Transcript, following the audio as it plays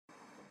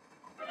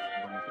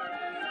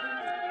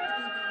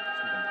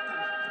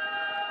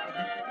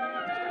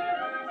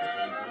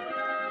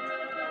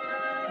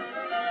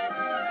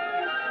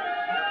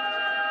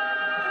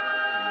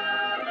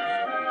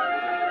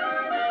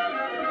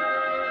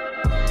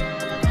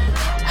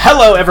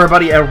Hello,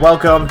 everybody, and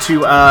welcome to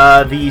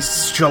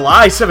the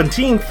July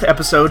 17th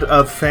episode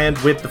of Fan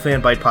with the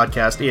Fanbyte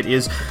podcast. It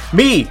is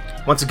me,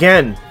 once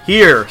again,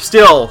 here,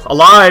 still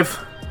alive,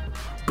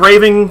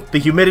 braving the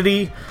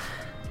humidity.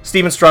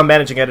 Steven Strum,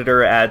 managing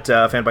editor at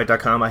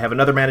fanbyte.com. I have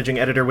another managing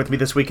editor with me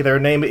this week. Their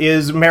name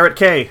is Merritt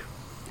K.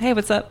 Hey,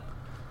 what's up?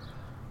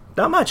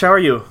 Not much. How are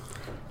you?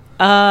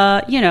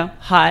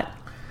 Hot.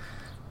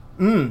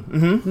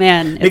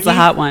 Man, it's Nikki? a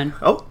hot one.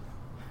 Oh,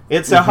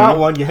 it's a hot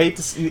one. You hate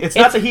to see. It's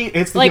not the heat.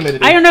 It's the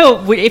humidity. I don't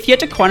know. If you had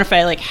to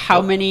quantify, how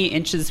many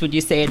inches would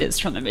you say it is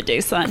from the midday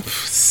sun?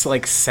 It's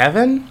like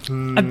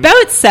 7?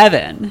 About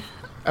 7.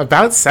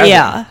 About 7?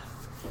 Yeah.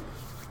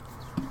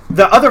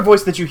 The other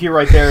voice that you hear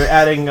right there,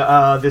 adding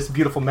this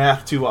beautiful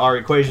math to our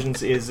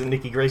equations, is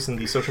Nikki Grayson,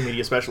 the social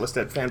media specialist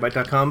at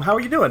fanbyte.com. How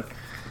are you doing?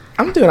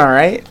 I'm doing all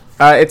right.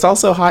 It's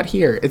also hot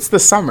here. It's the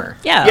summer.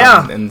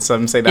 Yeah. And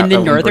some say that in the that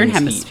one northern brings heat.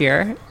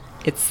 hemisphere,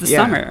 it's the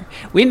Yeah. summer.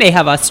 We may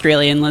have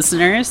Australian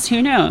listeners.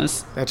 Who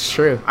knows? That's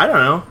true. I don't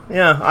know.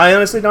 Yeah, I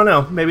honestly don't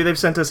know. Maybe they've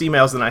sent us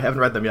emails and I haven't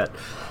read them yet.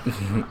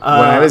 When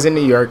I was in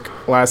New York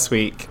last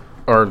week,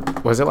 or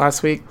was it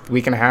last week?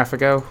 Week and a half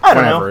ago? I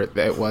don't know. Whenever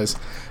it was.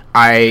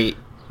 I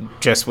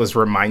just was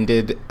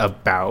reminded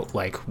about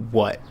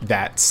what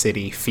that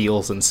city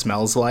feels and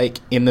smells like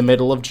in the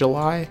middle of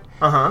July.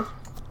 Uh-huh.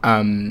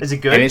 Is it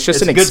good? And it's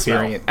just It's an a good smell.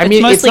 experience. I mean,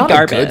 it's mostly not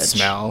garbage. a good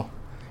smell.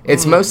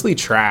 It's mostly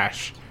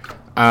trash.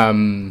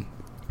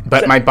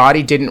 But my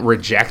body didn't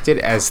reject it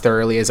as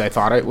thoroughly as I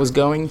thought it was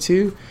going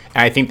to.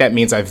 And I think that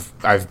means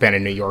I've been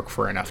in New York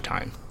for enough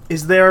time.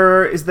 Is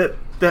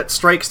that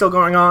strike still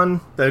going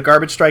on? The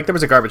garbage strike? There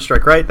was a garbage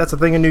strike, right? That's a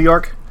thing in New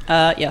York?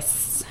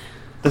 Yes.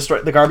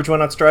 The garbage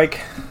went on strike.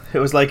 It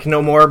was like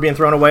no more being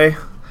thrown away.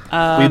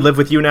 We live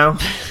with you now.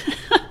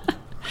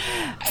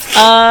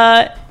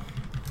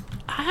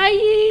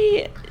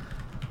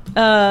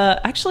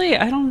 Actually,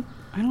 I don't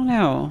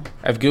know.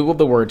 I've Googled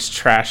the words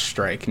trash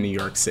strike New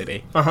York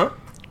City. Uh-huh.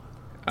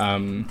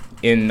 In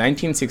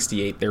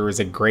 1968, there was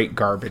a great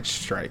garbage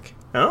strike.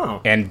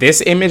 Oh. And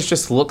this image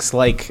just looks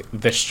like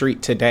the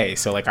street today.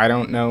 So, I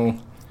don't know.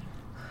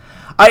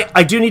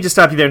 I do need to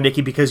stop you there,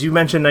 Nikki, because you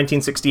mentioned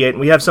 1968, and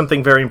we have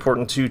something very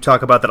important to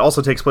talk about that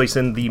also takes place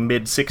in the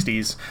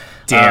mid-60s.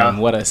 Damn,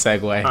 what a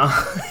segue.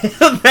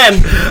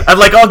 Then,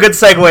 like all good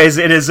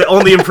segues, it is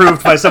only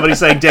improved by somebody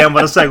saying, damn,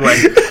 what a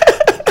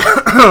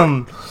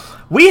segue.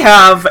 We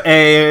have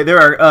a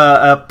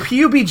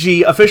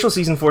PUBG official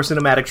Season 4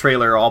 cinematic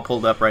trailer all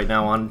pulled up right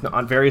now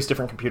on various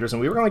different computers,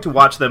 and we were going to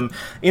watch them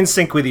in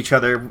sync with each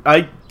other.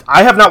 I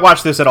have not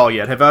watched this at all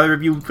yet. Have either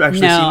of you actually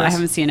seen this? No, I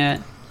haven't seen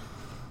it.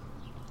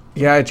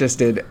 Yeah, I just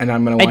did, and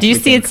I'm going to watch I do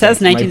see it says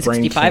My brain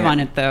 1965 can't.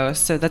 on it, though,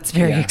 so that's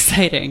very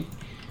exciting.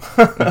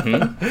 We're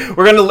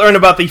going to learn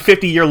about the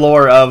 50-year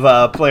lore of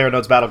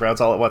PlayerUnknown's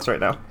Battlegrounds all at once right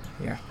now.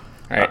 Yeah.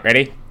 All right,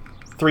 ready?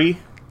 3,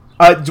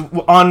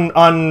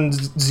 on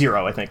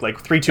 0, I think.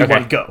 3, 2,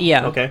 1, go.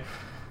 Yeah. Okay.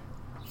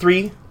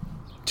 3,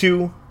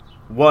 2,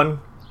 1,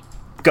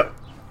 go.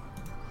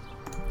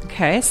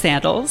 Okay,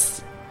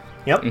 sandals.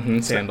 Yep.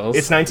 Sandals.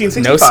 It's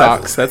 1965. No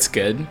socks. That's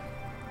good.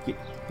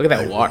 Look at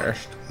that water.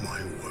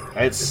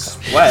 It's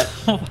wet.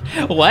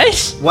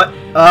 What? What?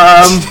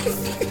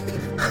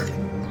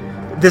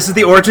 This is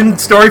the origin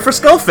story for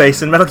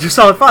Skullface in Metal Gear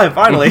Solid 5,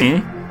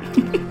 finally.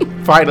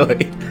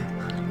 Finally.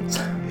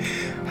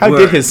 How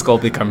did his skull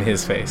become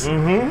his face?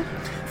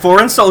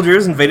 Foreign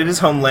soldiers invaded his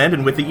homeland,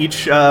 and with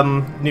each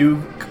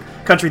new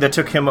country that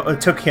took him,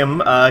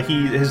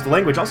 his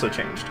language also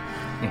changed.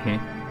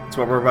 That's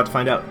what we're about to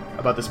find out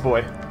about this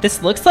boy.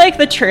 This looks like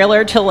the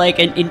trailer to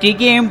an indie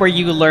game where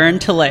you learn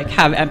to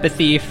have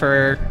empathy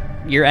for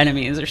your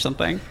enemies or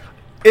something.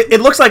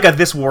 It looks like a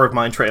This War of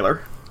Mine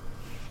trailer.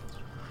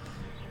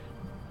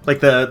 Like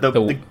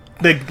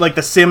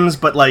the Sims,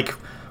 but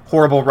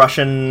horrible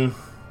Russian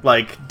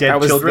dead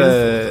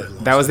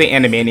children. That was the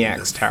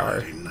Animaniacs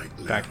tower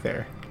back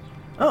there.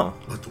 Oh.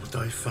 But what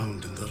I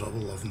found in the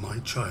rubble of my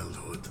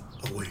childhood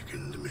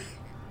awakened me.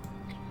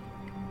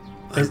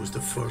 I was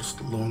the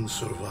first lone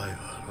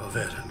survivor of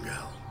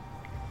Erengel.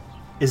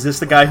 Is this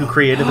the guy who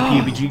created the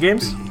PUBG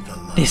games?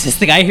 This is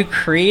the guy who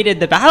created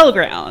the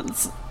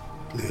Battlegrounds.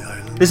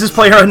 This is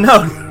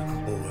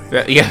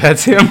PlayerUnknown. Yeah,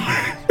 that's him.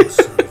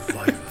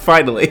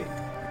 Finally.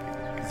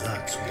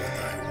 That's what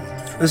I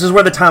want from This is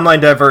where the timeline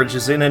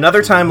diverges. In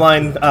another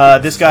timeline,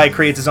 this guy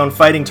creates his own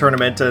fighting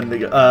tournament, and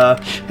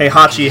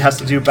Heihachi has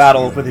to do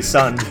battle with his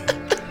son.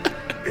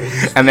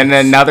 And then in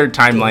another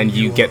timeline,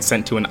 you get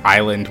sent to an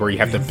island where you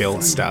have to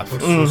build stuff.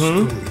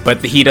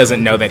 But he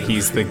doesn't know that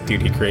he's the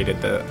dude who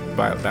created the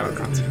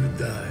Battlegrounds. you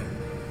die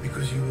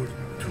because you were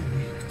too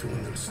weak to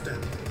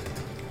understand.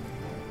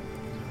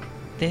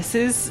 This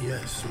is...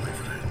 Yes, my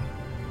friend.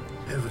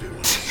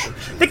 Everyone's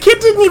searching. The kid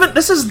didn't even.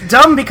 This is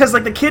dumb because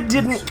the kid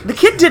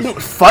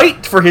didn't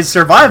fight for his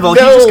survival.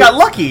 He just got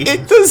lucky.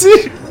 It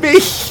doesn't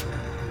make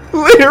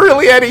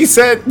literally any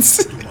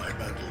sense.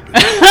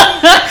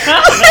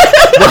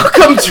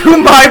 Welcome to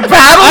my I'd like to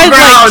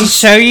battlegrounds.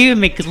 show you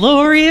my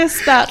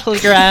glorious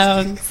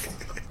Battlegrounds.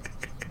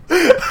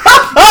 That's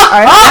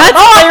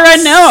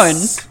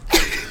PlayerUnknown.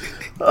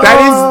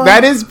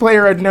 That is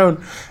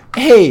PlayerUnknown.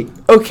 Hey,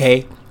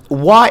 okay.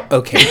 Why?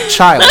 Okay,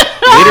 child,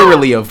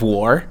 literally of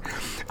war.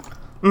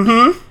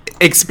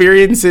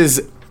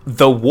 Experiences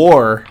the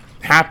war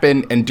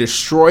happen and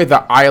destroy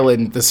the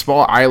island, the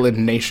small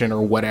island nation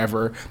or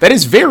whatever. That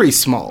is very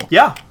small.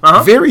 Yeah.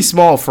 Very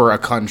small for a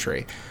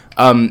country.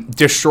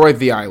 Destroyed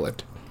the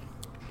island.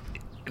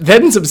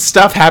 Then some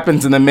stuff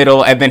happens in the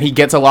middle, and then he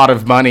gets a lot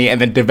of money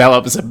and then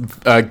develops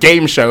a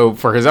game show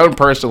for his own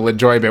personal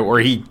enjoyment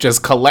where he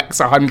just collects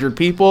 100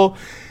 people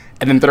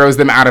and then throws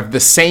them out of the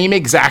same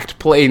exact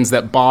planes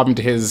that bombed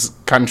his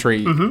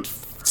country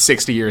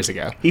 60 years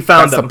ago. He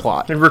found That's them the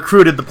plot. and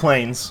recruited the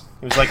planes.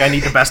 He was like, I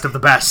need the best of the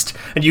best,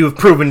 and you have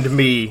proven to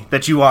me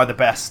that you are the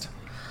best.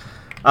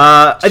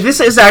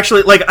 This is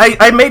actually, like,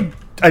 I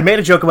made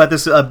a joke about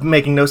this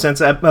making no sense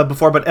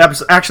before, but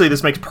actually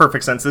this makes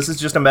perfect sense. This is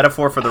just a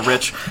metaphor for the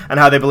rich and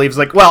how they believe,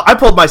 like, well, I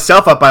pulled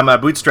myself up by my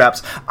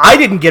bootstraps. I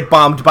didn't get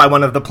bombed by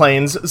one of the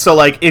planes, so,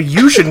 like, if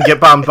you shouldn't get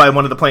bombed by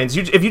one of the planes,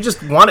 if you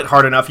just want it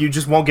hard enough, you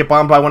just won't get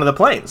bombed by one of the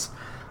planes.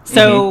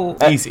 So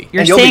Easy. you're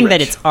And you'll be saying that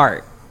rich. it's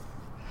art.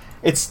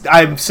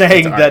 I'm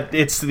saying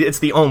It's that it's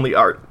the only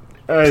art.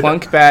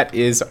 Plunkbat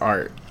is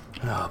art.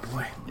 Oh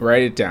boy.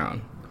 Write it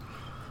down.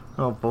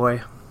 Oh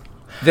boy.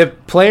 The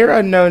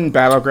PlayerUnknown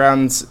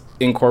Battlegrounds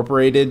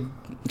Incorporated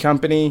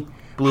company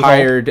Bluehole,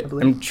 hired. I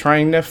believe. I'm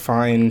trying to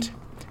find.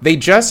 They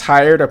just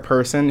hired a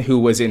person who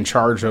was in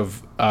charge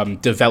of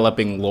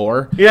developing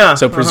lore. Yeah,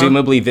 So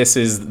presumably this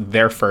is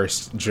their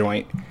first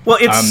joint. Well,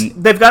 it's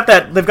they've got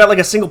like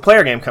a single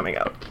player game coming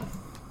out.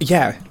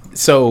 Yeah.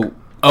 So,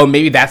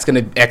 maybe that's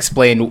going to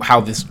explain how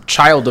this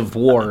child of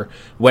war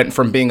went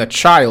from being a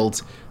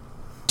child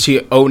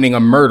to owning a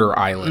murder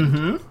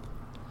island.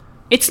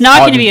 It's not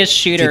going to Odd- be a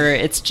shooter.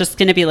 It's just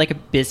going to be like a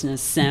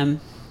business sim.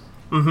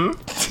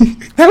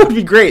 That would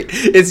be great.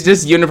 It's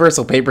just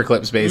universal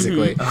paperclips,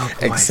 basically.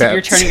 Except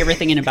You're turning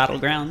everything into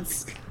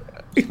battlegrounds.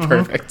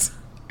 perfect.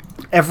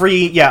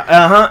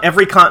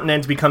 Every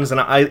continent becomes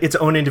its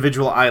own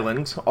individual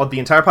island. The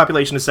entire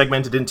population is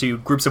segmented into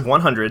groups of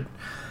 100.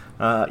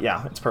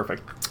 Yeah, it's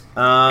perfect.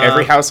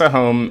 Every house a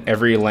home,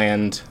 every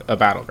land a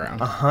battleground.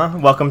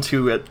 Welcome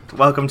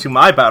to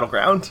my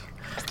battleground.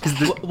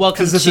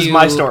 Welcome Because this to is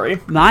my story.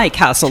 My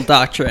castle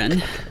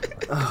doctrine.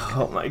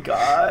 Oh my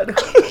god.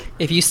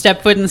 If you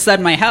step foot inside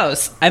my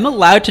house, I'm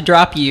allowed to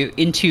drop you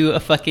into a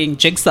fucking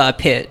jigsaw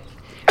pit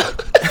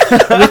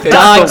with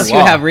dogs who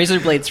have razor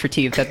blades for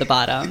teeth at the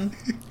bottom.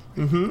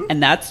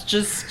 And that's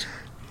just,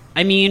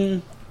 I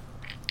mean,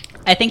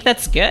 I think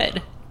that's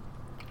good.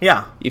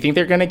 Yeah. You think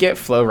they're gonna get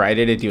Flo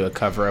Rida to do a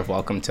cover of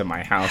 "Welcome to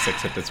My House,"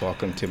 except it's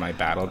 "Welcome to My Oh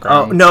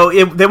Battleground"? no,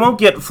 they won't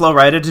get Flo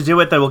Rida to do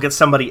it. They will get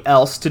somebody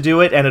else to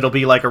do it, and it'll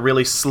be like a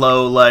really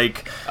slow,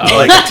 like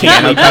a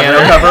piano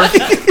cover.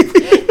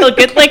 They'll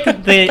get like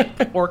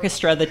the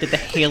orchestra that did the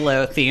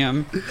Halo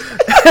theme.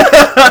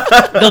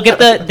 They'll get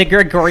the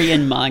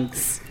Gregorian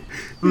monks.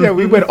 Yeah,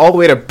 we went all the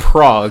way to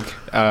Prague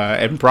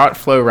and brought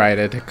Flo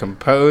Rida to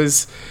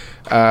compose.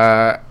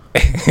 Oh,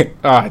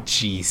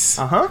 jeez.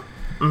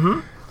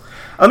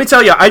 Let me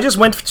tell you, I just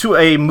went to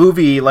a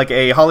movie, like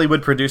a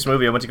Hollywood-produced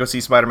movie. I went to go see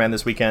Spider-Man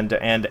this weekend,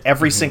 and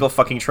every single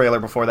fucking trailer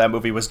before that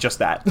movie was just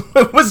that.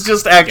 It was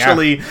just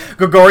actually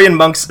Gregorian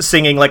monks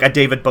singing, like, a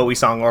David Bowie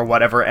song or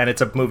whatever, and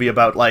it's a movie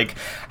about, like,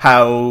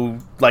 how,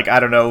 like, I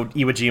don't know,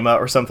 Iwo Jima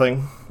or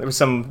something. There was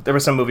some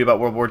movie about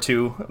World War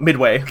II.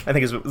 Midway. I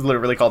think it's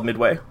literally called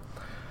Midway.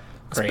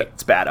 Great.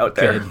 It's bad out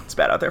there. Good. It's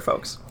bad out there,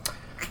 folks.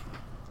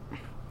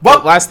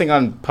 Well, last thing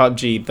on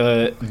PUBG,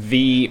 the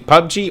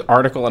PUBG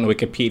article on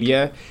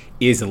Wikipedia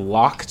is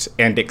locked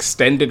and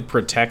extended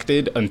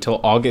protected until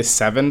August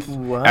 7th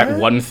at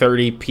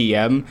 1:30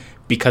 p.m.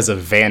 because of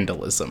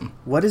vandalism.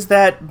 What does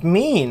that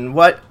mean?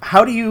 What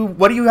do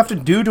you have to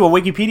do to a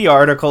Wikipedia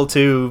article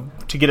to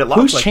get it locked?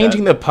 Who's like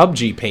changing that? the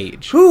PUBG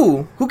page?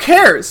 Who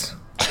cares?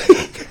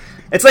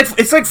 It's like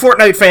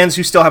Fortnite fans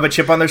who still have a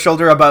chip on their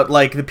shoulder about,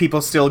 like, the people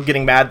still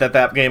getting mad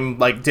that game,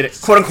 like, did it,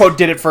 quote unquote,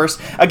 did it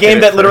first. A game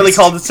that literally first.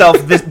 called itself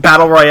this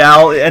Battle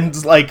Royale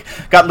and, like,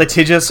 got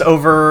litigious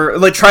over,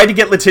 like, tried to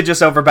get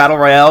litigious over Battle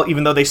Royale,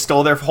 even though they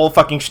stole their whole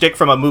fucking shtick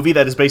from a movie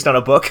that is based on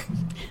a book.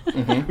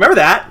 Remember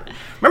that?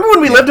 Remember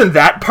when we lived in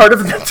that part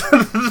of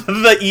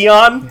the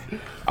eon?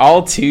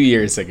 All 2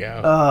 years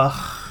ago.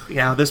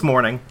 Yeah, this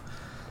morning.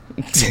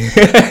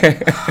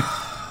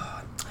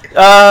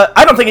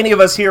 I don't think any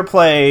of us here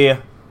play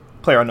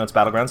PlayerUnknown's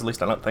Battlegrounds. At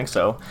least I don't think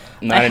so.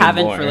 Not I haven't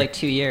anymore. for like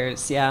 2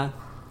 years, yeah.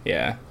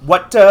 Yeah.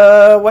 What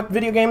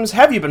video games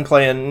have you been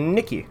playing,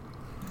 Nikki?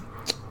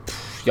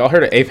 Y'all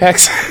heard of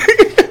Apex?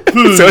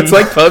 So it's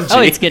like PUBG.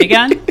 Oh, it's good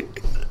again?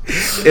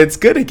 It's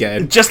good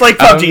again. Just like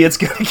PUBG, it's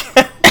good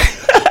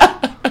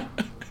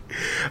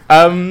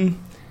again.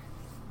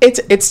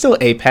 It's still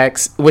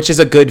Apex, which is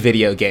a good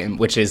video game,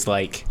 which is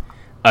like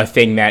a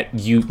thing that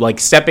you like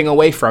stepping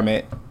away from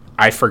it.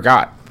 I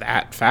forgot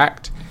that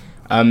fact.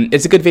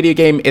 It's a good video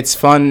game. It's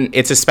fun.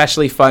 It's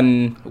especially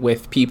fun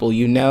with people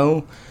you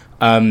know.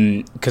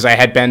 because I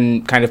had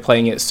been kind of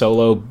playing it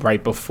solo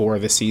right before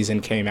the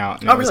season came out,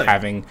 and I was really?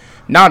 having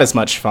not as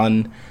much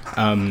fun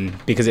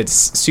because it's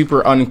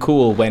super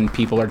uncool when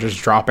people are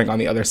just dropping on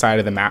the other side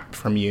of the map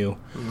from you.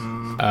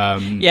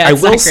 Yeah, I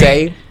it's will not great.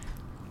 say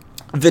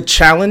the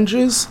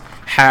challenges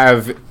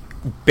have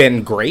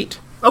been great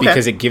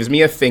because it gives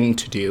me a thing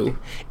to do.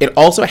 It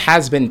also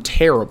has been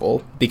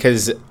terrible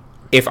because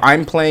if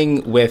I'm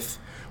playing with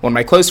one of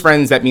my close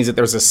friends, that means that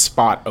there's a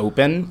spot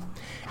open.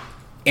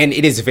 And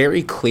it is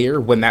very clear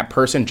when that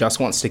person just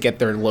wants to get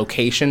their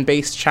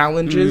location-based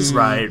challenges.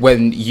 Right.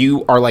 When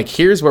you are like,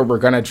 here's where we're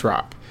going to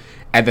drop.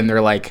 And then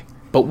they're like,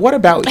 but what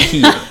about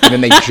here? And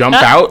then they jump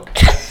out.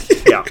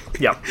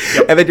 Yep.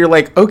 And then you're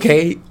like,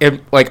 okay,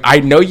 like, I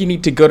know you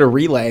need to go to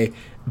relay,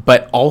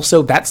 but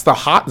also that's the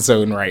hot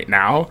zone right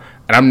now.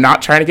 And I'm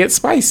not trying to get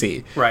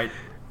spicy. Right.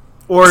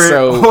 Or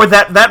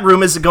that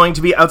room is going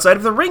to be outside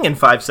of the ring in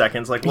 5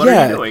 seconds. Like, what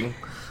are you doing?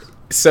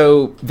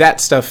 So that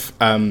stuff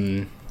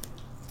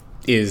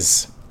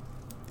it's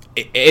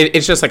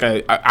just like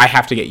I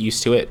have to get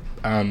used to it.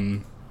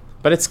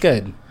 But it's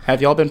good.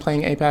 Have y'all been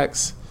playing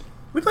Apex?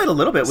 We played a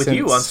little bit with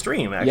you on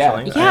stream,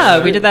 actually.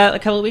 Yeah, we did that a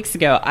couple of weeks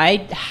ago.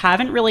 I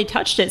haven't really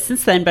touched it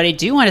since then, but I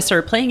do want to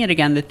start playing it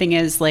again. The thing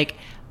is, like,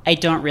 I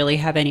don't really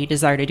have any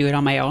desire to do it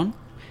on my own.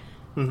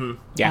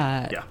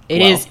 Mm-hmm.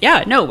 It is.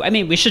 Yeah, no, I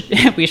mean, we should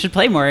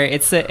play more.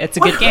 It's a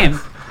good game.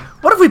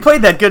 What if we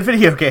played that good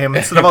video game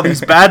instead of all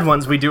these bad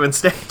ones we do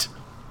instead?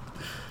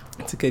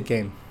 It's a good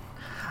game.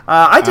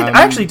 I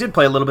actually did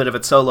play a little bit of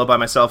it solo by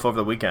myself over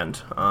the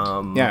weekend.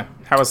 Yeah,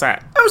 how was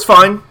that? It was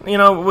fine. You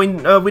know, we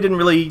didn't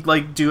really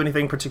like do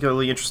anything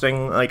particularly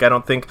interesting. Like, I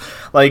don't think.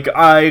 Like,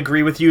 I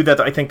agree with you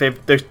that I think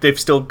they've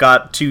still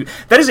got to.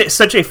 That is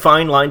such a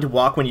fine line to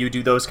walk when you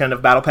do those kind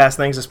of battle pass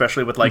things,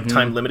 especially with like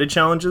time limited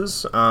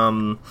challenges.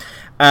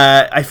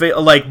 I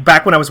feel like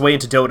back when I was way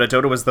into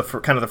Dota was the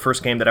kind of the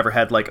first game that ever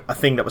had like a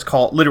thing that was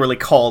literally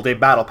called a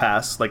battle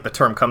pass. Like, the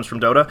term comes from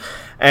Dota,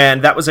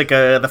 and that was like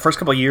the first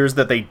couple of years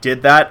that they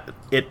did that.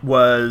 It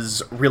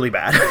was really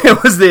bad.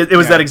 It was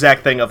that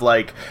exact thing of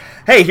like,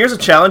 hey, here's a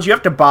challenge. You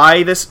have to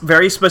buy this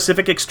very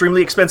specific,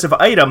 extremely expensive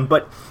item,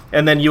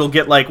 and then you'll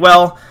get like,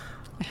 well,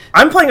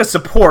 I'm playing a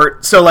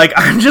support, so like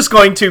I'm just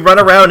going to run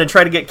around and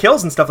try to get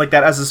kills and stuff like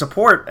that as a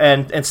support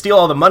and steal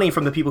all the money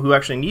from the people who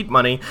actually need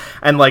money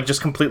and like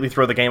just completely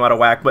throw the game out of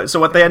whack. But so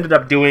what they ended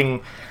up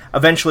doing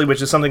eventually,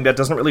 which is something that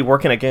doesn't really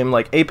work in a game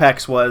like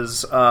Apex,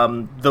 was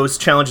those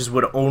challenges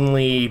would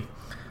only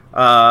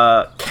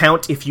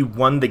count if you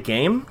won the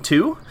game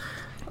too.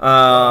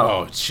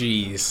 Oh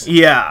jeez.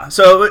 Yeah,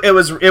 so it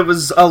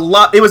was a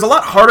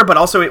lot harder, but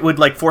also it would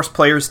like force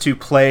players to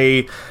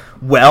play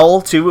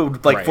well too. It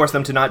would like force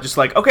them to not just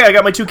like, okay, I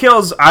got my 2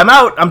 kills, I'm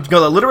out, I'm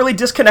gonna literally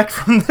disconnect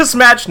from this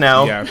match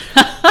now.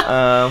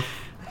 Yeah.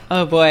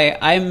 Oh boy,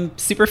 I'm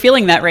super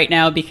feeling that right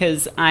now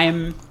because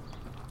I'm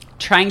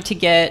trying to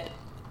get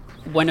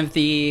one of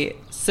the.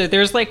 So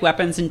there's like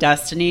weapons in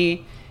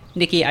Destiny.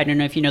 Nikki, I don't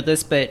know if you know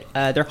this, but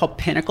they're called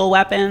pinnacle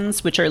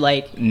weapons, which are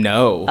like...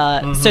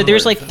 No. So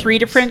there's like 3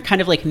 different kind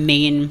of like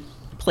main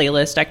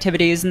playlist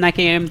activities in that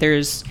game.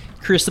 There's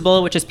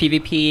Crucible, which is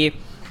PvP.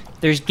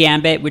 There's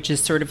Gambit, which is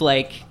sort of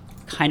like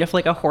kind of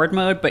like a horde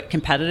mode, but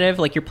competitive,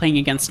 like you're playing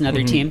against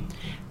another team.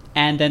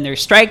 And then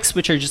there's Strikes,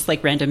 which are just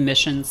like random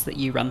missions that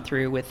you run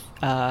through with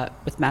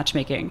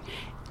matchmaking.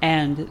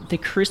 And the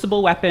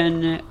Crucible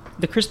weapon,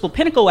 the Crucible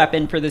pinnacle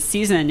weapon for this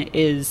season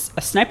is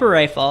a sniper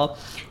rifle.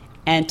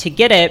 And to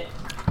get it,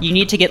 you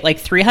need to get like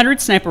 300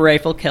 sniper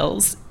rifle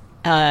kills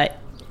and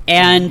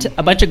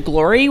a bunch of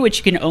glory, which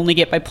you can only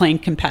get by playing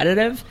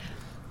competitive.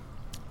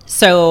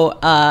 So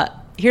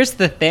here's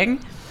the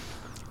thing.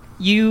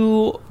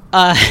 You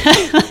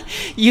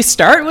you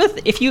start with,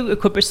 if you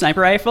equip a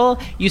sniper rifle,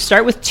 you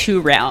start with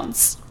 2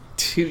 rounds.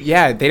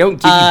 Yeah, they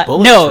don't give you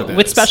bullets No, for those.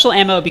 with special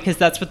ammo, because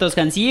that's what those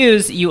guns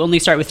use, you only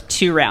start with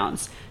 2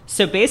 rounds.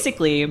 So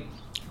basically,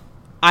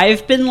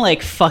 I've been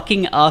like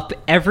fucking up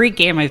every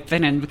game I've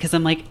been in because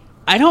I'm like,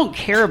 I don't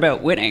care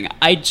about winning.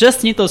 I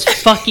just need those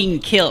fucking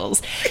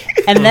kills.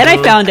 And then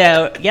I found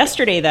out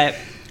yesterday that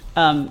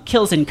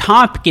kills in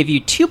comp give you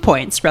 2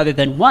 points rather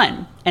than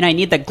 1. And I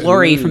need that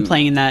glory from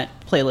playing in that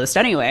playlist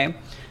anyway.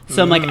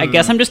 So I'm like, I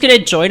guess I'm just going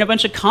to join a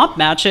bunch of comp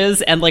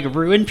matches and like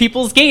ruin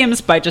people's games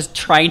by just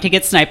trying to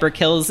get sniper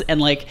kills and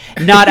like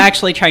not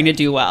actually trying to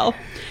do well.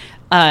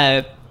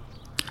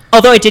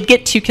 Although I did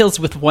get 2 kills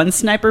with 1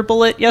 sniper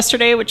bullet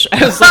yesterday, which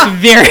I was like,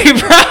 very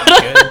proud of.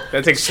 Good.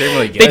 That's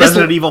extremely good. They just-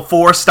 Resident Evil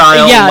 4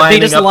 style. Yeah, they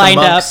just up the lined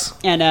up, monks.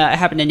 and I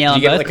happened to nail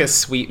you them get both. like a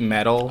sweet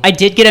medal. I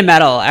did get a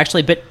medal,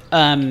 actually, but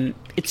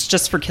it's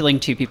just for killing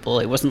 2 people.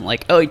 It wasn't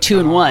like, 2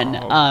 and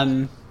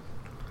 1.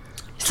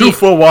 2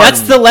 for 1.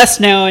 That's the less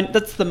known.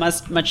 That's the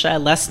much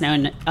less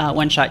known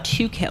one-shot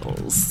 2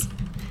 kills.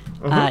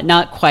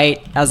 Not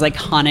quite as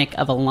iconic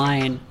of a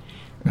line.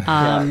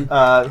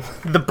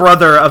 The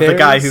brother of the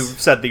guy who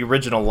There's- said the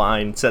original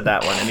line said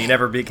that one, and he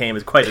never became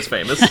quite as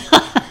famous.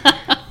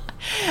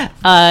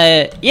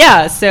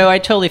 Yeah, so I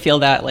totally feel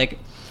that. Like,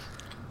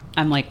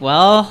 I'm like,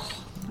 well,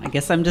 I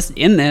guess I'm just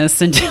in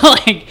this until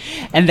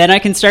and then I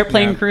can start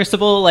playing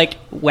Crucible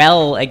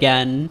well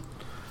again.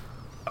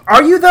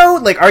 Are you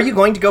though? Are you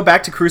going to go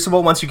back to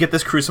Crucible once you get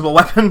this Crucible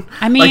weapon?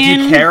 I mean,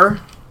 do you care?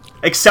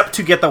 Except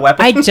to get the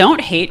weapon? I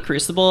don't hate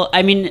Crucible.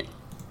 I mean,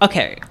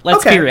 okay,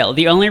 let's be real.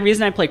 The only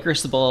reason I play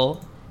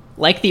Crucible,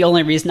 the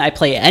only reason I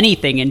play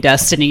anything in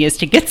Destiny, is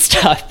to get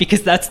stuff,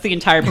 because that's the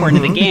entire point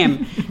of the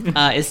game,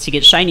 is to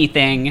get shiny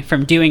thing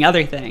from doing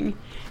other thing.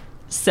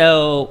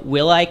 So,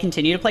 will I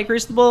continue to play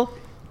Crucible?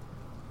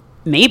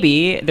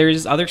 Maybe.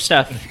 There's other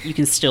stuff you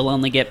can still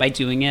only get by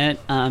doing it.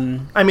 I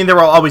mean, there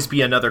will always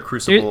be another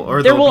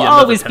Crucible. There will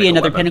always be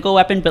another Pinnacle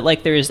weapon, but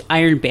there's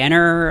Iron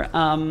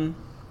Banner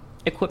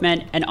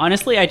equipment, and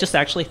honestly, I just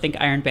actually think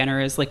Iron Banner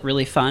is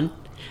really fun.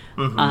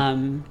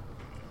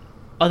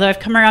 Although I've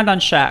come around on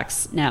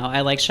Shaxx now.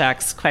 I like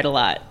Shaxx quite a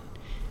lot.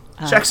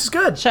 Shaxx is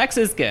good. Shaxx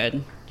is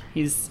good.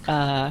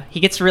 He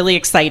gets really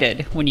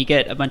excited when you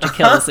get a bunch of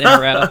kills in a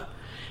row.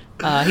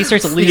 He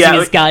starts losing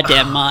his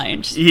goddamn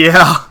mind.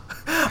 Yeah.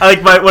 I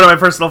think one of my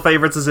personal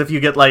favorites is if you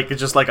get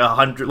just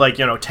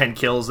 100 10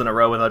 kills in a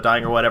row without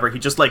dying or whatever, he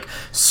just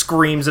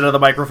screams into the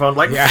microphone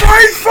fight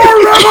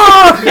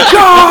forever,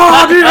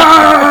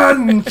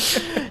 Guardian!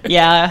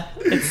 Yeah,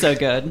 it's so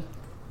good.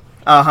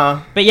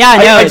 Uh-huh. But yeah,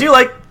 no, I do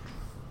like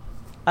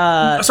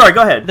sorry,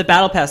 go ahead. The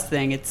Battle Pass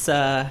thing,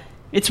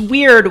 it's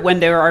weird when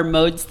there are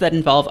modes that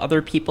involve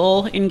other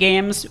people in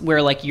games where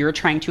you're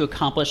trying to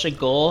accomplish a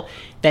goal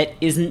that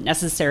isn't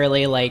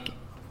necessarily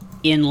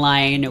in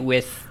line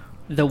with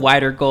the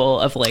wider goal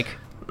of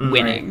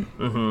winning.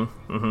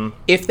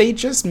 If they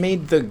just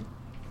made the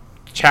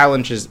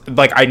challenges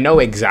I know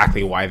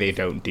exactly why they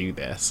don't do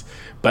this,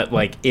 but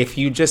if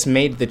you just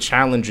made the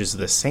challenges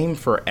the same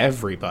for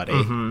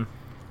everybody,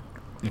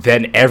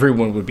 then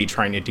everyone would be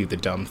trying to do the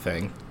dumb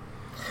thing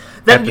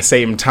at the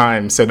same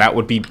time, so that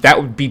would be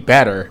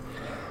better.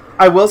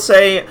 I will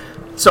say,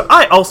 so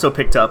I also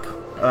picked up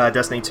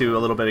Destiny 2 a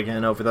little bit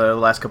again over the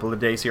last couple of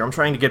days here. I'm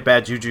trying to get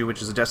Bad Juju,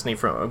 which is a Destiny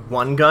from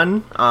 1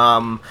 gun,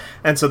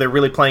 and so they're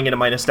really playing into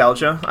my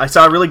nostalgia. I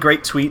saw a really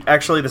great tweet,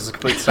 actually, this is a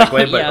complete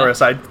segue, or a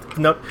side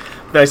note,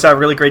 I saw a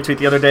really great tweet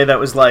the other day that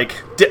was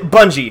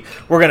Bungie,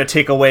 we're going to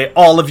take away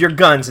all of your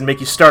guns and make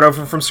you start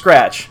over from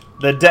scratch.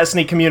 The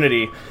Destiny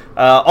community.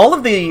 All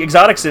of the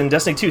exotics in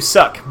Destiny 2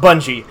 suck.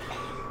 Bungie.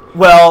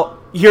 Well,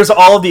 here's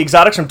all of the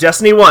exotics from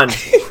Destiny 1.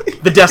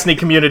 The Destiny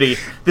community.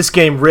 This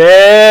game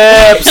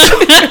rips.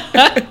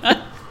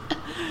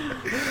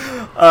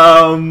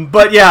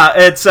 But yeah,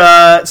 it's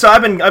so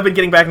I've been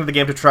getting back into the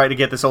game to try to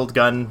get this old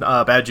gun,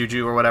 Bad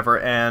Juju or whatever,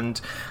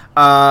 and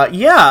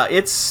yeah,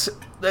 it's.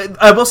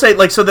 I will say,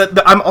 so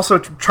that I'm also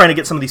trying to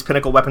get some of these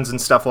Pinnacle weapons and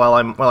stuff while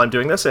I'm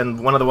doing this,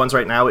 and one of the ones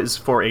right now is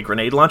for a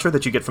grenade launcher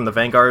that you get from the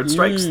Vanguard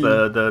strikes.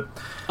 The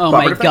oh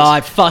my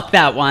god, fuck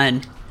that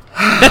one.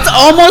 That's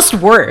almost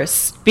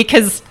worse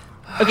because.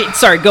 Okay,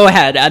 sorry, go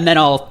ahead, and then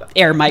I'll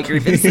air my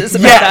grievances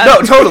about that. No,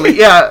 totally,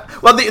 yeah.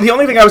 Well, the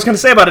only thing I was going to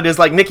say about it is,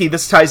 Nikki,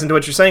 this ties into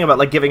what you're saying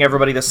about, giving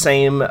everybody the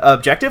same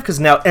objective, because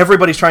now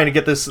everybody's trying to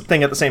get this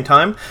thing at the same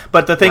time,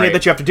 but the thing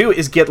that you have to do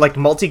is get,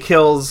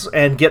 multi-kills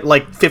and get,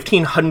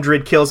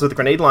 1,500 kills with the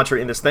grenade launcher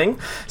in this thing.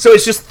 So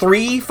it's just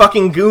 3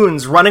 fucking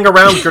goons running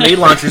around with grenade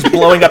launchers,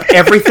 blowing up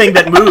everything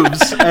that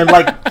moves, and,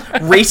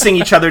 racing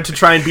each other to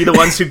try and be the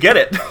ones who get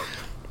it.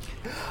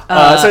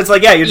 So it's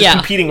you're just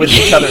competing with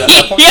each other at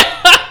that point.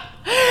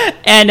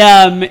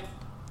 And,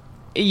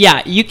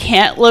 you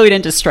can't load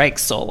into Strike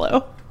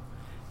solo.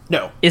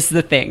 No. Is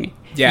the thing.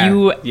 Yeah,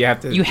 you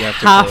have to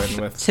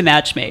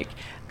matchmake.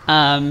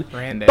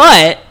 Brandon.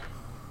 But,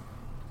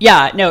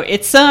 yeah, no,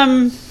 it's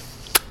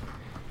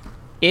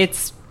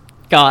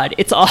God,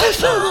 it's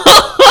awful.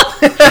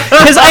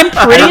 Because I'm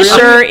pretty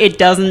sure it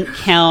doesn't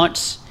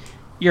count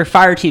your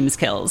fire team's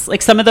kills.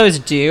 Some of those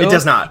do. It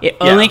does not. It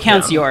only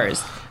counts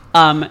yours.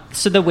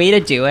 So the way to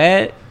do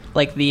it,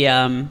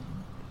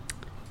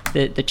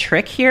 the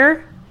trick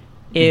here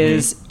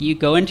is you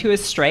go into a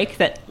strike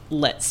that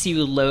lets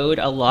you load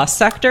a lost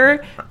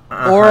sector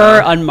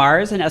or on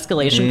Mars an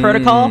escalation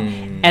protocol,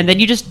 and then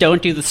you just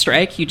don't do the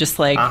strike. You just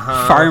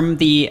farm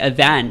the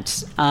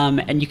event,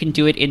 and you can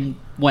do it in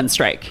one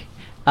strike.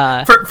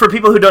 For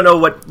people who don't know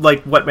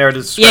what Merit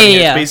is describing,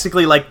 it's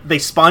basically they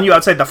spawn you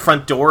outside the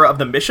front door of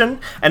the mission,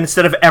 and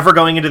instead of ever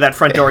going into that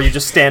front door, you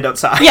just stand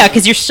outside. Yeah,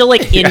 because you're still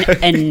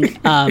in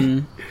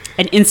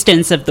an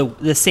instance of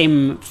the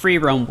same free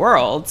roam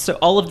world, so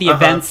all of the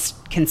events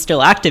can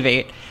still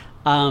activate,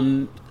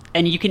 and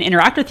you can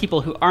interact with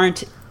people who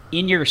aren't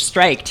in your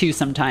strike too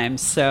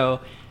sometimes. So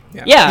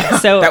yeah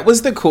so that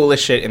was the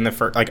coolest shit in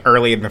the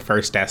early in the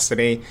first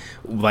Destiny,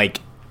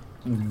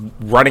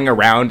 running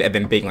around and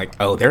then being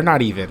they're not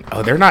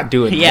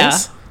doing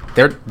this.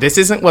 This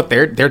isn't what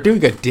they're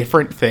doing, a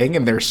different thing,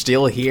 and they're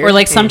still here.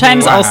 Or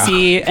sometimes I'll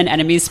see an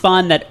enemy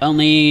spawn that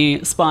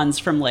only spawns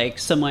from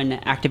someone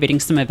activating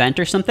some event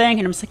or something,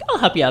 and I'm just I'll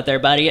help you out there,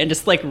 buddy, and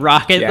just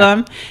rocket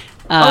them.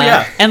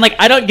 And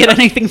I don't get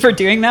anything for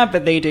doing that,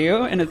 but they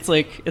do, and it's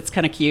it's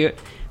kind of cute.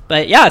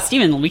 But yeah,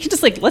 Steven, we can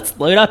just let's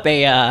load up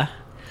a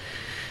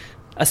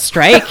a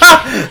strike.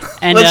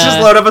 And Let's just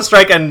load up a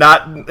strike and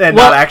not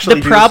actually.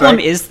 The do problem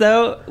strike. is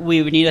though,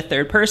 we would need a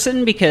third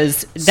person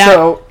because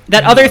So-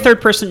 that other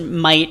third person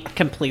might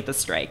complete the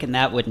strike, and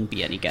that wouldn't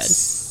be any good.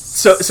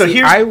 So See,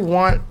 here's I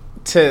want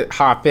to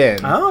hop in.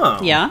 oh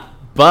Yeah.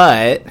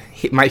 But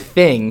my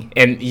thing,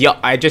 and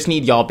I just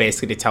need y'all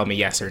basically to tell me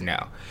yes or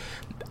no.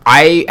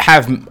 I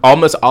have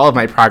almost all of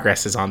my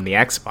progress is on the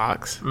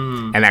Xbox,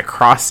 and that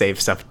cross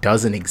save stuff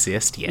doesn't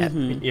exist yet.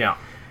 yeah.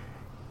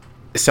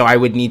 So I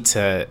would need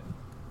to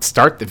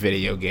start the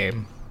video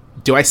game.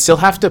 Do I still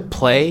have to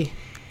play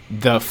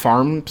the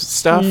farm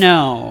stuff?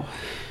 No,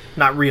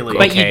 Not really.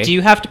 but you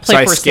do have to play so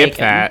I Forsaken. skip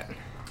that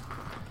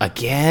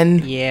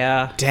again.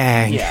 Yeah.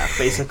 Dang. yeah,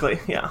 basically,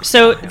 yeah.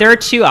 So there are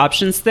two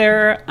options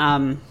there.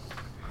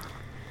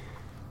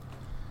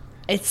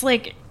 It's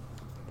like,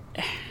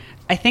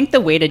 I think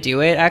the way to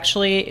do it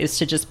actually is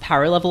to just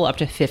power level up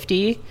to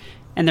 50,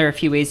 and there are a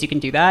few ways you can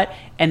do that,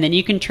 and then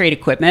you can trade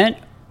equipment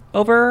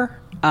over.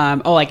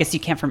 I guess you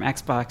can't from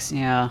Xbox.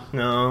 Yeah.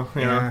 No,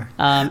 yeah.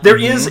 Yeah. There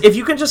is, if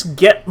you can just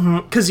get,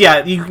 because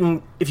you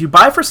can. If you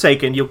buy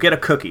Forsaken, you'll get a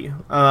cookie,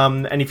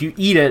 and if you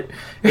eat it,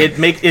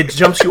 it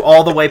jumps you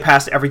all the way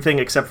past everything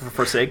except for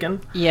Forsaken.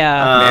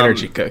 Yeah. The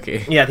energy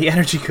cookie. Yeah, the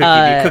energy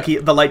cookie,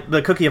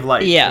 the cookie of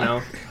light. Yeah. You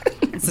know?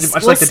 It's a much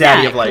little like the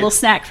daddy snack, of light. A little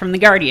snack from the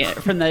Guardian,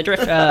 from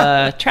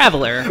the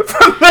Traveler,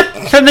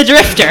 from the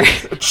Drifter.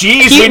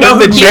 Jeez, He we know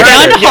who found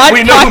Merritt. Hot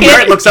We know who Pocket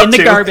Merritt looks up in the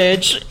to.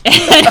 garbage.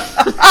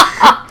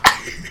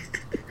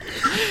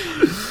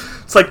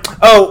 It's like,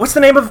 oh, what's the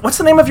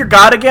name of your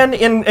god again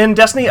in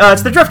Destiny?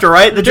 It's the Drifter,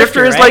 right? The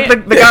Drifter is right?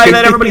 like the guy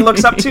that everybody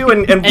looks up to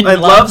and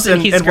loves and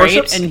he's great,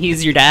 worships. and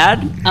he's your dad.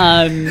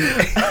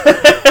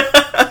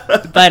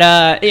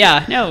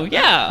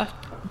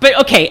 But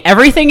okay,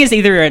 everything is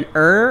either an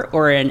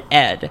or an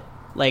ed,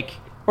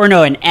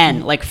 an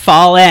N, like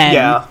Fallen,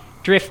 Yeah.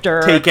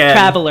 Drifter, Taken.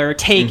 Traveler,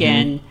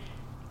 Taken.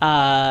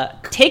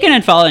 Taken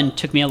and Fallen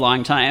took me a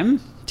long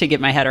time to get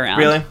my head around.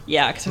 Really?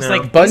 Yeah, because it's No.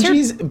 like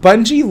these are-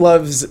 Bungie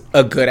loves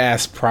a good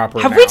ass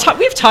proper. Have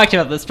we've talked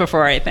about this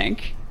before? I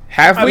think.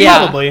 Have we? Yeah.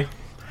 Probably.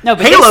 No,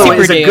 but Halo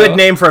Super is a do. good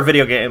name for a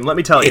video game. Let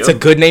me tell you. It's a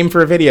good name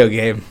for a video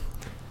game.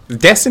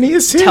 Destiny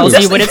is too. Tells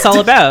you what it's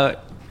all about.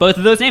 Both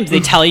of those names, they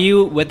tell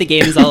you what the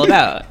game is all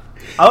about.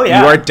 Oh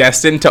yeah. You are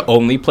destined to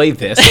only play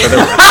this for the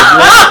rest of your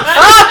life.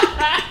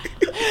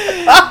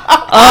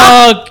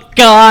 Oh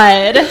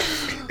God,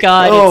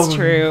 Oh. it's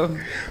true.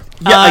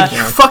 Yeah,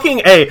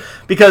 fucking A.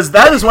 Because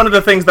that is one of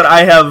the things that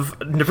I have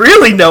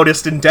really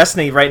noticed in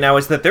Destiny right now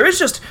is that there is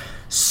just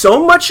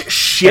so much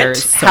shit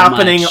There's so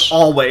happening much.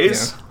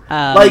 always.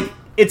 Yeah.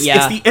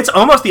 It's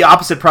almost the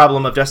opposite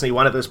problem of Destiny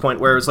 1 at this point,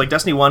 where it's like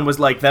Destiny 1 was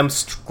like them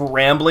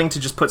scrambling to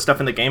just put stuff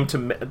in the game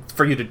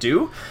for you to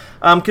do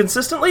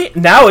consistently.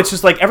 Now it's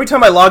just like every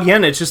time I log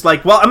in, it's just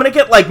like, well, I'm going to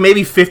get like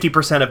maybe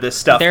 50% of this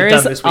stuff There done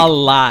is this week. a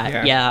lot.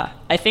 Yeah. Yeah.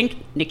 I think,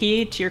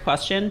 Nikki, to your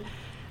question,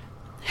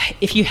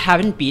 if you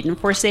haven't beaten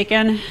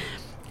Forsaken,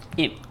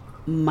 it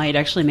might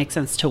actually make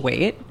sense to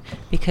wait,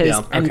 because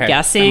Yeah. I'm Okay.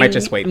 guessing I might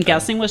just wait I'm then.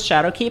 guessing with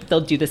Shadowkeep they'll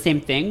do the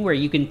same thing where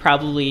you'll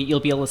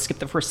be able to skip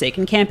the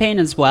Forsaken campaign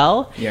as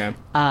well. Yeah.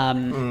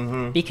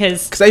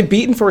 Because Because I've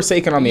beaten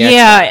Forsaken on the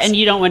yeah, Xbox. and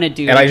you don't want to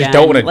do it And I again. just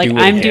don't wanna like, do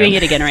it I'm again. doing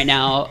it again right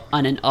now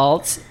on an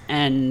alt,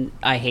 and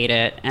I hate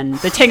it. And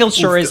the Tangled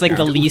Shore is like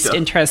the least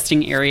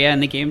interesting area in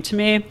the game to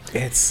me.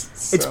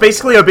 It's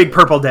basically a big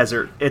purple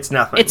desert. It's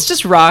nothing. It's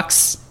just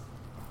rocks.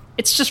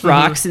 It's just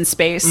rocks in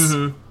space.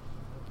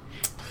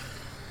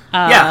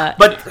 yeah,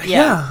 but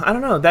yeah, I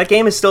don't know. That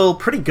game is still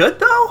pretty good,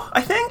 though,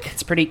 I think.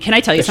 It's pretty. Can I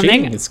tell you The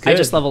shooting something? is I good.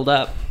 just leveled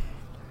up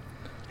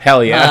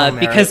Hell yeah.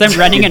 because I'm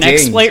running an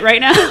Dinged. exploit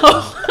right now.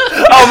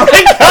 Oh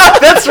my god,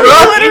 that's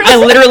right! I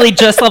literally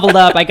just leveled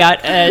up. I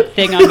got a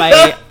thing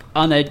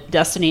on the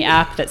Destiny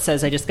app that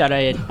says I just got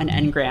an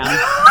engram.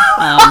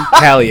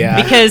 Hell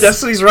yeah. Because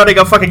Destiny's running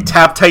a fucking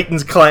Tap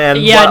Titans clan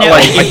Yeah, no.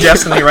 like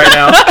Destiny right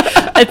now.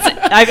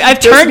 I've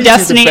turned Destiny's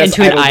Destiny the best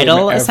into an idol game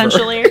idol, ever.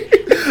 essentially.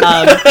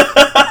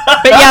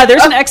 But yeah,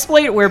 there's an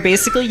exploit where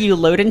basically you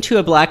load into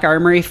a Black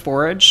Armory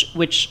Forge,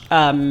 which,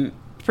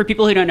 for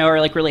people who don't know, are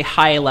like really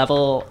high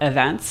level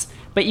events.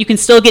 But you can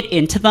still get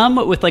into them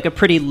with like a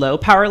pretty low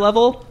power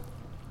level.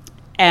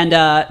 And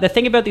the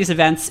thing about these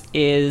events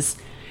is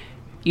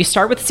you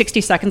start with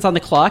 60 seconds on the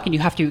clock, and you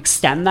have to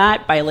extend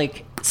that by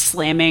like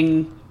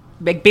slamming,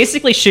 like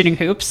basically shooting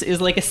hoops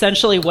is like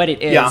essentially what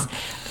it is.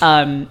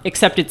 Yeah.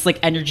 Except it's like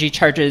energy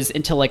charges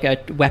into like a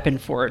weapon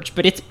forge,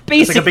 but it's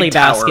basically big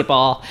tower.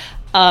 basketball.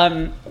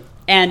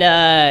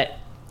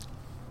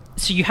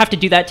 So you have to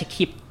do that to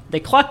keep the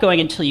clock going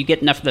until you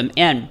get enough of them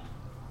in.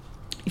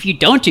 If you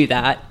don't do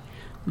that,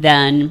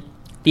 then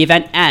the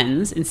event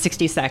ends in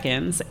 60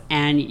 seconds,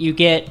 and you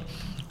get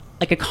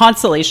like a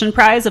consolation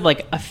prize of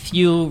like a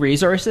few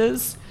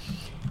resources,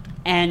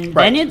 and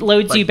Right. then it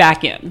loads you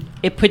back in.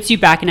 It puts you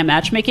back into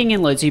matchmaking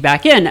and loads you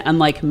back in,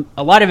 unlike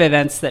a lot of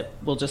events that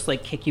will just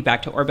like kick you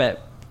back to orbit.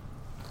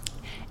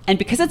 And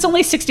because it's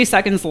only 60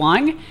 seconds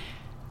long,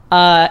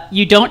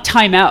 you don't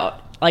time out.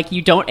 Like,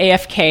 you don't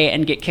AFK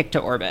and get kicked to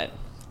orbit.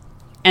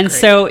 And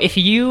so if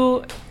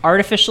you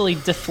artificially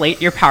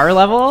deflate your power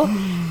level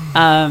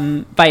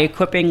by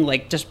equipping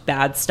like just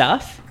bad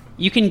stuff,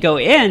 you can go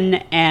in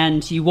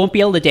and you won't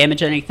be able to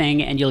damage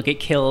anything and you'll get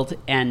killed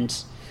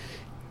and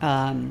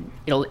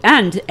it'll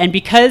end. And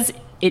because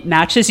it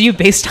matches you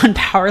based on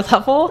power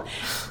level,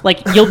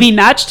 like you'll be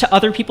matched to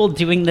other people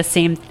doing the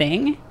same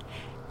thing.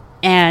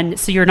 And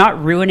so you're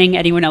not ruining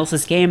anyone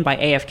else's game by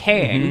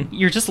AFKing.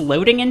 You're just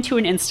loading into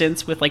an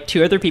instance with like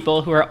 2 other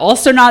people who are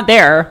also not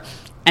there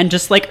and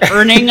just like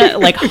earning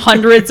like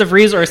hundreds of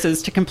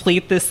resources to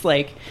complete this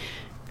like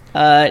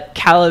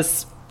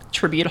Callous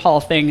tribute hall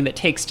thing that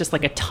takes just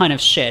like a ton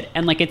of shit.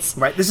 And like it's...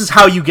 Right, this is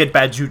how you get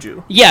bad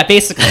juju. Yeah,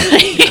 basically.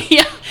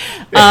 Yeah.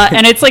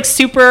 And it's like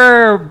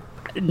super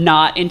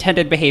not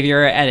intended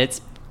behavior, and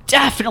it's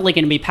definitely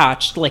going to be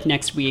patched like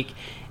next week.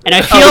 And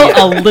I feel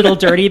a little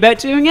dirty about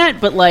doing it,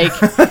 but like,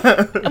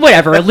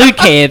 whatever. Loot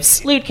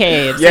caves.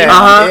 Yeah,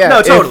 yeah.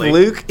 No,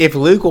 totally. If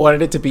Luke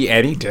wanted it to be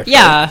any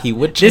different, he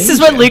would change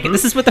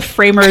This is what the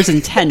framers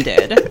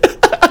intended.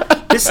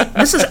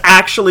 This is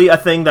actually a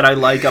thing that I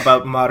like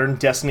about modern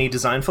Destiny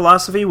design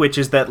philosophy, which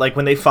is that like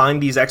when they find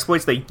these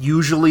exploits, they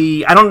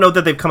usually, I don't know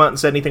that they've come out and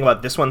said anything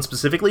about this one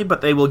specifically,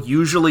 but they will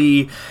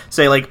usually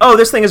say like, oh,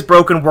 this thing is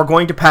broken, we're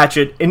going to patch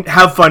it and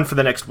have fun for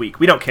the next week.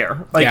 We don't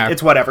care. Like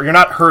it's whatever. You're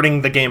not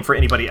hurting the game for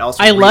anybody else.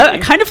 I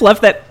kind of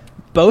love that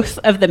both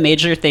of the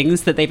major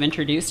things that they've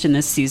introduced in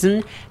this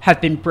season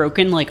have been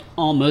broken like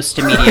almost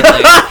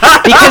immediately.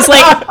 Because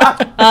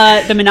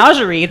like the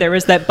Menagerie, there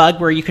was that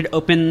bug where you could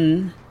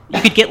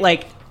get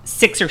like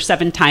 6 or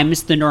 7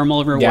 times the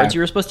normal rewards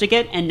you were supposed to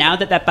get, and now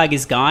that bug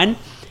is gone,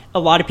 a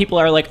lot of people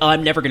are like, oh,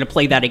 I'm never going to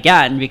play that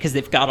again because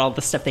they've got all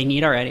the stuff they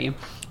need already.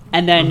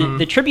 And then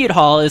the tribute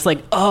hall is like,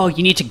 oh,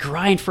 you need to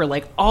grind for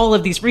like all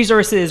of these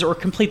resources or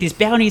complete these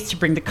bounties to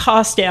bring the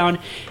cost down.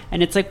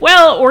 And it's like,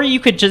 well, or you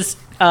could just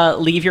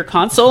leave your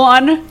console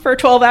on for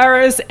 12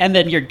 hours and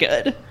then you're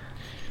good.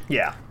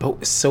 Yeah.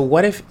 But so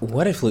what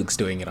if Luke's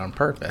doing it on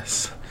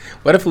purpose?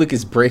 What if Luke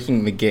is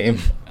breaking the game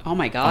Oh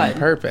my god. on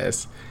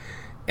purpose?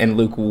 And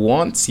Luke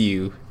wants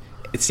you...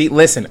 See,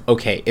 listen,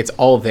 okay, it's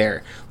all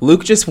there.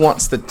 Luke just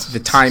wants the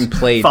time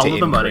played Follow to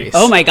the increase. money.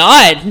 Oh my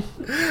god.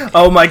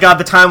 Oh my god,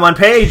 the time on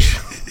page.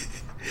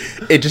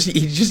 He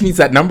just needs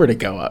that number to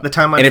go up. The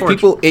time on and if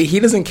Forge. he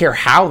doesn't care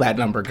how that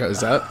number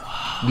goes up.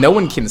 No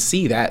one can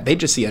see that. They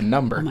just see a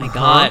number. Oh my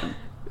god.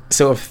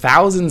 So if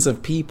thousands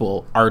of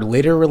people are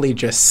literally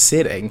just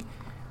sitting,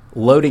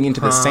 loading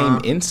into the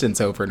same instance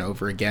over and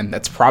over again,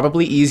 that's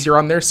probably easier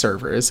on their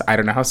servers. I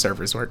don't know how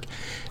servers work.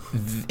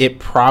 It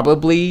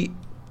probably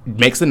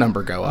makes the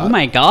number go up. Oh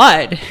my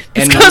god.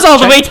 This And goes all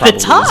the check way to the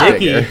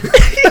probably is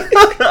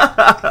top.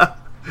 bigger.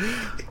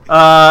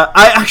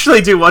 I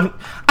actually do want...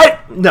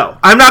 No,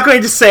 I'm not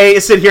going to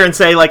sit here and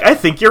say, like, I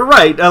think you're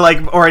right,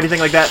 or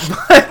anything like that,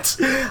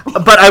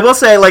 but I will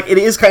say, like, it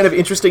is kind of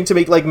interesting to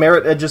make, like,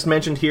 Merritt had just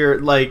mentioned here,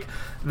 like,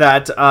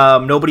 that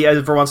nobody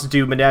ever wants to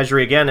do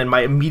Menagerie again, and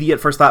my immediate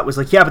first thought was,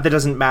 like, yeah, but that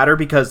doesn't matter,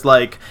 because,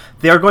 like,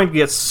 they're going to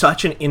get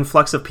such an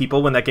influx of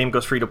people when that game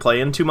goes free to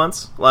play in 2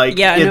 months. Like,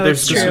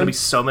 there's just going to be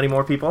so many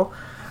more people.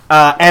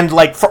 And,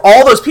 like, for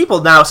all those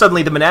people now,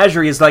 suddenly the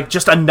Menagerie is, like,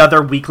 just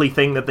another weekly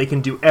thing that they can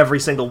do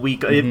every single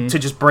week to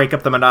just break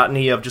up the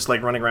monotony of just,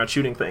 like, running around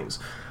shooting things.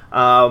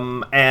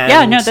 And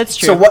yeah, no, that's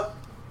true. So what...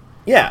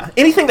 Yeah,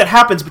 anything that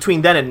happens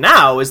between then and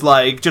now is,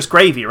 like, just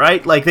gravy,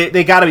 right? Like,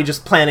 they gotta be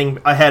just planning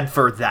ahead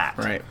for that.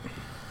 Right.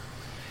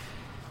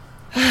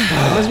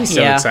 It must be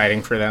so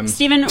exciting for them.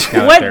 Steven,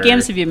 what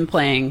games have you been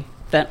playing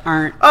that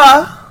aren't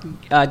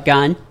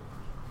gun?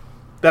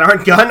 That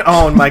aren't gun?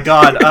 Oh, my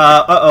God.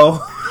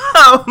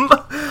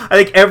 I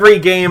think every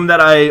game that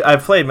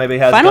I've played maybe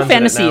has Final guns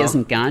Fantasy in it now.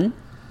 isn't gun.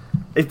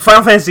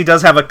 Final Fantasy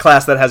does have a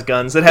class that has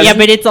guns. It has, Yeah,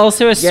 but it's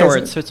also a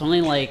sword, so it's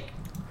only like.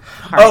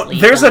 Oh,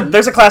 there's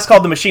a class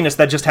called the Machinist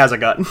that just has a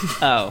gun.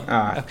 Oh,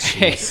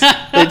 okay.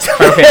 Well,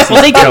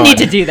 Well, they didn't need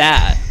to do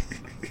that.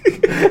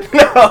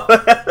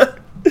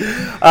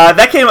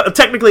 That came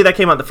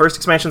out the first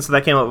expansion, so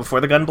that came out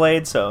before the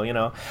Gunblade. So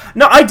No,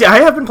 I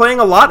have been playing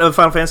a lot of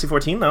Final Fantasy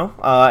 14 though,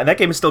 and that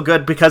game is still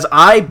good because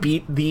I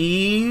beat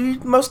the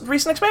most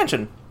recent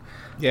expansion.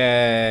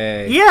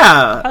 Yay!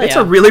 Yeah, it's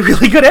a really,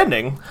 really good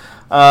ending.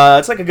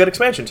 It's like a good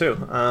expansion too.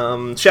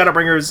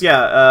 Shadowbringers,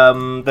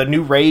 the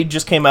new raid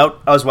just came out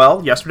as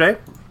well yesterday,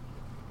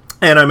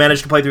 and I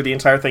managed to play through the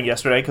entire thing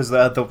yesterday because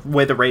the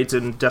way the raids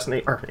in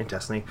Final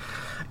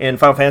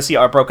Fantasy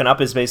are broken up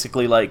is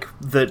basically like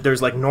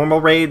there's like normal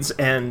raids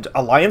and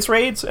alliance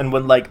raids, and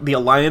when like the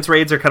alliance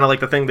raids are kind of like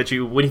the thing that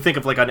when you think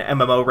of like an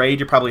MMO raid,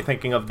 you're probably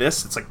thinking of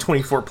this. It's like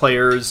 24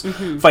 players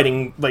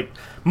fighting like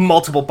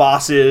multiple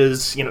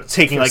bosses,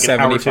 taking like an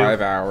hour or 75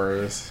 two.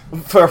 hours.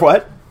 For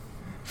what?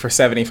 for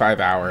 75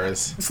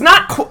 hours. It's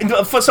not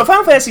so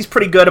Final Fantasy's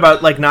pretty good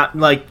about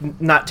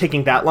not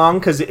taking that long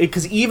because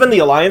even the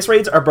Alliance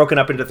raids are broken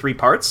up into 3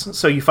 parts.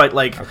 So you fight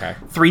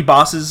 3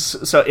 bosses,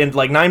 so in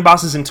 9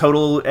 bosses in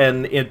total,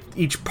 and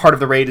each part of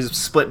the raid is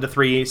split into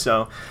 3.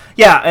 So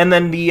yeah, and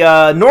then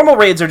the normal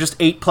raids are just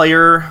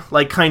 8-player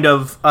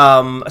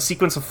a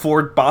sequence of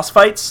 4 boss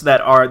fights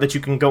that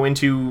you can go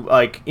into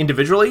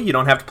individually. You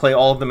don't have to play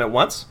all of them at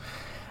once.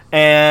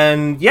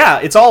 And yeah,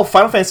 it's all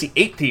Final Fantasy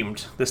VIII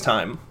themed this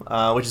time,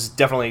 which is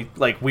definitely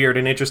weird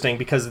and interesting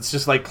because it's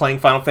just playing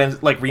Final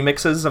Fantasy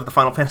remixes of the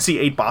Final Fantasy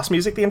VIII boss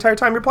music the entire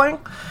time you're playing,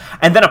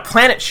 and then a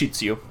planet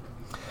shoots you.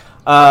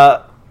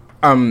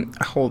 I'm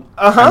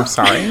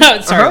sorry.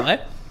 Sorry,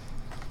 what?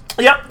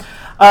 Yep.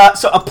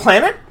 So a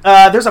planet.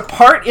 There's a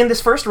part in this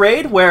first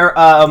raid where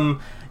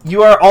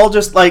you are all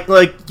just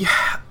a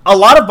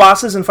lot of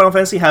bosses in Final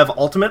Fantasy have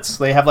ultimates.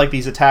 They have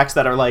these attacks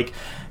that are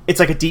it's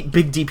a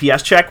big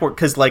DPS check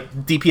because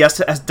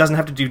DPS doesn't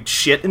have to do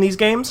shit in these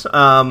games.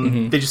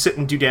 They just sit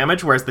and do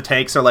damage, whereas the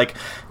tanks are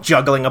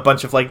juggling a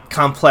bunch of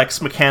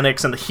complex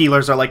mechanics, and the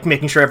healers are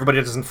making sure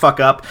everybody doesn't fuck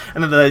up,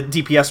 and then the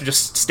DPS are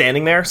just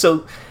standing there.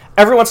 So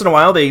every once in a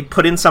while they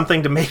put in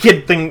something to make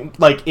it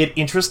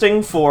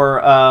interesting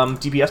for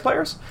DPS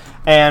players.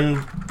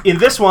 And in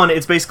this one,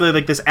 it's basically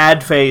this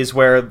ad phase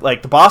where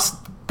the boss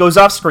goes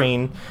off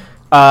screen.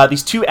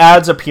 These 2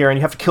 ads appear, and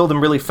you have to kill them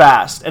really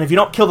fast. And if you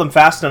don't kill them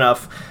fast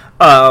enough,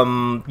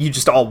 you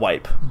just all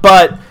wipe.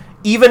 But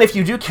even if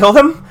you do kill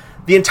them,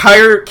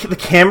 the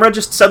camera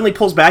just suddenly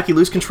pulls back. You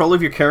lose control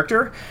of your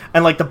character,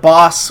 and the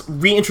boss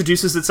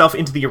reintroduces itself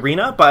into the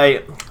arena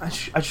by. I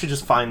should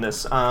just find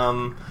this.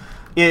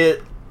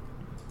 It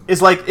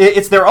is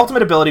it's their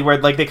ultimate ability where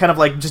they kind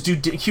of just do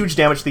huge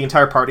damage to the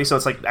entire party. So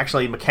it's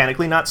actually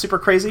mechanically not super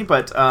crazy,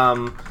 but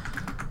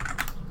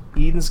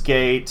Eden's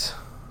Gate.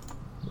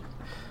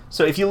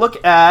 So if you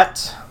look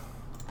at,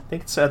 I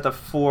think it's at the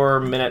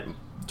 4-minute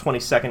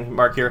 20-second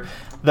mark here.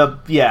 I'm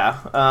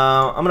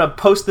gonna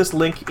post this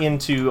link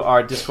into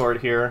our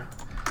Discord here,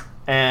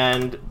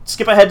 and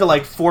skip ahead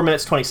to 4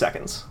 minutes 20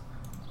 seconds.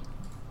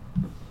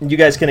 You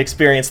guys can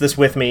experience this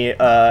with me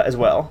as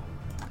well.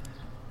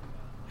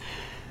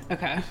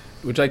 Okay.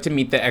 Would you like to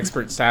meet the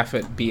expert staff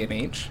at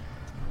B&H?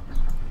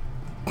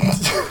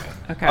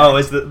 Okay. Oh,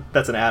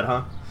 that's an ad,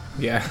 huh?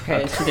 Yeah.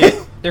 Okay,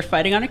 so they're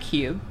fighting on a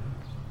cube.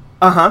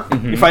 Uh-huh.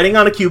 Mm-hmm. You're fighting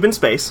on a cube in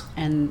space.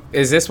 And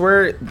is this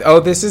where...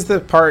 Oh, this is the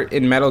part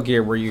in Metal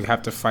Gear where you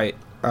have to fight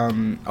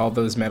all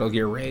those Metal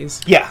Gear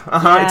Rays? Yeah,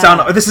 uh-huh.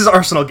 Yeah. This is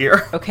Arsenal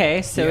Gear.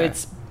 Okay, so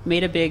it's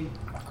made a big...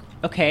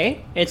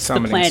 Okay, it's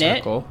Summoning the planet.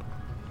 Circle.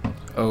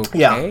 Okay.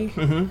 Yeah.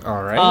 Mm-hmm.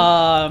 All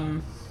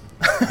right.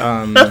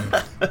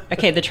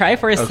 Okay, the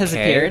Triforce has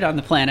appeared on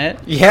the planet.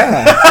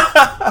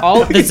 Yeah.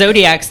 All the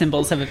Zodiac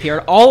symbols have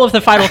appeared. All of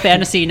the Final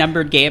Fantasy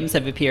numbered games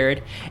have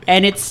appeared.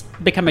 And it's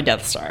become a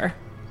Death Star.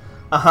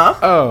 Uh-huh.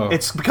 Oh.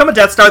 It's become a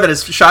Death Star that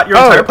has shot your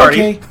entire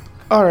party. Okay.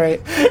 All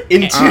right.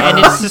 Into and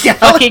it's just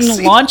galaxy.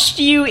 fucking launched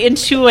you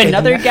into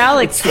another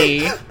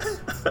galaxy. And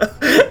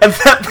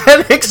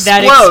that explodes.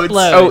 That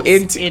explodes Oh,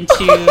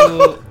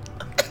 into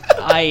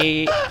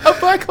a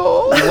black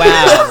hole.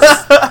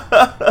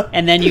 Wow.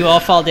 And then you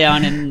all fall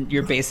down and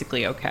you're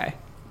basically okay.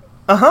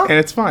 Uh-huh. And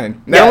it's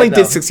fine. That only no.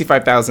 did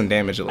 65,000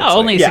 damage, it looks like.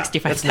 Only Yeah,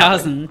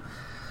 65,000.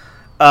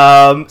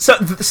 So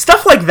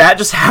stuff like that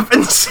just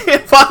happens in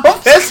Final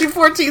Fantasy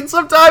 14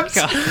 sometimes.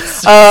 God,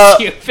 so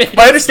stupid.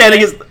 My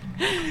understanding is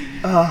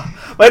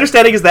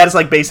that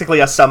it's basically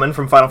a summon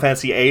from Final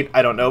Fantasy VIII.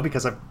 I don't know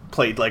because I've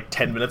played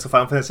 10 minutes of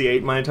Final Fantasy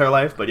VIII my entire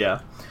life, but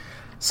yeah.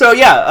 So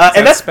yeah,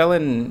 and that's spell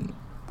in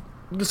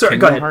sorry. Kingdom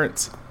Go ahead.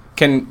 Hearts.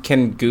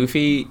 Can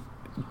Goofy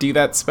do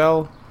that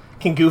spell?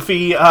 Can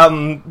Goofy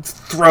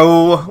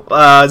throw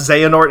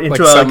Xehanort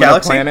into a summon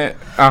galaxy? Planet?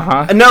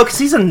 Uh-huh. No, because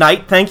he's a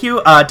knight. Thank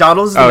you.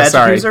 Donald is the magic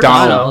sorry. user.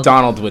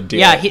 Donald would do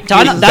Yeah, it.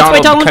 that's why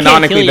Donald can't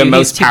canonically kill you. the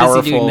most He's too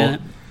busy doing powerful.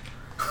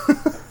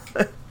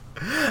 that.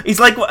 He's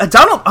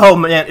Donald. Oh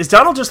man, is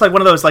Donald just one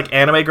of those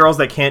anime girls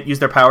that can't use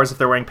their powers if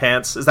they're wearing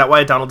pants? Is that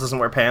why Donald doesn't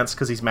wear pants?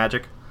 Because he's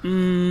magic.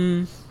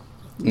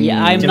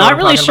 Yeah, I'm you know what not I'm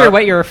really talking sure about?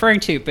 what you're referring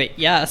to, but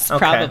yes, Okay.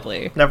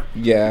 probably. Never,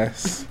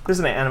 Yes. there's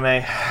an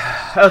anime.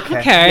 Okay.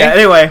 Okay. Yeah.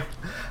 Anyway,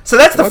 so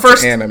that's the What's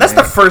first. anime? That's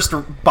the first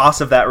boss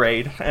of that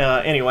raid.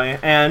 Anyway,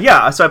 and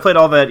yeah, so I played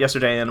all that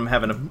yesterday, and I'm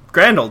having a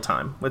grand old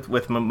time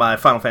with my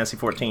Final Fantasy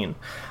 14.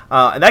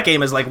 And that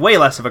game is way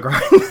less of a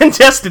grind than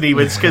Destiny,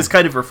 which is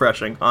kind of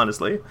refreshing,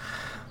 honestly.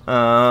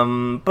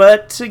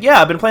 But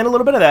yeah, I've been playing a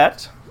little bit of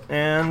that,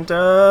 and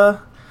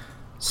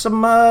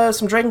some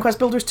Dragon Quest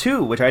Builders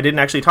 2, which I didn't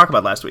actually talk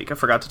about last week. I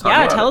forgot to talk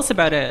about. Yeah, tell us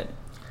about it.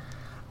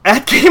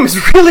 That game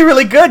is really,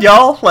 really good,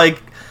 y'all.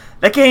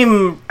 That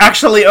game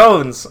actually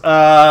owns.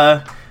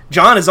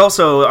 John is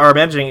also our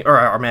managing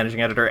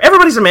editor.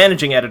 Everybody's a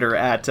managing editor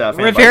at We're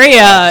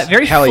Fanbyte.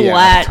 very Hell yeah.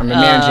 flat I'm a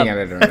managing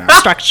editor now.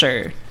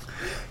 structure.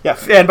 Yeah,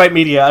 Fanbyte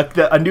Media,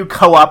 a new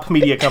co-op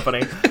media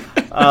company.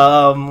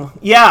 That's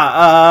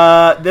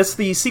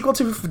the sequel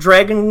to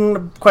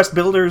Dragon Quest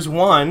Builders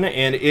 1,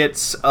 and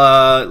it's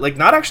like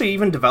not actually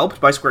even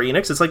developed by Square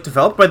Enix. It's like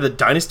developed by the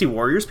Dynasty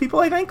Warriors people,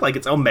 I think. Like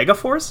it's Omega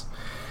Force.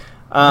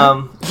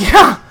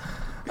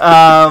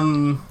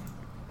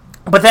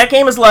 But that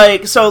game is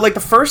like, so like the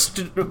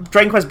first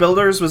Dragon Quest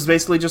Builders was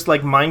basically just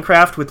like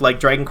Minecraft with like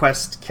Dragon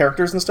Quest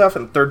characters and stuff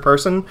in third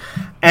person.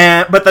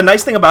 But the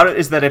nice thing about it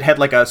is that it had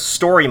like a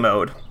story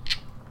mode.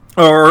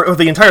 Or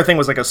the entire thing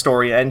was like a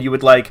story, and you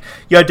had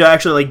to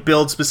actually like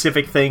build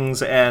specific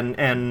things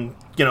and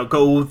you know,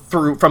 go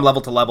through from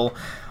level to level.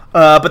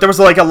 But there was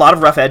like a lot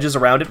of rough edges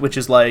around it, which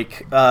is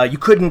like you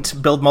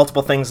couldn't build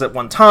multiple things at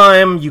one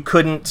time. You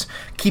couldn't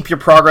keep your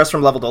progress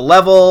from level to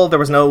level. There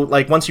was no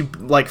like once you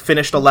like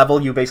finished a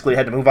level, you basically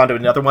had to move on to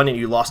another one, and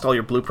you lost all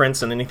your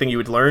blueprints and anything you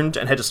had learned,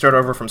 and had to start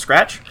over from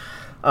scratch.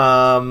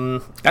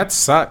 That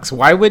sucks.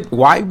 Why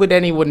would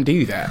anyone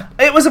do that?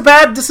 It was a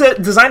bad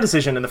design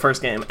decision in the first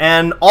game,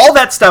 and all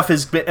that stuff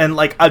has been, and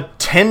like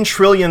 10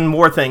 trillion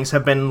more things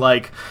have been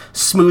like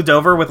smoothed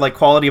over with like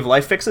quality of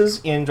life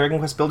fixes in Dragon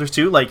Quest Builders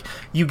 2. Like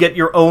you get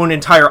your own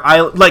entire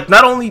island. Like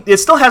not only it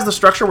still has the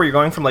structure where you're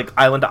going from like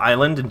island to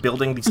island and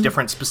building these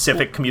different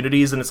specific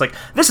communities, and it's like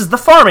this is the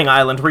farming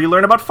island where you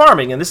learn about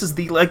farming, and this is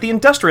the like the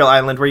industrial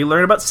island where you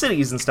learn about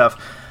cities and stuff.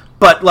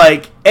 But,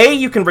 like, A,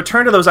 you can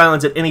return to those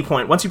islands at any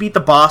point. Once you beat the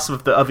boss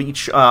of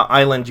each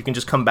island, you can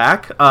just come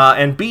back.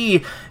 And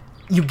B,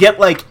 you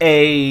get, like,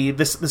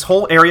 this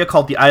whole area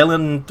called the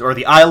Island, or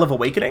the Isle of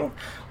Awakening,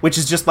 which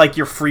is just, like,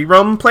 your free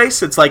roam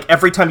place. It's like,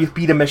 every time you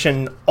beat a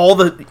mission, all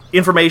the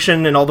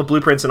information and all the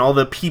blueprints and all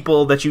the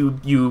people that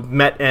you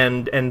met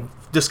and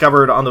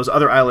discovered on those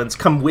other islands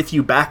come with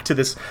you back to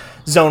this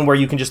zone where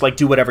you can just, like,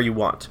 do whatever you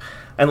want.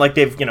 And, like,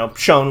 they've, you know,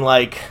 shown,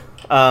 like...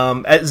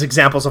 as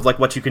examples of like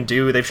what you can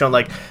do, they've shown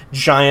like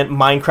giant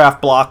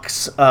Minecraft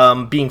blocks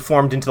being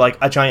formed into like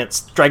a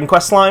giant Dragon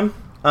Quest slime,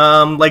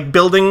 like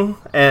building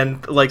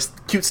and like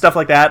cute stuff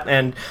like that,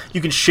 and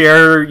you can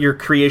share your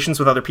creations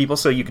with other people,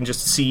 so you can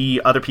just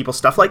see other people's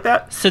stuff like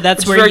that. So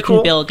that's where you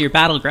can build your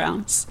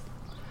battlegrounds.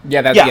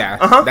 Yeah, that's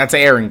that's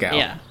Erangel.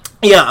 Yeah.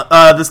 Yeah,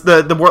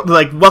 the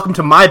like welcome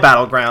to my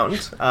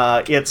battleground.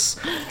 It's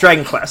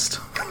Dragon Quest.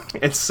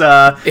 It's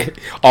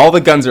all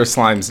the guns are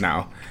slimes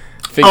now.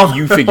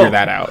 You figure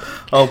that out.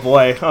 Oh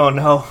boy! Oh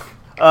no!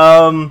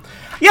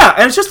 Yeah,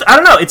 and it's just I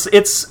don't know.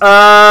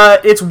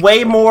 It's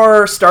way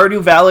more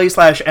Stardew Valley /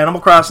 Animal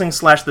Crossing /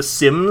 The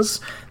Sims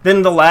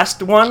than the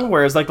last one.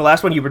 Whereas like the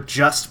last one, you were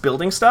just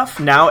building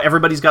stuff. Now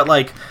everybody's got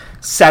like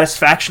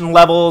satisfaction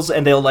levels,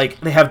 and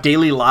they have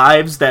daily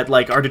lives that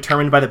like are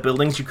determined by the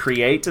buildings you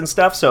create and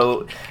stuff.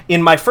 So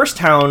in my first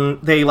town,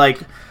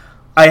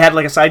 I had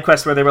like a side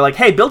quest where they were like,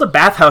 hey, build a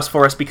bathhouse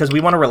for us because we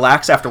want to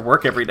relax after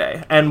work every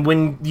day. And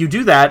when you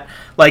do that,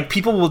 like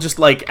people will just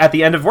like at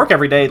the end of work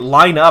every day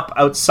line up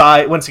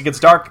outside. Once it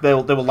gets dark, they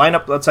will line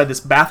up outside this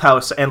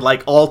bathhouse and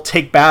like all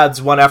take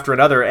baths one after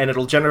another, and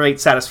it'll generate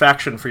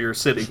satisfaction for your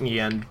city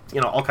and, you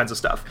know, all kinds of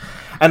stuff.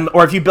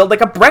 Or if you build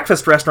like a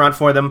breakfast restaurant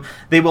for them,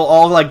 they will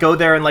all like go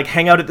there and like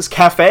hang out at this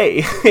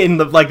cafe in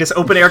the like this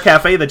open air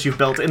cafe that you've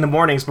built in the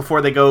mornings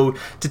before they go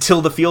to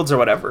till the fields or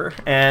whatever,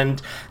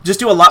 and just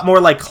do a lot more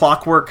like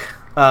clockwork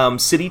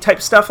city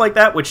type stuff like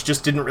that, which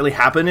just didn't really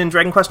happen in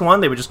Dragon Quest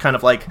 1. They would just kind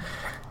of like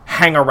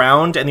hang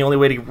around, and the only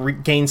way to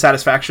gain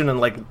satisfaction and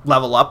like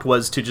level up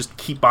was to just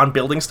keep on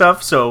building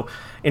stuff. So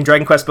in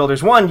Dragon Quest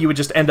Builders 1, you would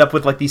just end up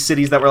with like these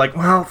cities that were like,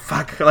 well,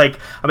 fuck, like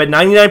I'm at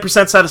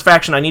 99%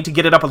 satisfaction, I need to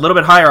get it up a little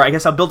bit higher, I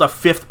guess I'll build a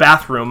 5th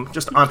bathroom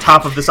just on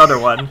top of this other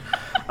one.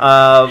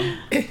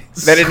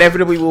 That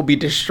inevitably will be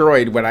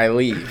destroyed when I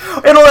leave.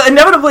 It'll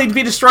inevitably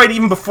be destroyed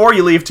even before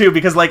you leave too,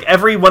 because like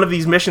every one of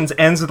these missions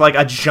ends with like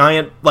a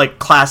giant like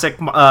classic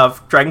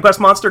Dragon Quest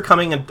monster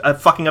coming and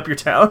fucking up your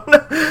town.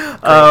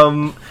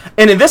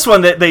 And in this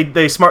one,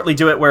 they smartly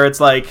do it where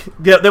it's like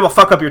they will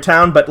fuck up your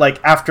town, but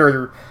like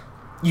after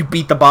you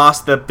beat the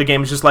boss, the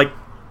game is just like,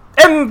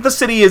 and the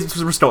city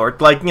is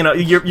restored. Like, you know,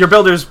 your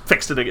builders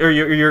fixed it, or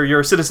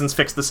your citizens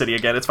fixed the city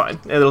again. It's fine.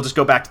 It'll just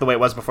go back to the way it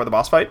was before the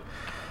boss fight.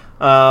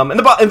 And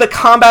the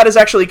combat is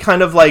actually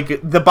kind of like,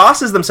 the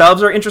bosses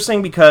themselves are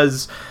interesting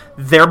because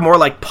they're more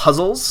like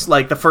puzzles.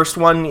 Like the first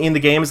one in the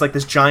game is like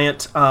this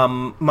giant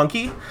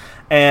monkey,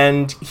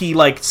 and he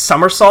like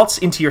somersaults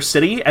into your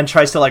city and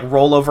tries to like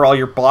roll over all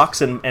your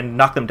blocks and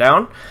knock them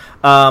down.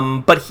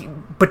 But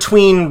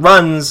between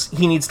runs,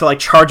 he needs to like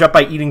charge up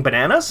by eating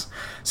bananas.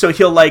 So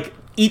he'll like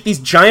eat these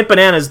giant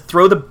bananas,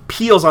 throw the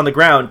peels on the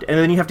ground, and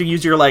then you have to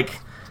use your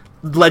like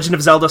Legend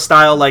of Zelda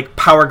style like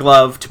power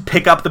glove to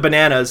pick up the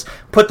bananas,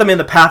 put them in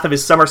the path of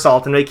his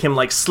somersault, and make him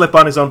like slip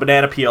on his own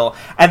banana peel.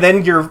 And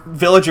then your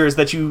villagers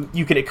that you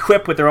can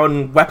equip with their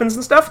own weapons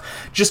and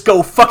stuff just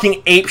go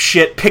fucking ape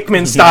shit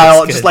Pikmin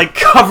style, just like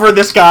cover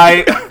this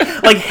guy,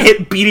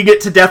 like beating it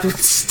to death with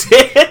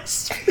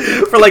sticks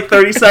for like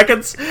 30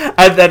 seconds,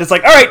 and then it's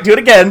like, all right, do it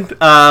again.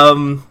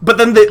 But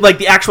then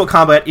the actual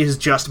combat is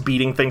just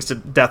beating things to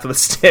death with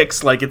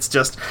sticks. Like it's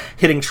just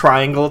hitting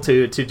triangle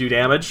to do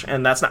damage,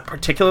 and that's not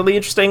particularly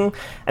interesting,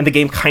 and the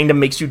game kind of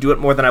makes you do it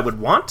more than I would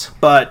want.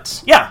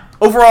 But yeah,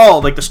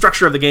 overall, like, the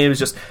structure of the game is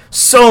just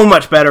so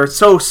much better,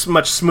 so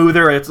much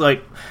smoother. It's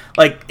like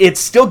it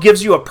still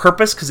gives you a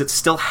purpose because it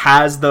still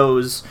has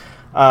those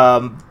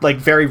like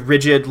very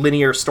rigid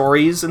linear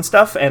stories and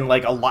stuff, and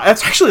like a lot.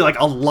 It's actually like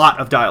a lot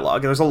of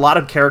dialogue. There's a lot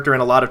of character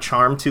and a lot of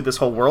charm to this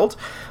whole world,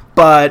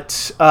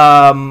 but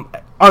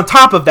on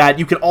top of that,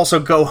 you can also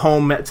go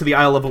home to the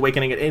Isle of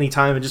Awakening at any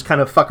time and just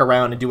kind of fuck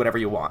around and do whatever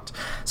you want.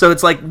 So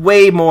it's like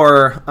way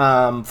more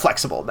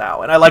flexible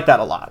now, and I like that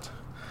a lot.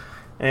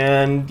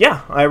 And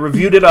yeah, I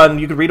reviewed it on.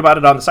 You can read about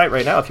it on the site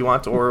right now if you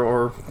want,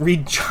 or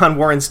read John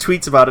Warren's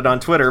tweets about it on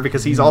Twitter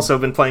because he's also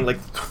been playing like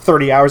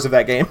 30 hours of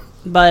that game.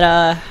 But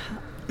I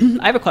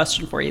have a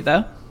question for you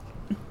though.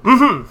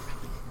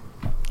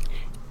 Mm-hmm.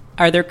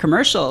 Are there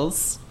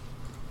commercials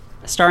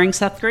starring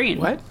Seth Green?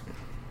 What?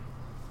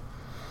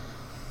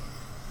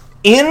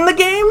 In the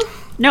game?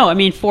 No, I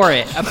mean for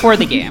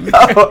the game.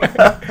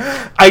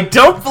 I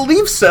don't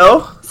believe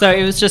so. So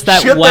it was just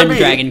that Should one there be?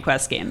 Dragon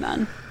Quest game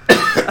then.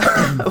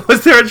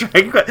 Was there a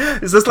Dragon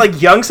Quest? Is this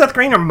like young Seth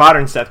Green or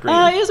modern Seth Green?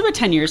 It was about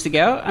 10 years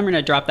ago. I'm going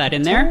to drop that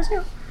in there.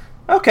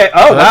 Okay.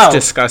 Oh, wow. That's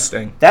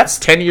disgusting. That's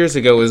 10 years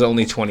ago was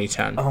only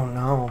 2010. Oh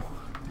no.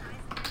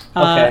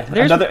 Okay.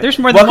 There's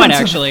more than Welcome one to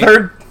the actually.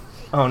 Third.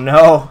 Oh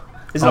no.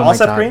 Is it all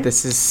Seth Green?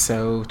 This is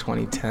so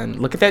 2010.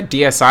 Look at that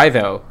DSi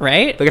though.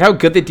 Right? Look at how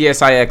good the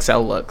DSi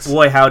XL looks.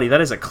 Boy, howdy,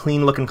 that is a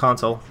clean looking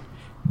console.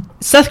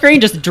 Seth Green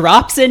just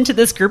drops into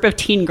this group of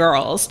teen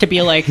girls to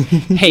be like,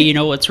 hey, you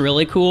know what's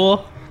really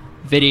cool?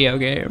 Video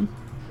game.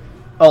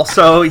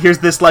 Also, here's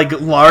this like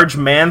large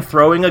man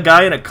throwing a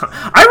guy in a.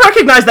 I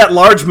recognize that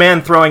large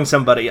man throwing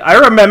somebody. I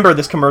remember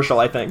this commercial.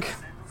 I think.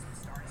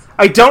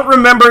 I don't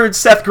remember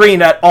Seth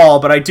Green at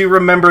all, but I do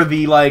remember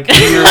the like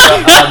weird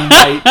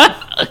night.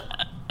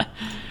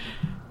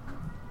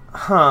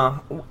 Huh?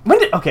 When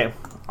did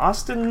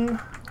Austin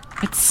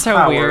It's so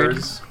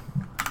Powers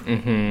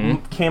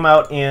weird. came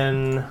out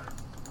in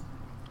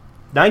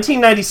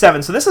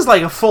 1997. So this is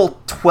like a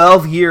full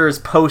 12 years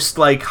post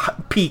like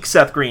peak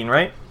Seth Green,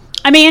 right?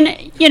 I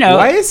mean, you know,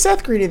 Why is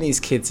Seth Green in these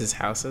kids'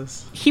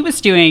 houses? he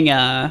was doing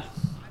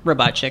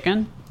Robot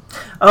Chicken.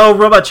 Oh,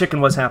 Robot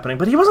Chicken was happening,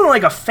 but he wasn't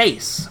like a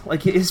face.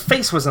 Like his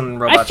face was in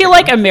Robot I feel Chicken.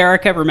 like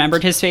America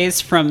remembered his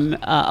face from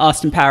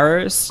Austin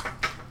Powers.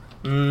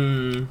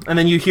 And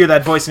then you hear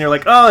that voice and you're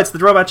like, oh, it's the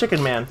Robot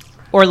Chicken man.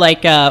 Or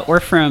like, you'd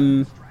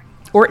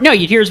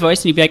hear his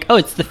voice and you'd be like, oh,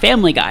 it's the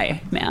Family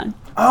Guy man.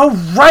 Oh,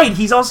 right,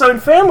 he's also in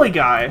Family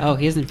Guy. Oh,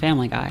 he's in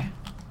Family Guy.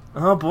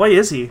 Oh boy,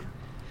 is he.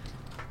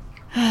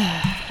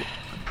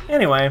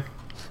 Anyway,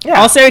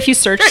 yeah. Also, if you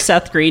search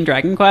Seth Green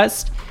Dragon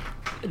Quest,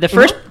 the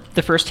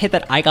first hit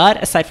that I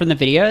got, aside from the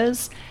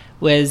videos,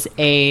 was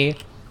a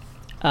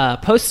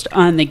post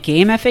on the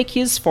Game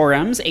FAQs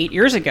forums 8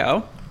 years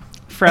ago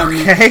from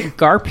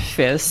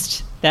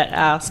Garpfist that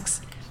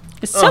asks,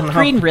 is Seth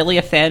Green really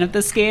a fan of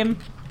this game?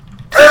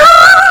 Do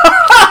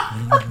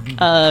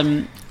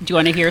you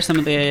want to hear some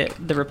of the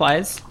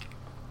replies?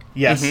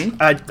 Yes,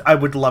 I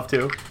would love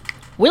to.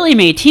 Willie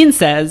May18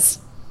 says,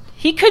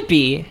 he could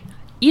be.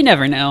 You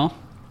never know.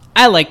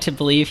 I like to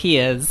believe he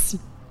is.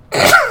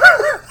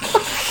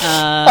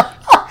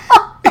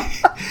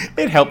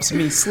 It helps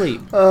me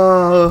sleep.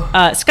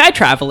 Sky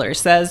Traveler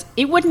says,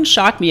 it wouldn't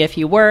shock me if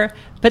you were,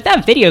 but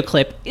that video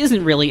clip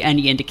isn't really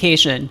any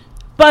indication.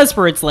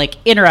 Buzzwords like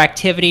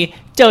interactivity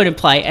don't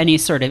imply any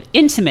sort of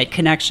intimate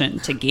connection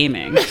to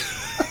gaming.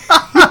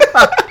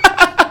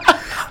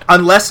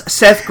 Unless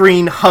Seth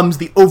Green hums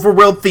the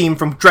overworld theme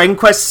from Dragon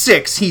Quest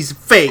VI, he's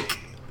fake.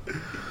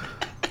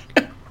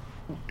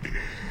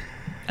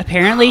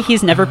 Apparently,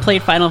 he's never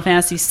played Final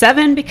Fantasy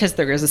VII because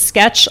there was a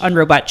sketch on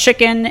Robot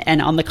Chicken,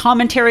 and on the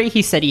commentary,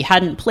 he said he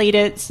hadn't played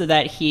it so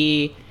that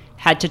he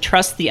had to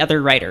trust the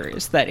other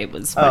writers that it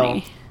was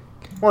funny.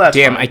 Well, that's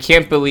Damn, fine. I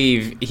can't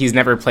believe he's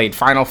never played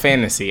Final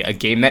Fantasy, a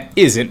game that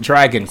isn't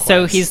Dragon Quest.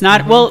 So he's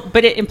not, well,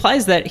 but it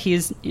implies that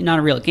he's not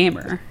a real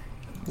gamer.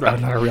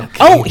 not a real game.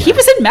 Oh, he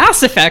was in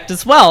Mass Effect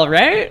as well,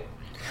 right?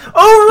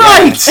 Oh,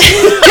 right!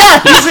 Yeah,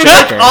 he's in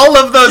like all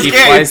of those He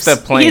games. flies the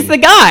plane. He's the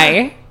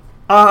guy.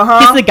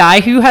 He's the guy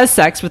who has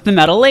sex with the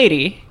metal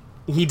lady.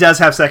 He does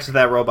have sex with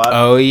that robot.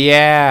 Oh,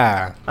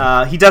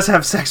 yeah. He does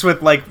have sex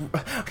with like,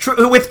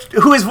 who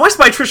is voiced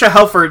by Trisha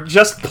Helfer,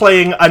 just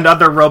playing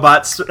another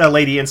robot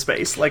lady in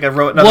space, like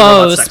another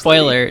Whoa, robot sex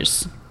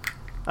spoilers. lady.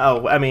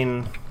 Oh, I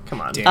mean,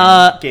 come on.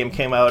 Game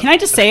came out. Can I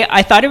just say,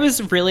 I thought it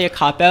was really a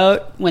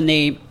cop-out when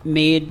they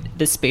made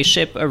the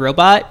spaceship a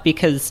robot,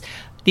 because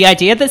the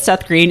idea that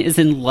Seth Green is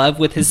in love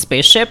with his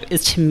spaceship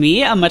is, to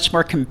me, a much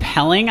more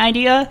compelling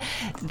idea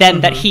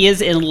than that he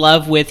is in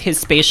love with his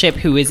spaceship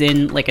who is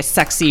in, like, a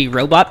sexy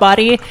robot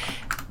body,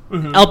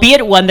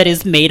 albeit one that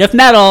is made of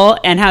metal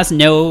and has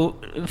no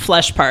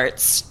flesh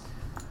parts.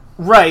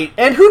 Right,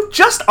 and who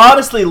just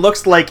honestly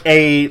looks like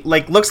a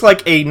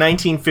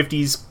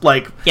 1950s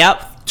like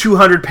Yep.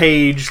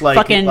 200-page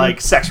Fucking- like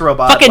sex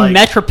robot. Fucking like,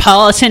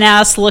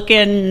 Metropolitan-ass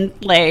looking,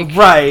 like,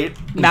 right.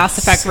 Mass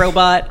Effect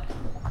robot.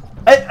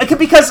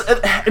 Because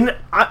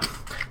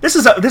this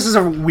is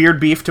a weird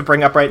beef to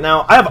bring up right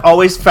now. I have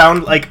always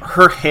found like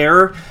her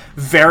hair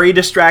very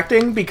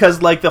distracting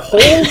because like the whole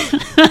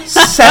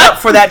setup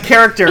for that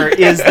character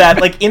is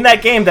that like in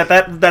that game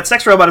that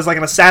sex robot is like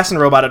an assassin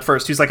robot at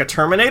first who's like a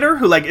Terminator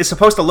who like is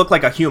supposed to look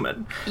like a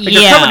human. Like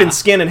they're covered in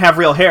skin and have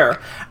real hair.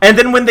 And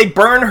then when they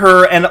burn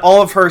her and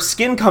all of her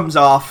skin comes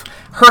off,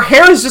 her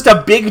hair is just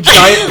a big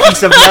giant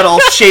piece of metal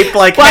shaped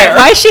like hair.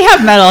 Why does she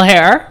have metal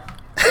hair?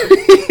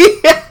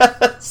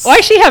 Yes. Why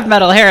does she have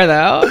metal hair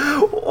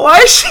though?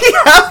 Why does she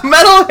have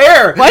metal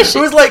hair? Why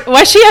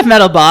does she have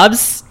metal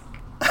bobs?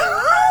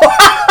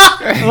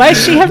 Why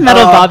does she have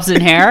metal bobs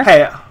in hair?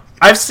 Hey,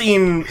 I've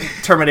seen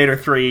Terminator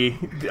 3.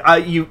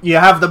 You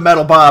have the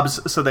metal bobs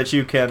so that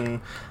you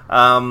can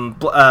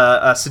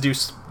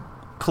seduce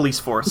police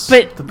force.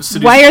 But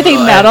why are they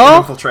metal?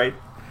 Infiltrate.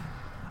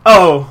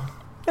 Oh,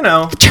 you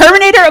know.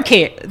 Terminator,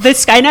 okay, the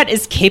Skynet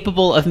is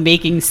capable of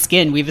making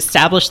skin. We've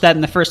established that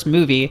in the first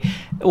movie.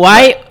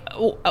 Why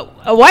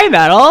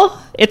metal?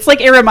 It's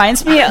like, it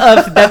reminds me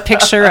of that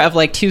picture of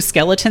like two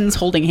skeletons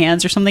holding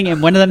hands or something,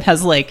 and one of them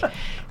has like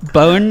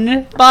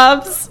bone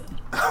bobs.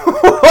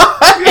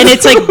 What? And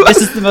it's like, this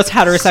is the most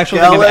heterosexual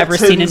thing I've ever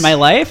seen in my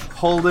life.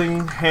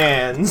 Holding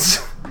hands.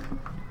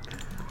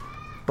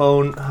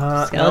 Bone,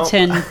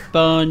 skeleton, no.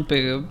 Bone,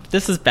 boob.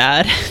 This is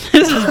bad.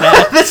 This is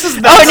bad. This is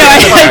not. Oh no,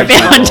 I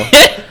found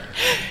it.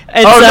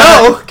 It's,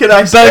 no! Can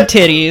I say? Bone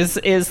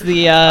titties is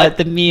the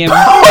meme.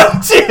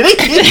 Bone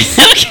titties.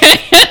 Okay.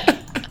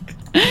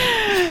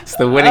 It's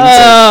the winning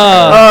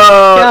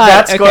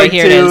that's okay, going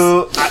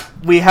to.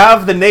 We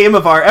have the name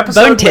of our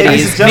episode. Bone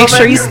titties. Make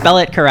sure you spell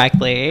it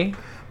correctly.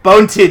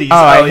 Bone titties. Oh,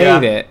 I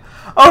hate it.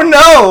 Oh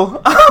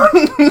no! Oh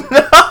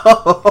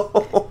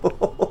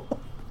no!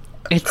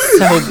 It's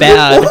so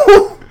bad.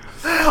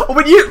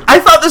 I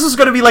thought this was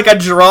going to be like a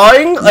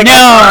drawing. Like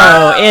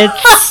no,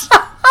 it's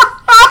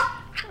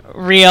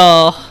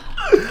real.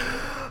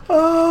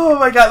 Oh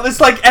my god!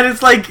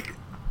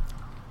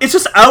 It's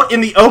just out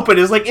in the open.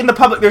 It's like in the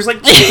public. There's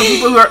like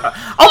people who are.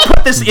 I'll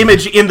put this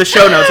image in the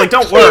show notes. Like,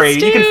 don't worry,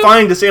 you can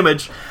find this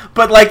image.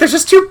 But like, there's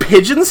just two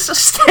pigeons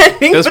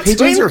standing. Those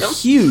pigeons are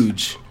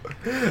huge.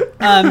 Can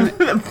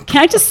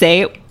I just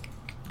say,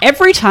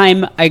 every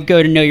time I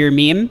go to Know Your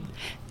Meme,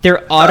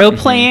 they're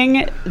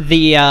auto-playing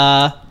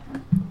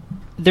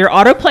they're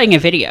auto-playing a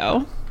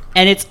video,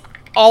 and it's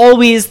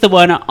always the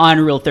one on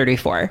Rule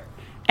 34.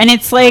 And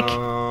it's like,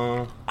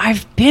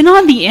 I've been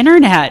on the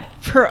internet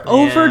for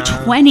over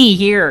 20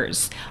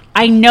 years.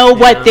 I know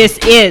what this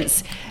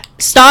is.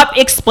 Stop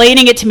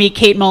explaining it to me,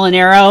 Kate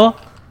Molinaro.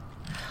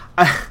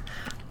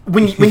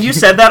 When you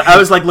said that, I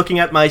was like looking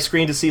at my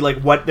screen to see like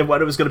what it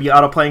was going to be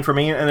auto-playing for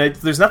me, and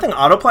there's nothing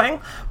auto-playing,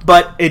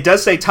 but it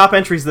does say top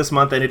entries this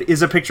month, and it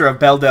is a picture of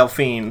Belle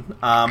Delphine,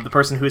 the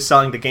person who is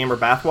selling the gamer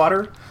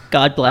bathwater.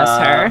 God bless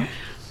her.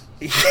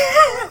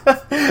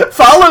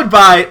 Followed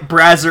by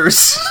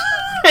Brazzers.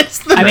 It's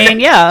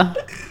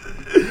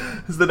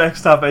the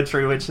next top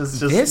entry, which is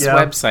just this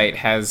website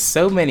has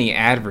so many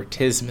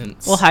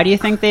advertisements. Well, how do you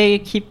think they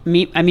keep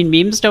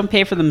memes don't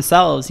pay for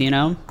themselves, you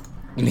know?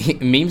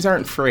 Memes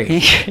aren't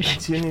free.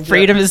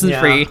 Freedom isn't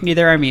free.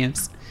 Neither are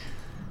memes.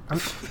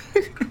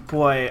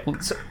 Boy,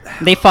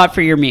 they fought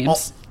for your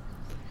memes.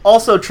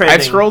 Also trading.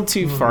 I've scrolled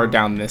too far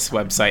down this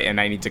website,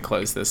 and I need to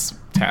close this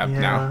tab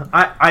now.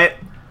 I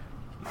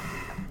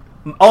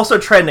also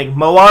trending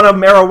Moana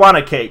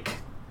marijuana cake.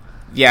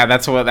 Yeah, I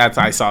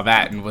saw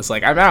that and was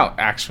like, I'm out,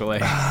 actually.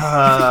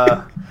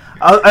 I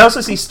also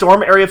see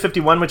Storm Area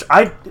 51, which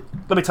let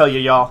me tell you,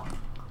 y'all,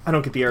 I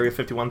don't get the Area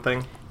 51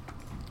 thing.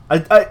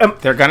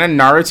 They're gonna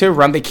Naruto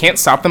run. They can't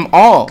stop them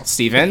all,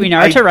 Steven. If we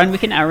Naruto run, we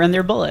can outrun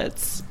their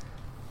bullets.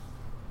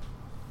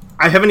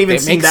 I haven't even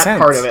seen that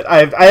part of it.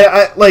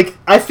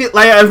 I feel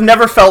like I've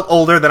never felt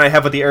older than I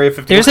have with the Area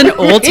 51. There's an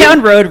Old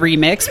Town Road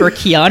remix where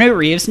Keanu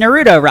Reeves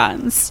Naruto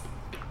runs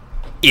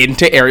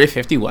into Area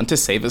 51 to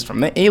save us from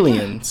the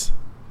aliens.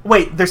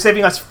 Wait, they're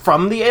saving us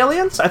from the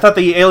aliens? I thought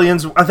we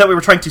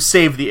were trying to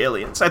save the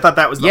aliens. I thought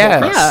that was the whole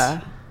premise.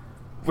 Yeah.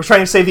 We're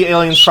trying to save the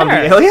aliens from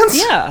the aliens?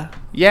 Yeah.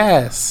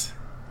 Yes.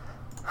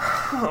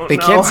 Oh, they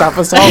can't stop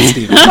us all,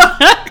 Steven.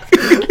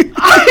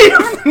 I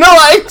have no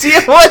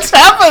idea what's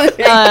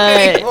happening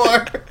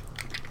anymore.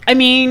 I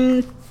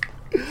mean,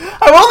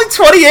 I'm only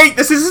 28.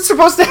 This isn't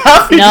supposed to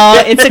happen.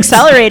 No, it's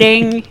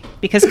accelerating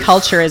because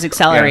culture is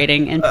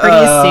accelerating, and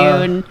pretty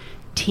soon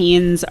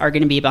teens are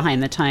going to be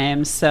behind the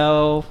times.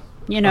 So,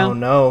 you know, oh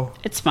no,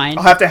 it's fine.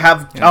 I'll have to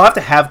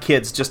have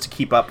kids just to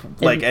keep up, and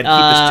keep this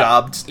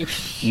job.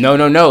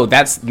 No.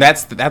 That's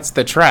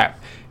the trap.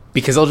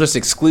 Because they'll just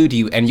exclude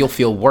you, and you'll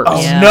feel worse.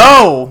 Oh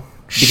no!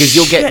 Because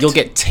you'll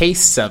get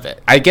tastes of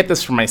it. I get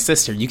this from my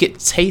sister. You get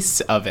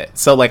tastes of it.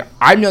 So like,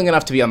 I'm young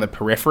enough to be on the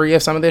periphery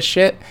of some of this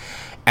shit,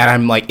 and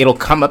I'm like, it'll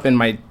come up in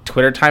my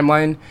Twitter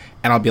timeline,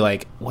 and I'll be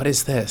like, "What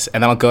is this?"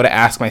 And then I'll go to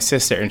ask my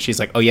sister, and she's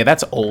like, "Oh yeah,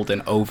 that's old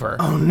and over."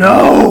 Oh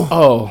no!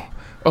 Oh,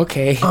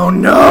 okay. Oh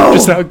no!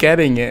 Just now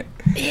getting it.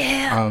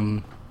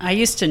 Yeah. I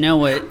used to know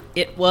what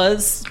it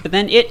was, but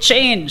then it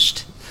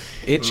changed.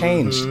 It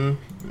changed.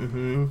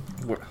 Mm-hmm.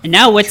 And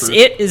now what's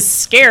it is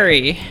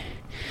scary.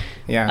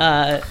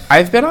 Yeah.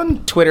 I've been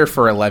on Twitter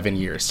for 11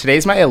 years.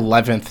 Today's my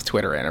 11th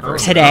Twitter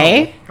anniversary.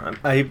 Today?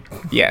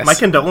 Yes. My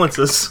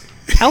condolences.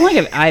 How long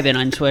have I been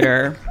on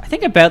Twitter? I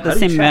think about the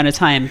same amount of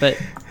time, but...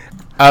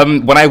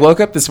 When I woke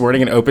up this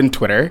morning and opened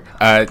Twitter,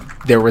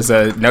 there was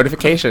a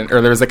notification,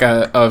 or there was like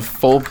a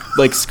full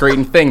like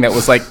screen thing that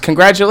was like,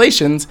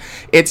 "Congratulations,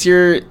 it's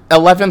your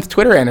 11th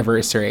Twitter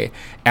anniversary."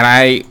 And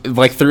I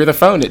like threw the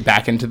phone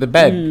back into the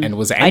bed and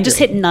was angry. I just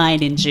hit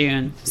 9 in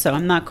June, so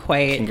I'm not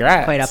quite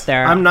up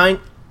there. I'm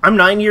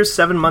 9 years,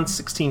 7 months,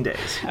 16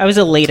 days. I was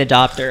a late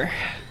adopter.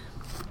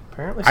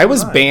 Apparently, I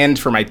was banned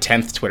for my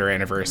 10th Twitter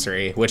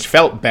anniversary, which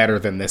felt better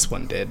than this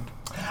one did.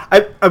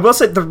 I will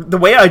say the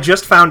way I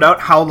just found out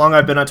how long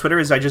I've been on Twitter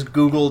is I just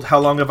Googled how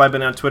long have I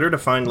been on Twitter to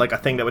find like a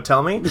thing that would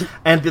tell me,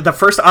 and the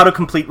first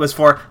autocomplete was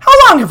for how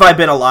long have I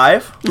been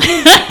alive?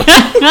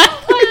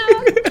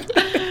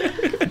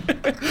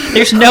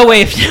 There's no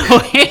way of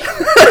knowing.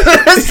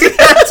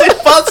 It's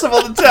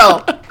impossible to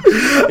tell. But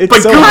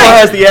so Google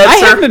has the answer. I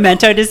have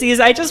memento disease.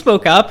 I just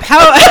woke up. How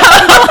long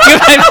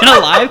have I been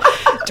alive?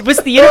 Was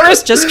the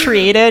universe just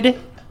created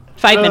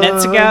 5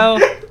 minutes ago?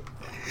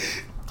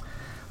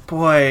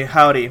 Boy,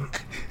 howdy.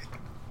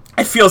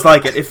 It feels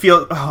like it. It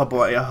feels. Oh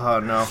boy. Oh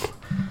no.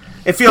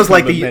 It feels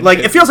like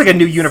it feels like a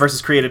new universe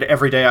is created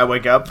every day I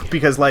wake up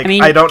because like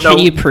I don't know.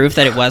 Can you prove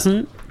that it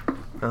wasn't?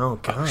 Oh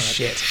god.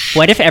 Shit.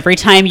 What if every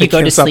time you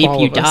go to sleep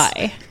you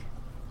die?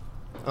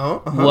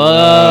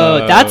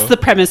 Whoa, that's the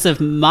premise of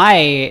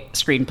my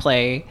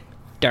screenplay,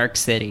 Dark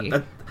City.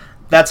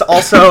 That's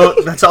also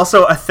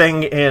a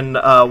thing in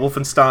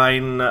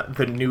Wolfenstein: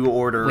 The New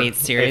Order. Wait,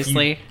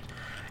 seriously?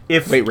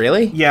 Wait,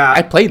 really? Yeah.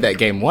 I played that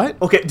game.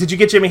 What? Okay, did you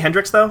get Jimi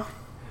Hendrix though?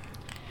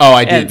 Oh,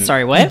 I didn't.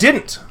 Sorry, what? You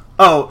didn't.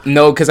 Oh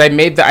no, because I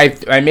made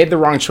the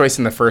wrong choice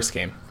in the first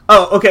game.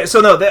 Oh, okay. So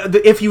no,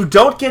 if you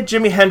don't get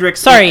Jimi Hendrix,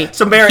 sorry.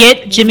 So Mary,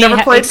 get Jimi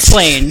Hendrix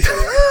explained.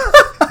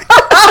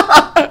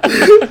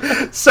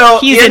 So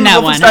he's in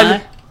that one.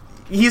 Huh?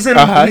 He's in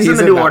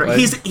the New Order.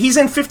 He's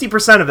in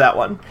 50% of that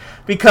one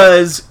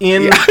because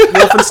in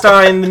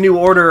Wolfenstein: The New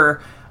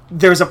Order,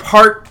 there's a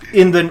part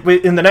in the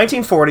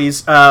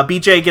 1940s.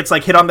 BJ gets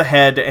like hit on the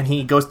head and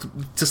he goes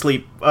to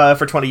sleep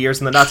for 20 years,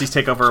 and the Nazis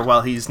take over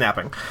while he's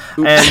napping.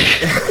 And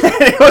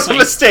it was a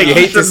mistake.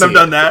 He shouldn't have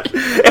done that.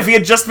 If he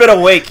had just been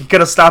awake, he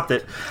could have stopped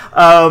it.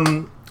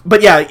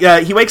 But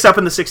yeah, he wakes up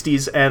in the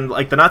 60s, and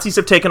like the Nazis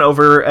have taken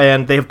over,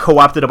 and they have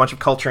co-opted a bunch of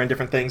culture and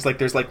different things. Like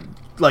there's like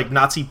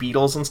Nazi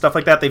Beatles and stuff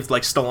like that. They've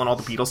like stolen all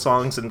the Beatles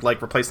songs and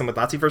like replaced them with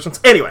Nazi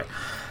versions. Anyway.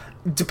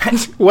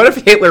 What if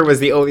Hitler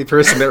was the only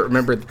person that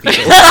remembered the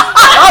Beatles?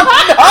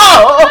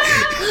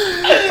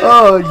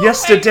 Oh,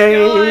 yesterday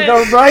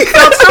the right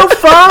felt so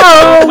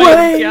far away. Oh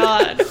my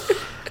god.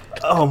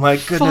 Oh my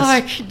goodness.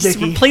 Fuck.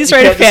 Nikki, please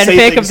write a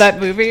fanfic of that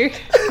movie.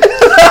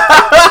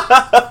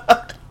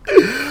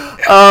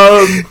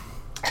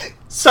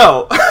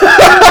 So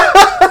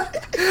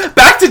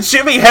back to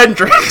Jimi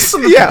Hendrix.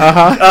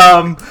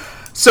 Yeah.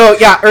 So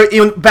yeah,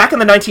 back in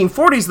the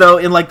 1940s, though,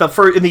 in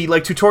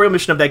the tutorial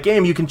mission of that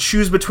game, you can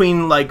choose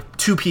between like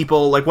two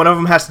people. Like one of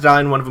them has to die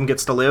and one of them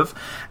gets to live.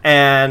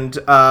 And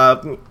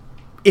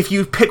if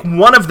you pick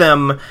one of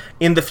them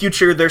in the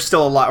future, they're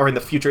still alive, or in the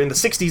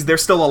 60s, they're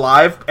still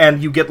alive,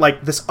 and you get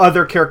like this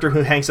other character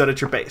who hangs out at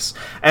your base.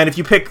 And if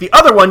you pick the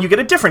other one, you get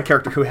a different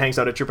character who hangs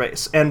out at your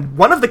base. And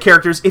one of the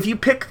characters, if you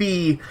pick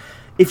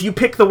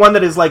the one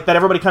that is like that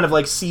everybody kind of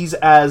like sees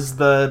as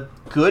the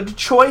good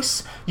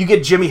choice, you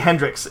get Jimi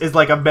Hendrix is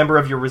like a member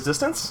of your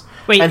resistance.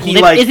 Wait, and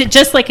is it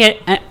just like a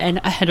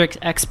Hendrix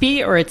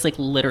XP, or it's like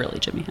literally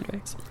Jimi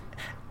Hendrix?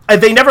 I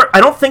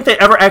don't think they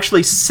ever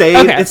actually say.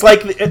 Okay. It's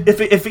like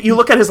if you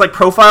look at his like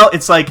profile,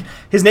 it's like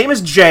his name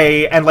is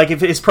Jay, and like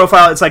if his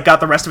profile, it's like got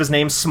the rest of his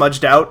name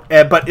smudged out,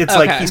 but it's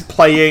like he's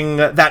playing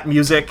that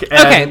music.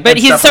 And, but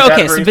he's so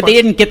like but they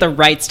didn't get the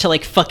rights to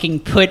like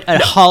fucking put a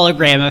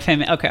hologram of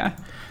him. Okay.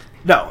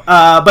 No,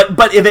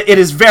 but it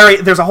is very.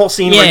 There's a whole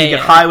scene where you get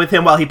high with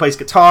him while he plays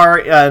guitar,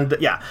 and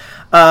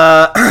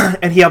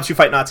and he helps you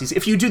fight Nazis.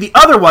 If you do the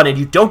other one and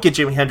you don't get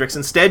Jimi Hendrix,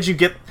 instead you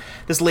get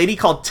this lady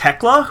called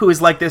Tekla, who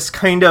is like this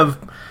kind of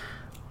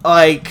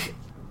like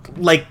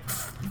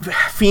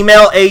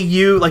female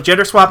AU, like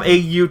gender swap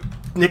AU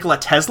Nikola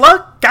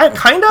Tesla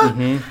kind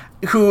of.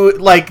 Who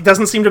like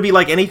doesn't seem to be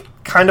like any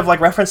kind of like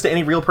reference to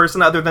any real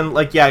person other than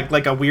like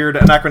a weird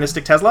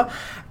anachronistic Tesla,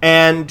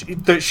 and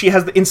she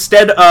has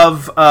instead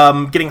of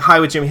getting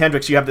high with Jimi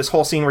Hendrix, you have this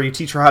whole scene where you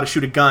teach her how to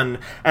shoot a gun,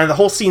 and the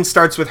whole scene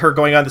starts with her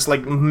going on this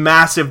like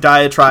massive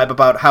diatribe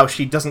about how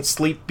she doesn't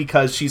sleep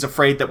because she's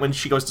afraid that when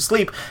she goes to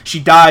sleep she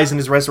dies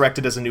and is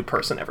resurrected as a new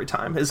person every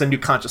time, as a new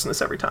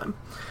consciousness every time.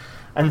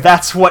 And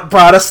that's what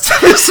brought us to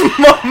this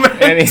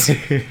moment.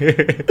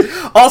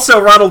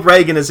 Also, Ronald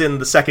Reagan is in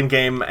the second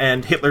game,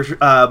 and Hitler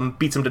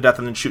beats him to death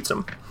and then shoots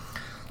him.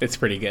 It's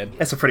pretty good.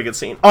 It's a pretty good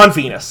scene. On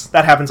Venus.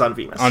 That happens on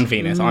Venus. On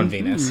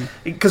Venus.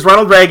 Because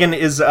Ronald Reagan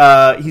is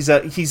he's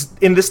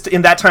in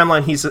that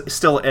timeline he's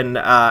still an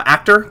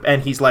actor,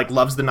 and he's like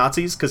loves the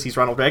Nazis because he's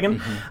Ronald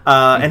Reagan,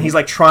 and he's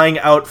like trying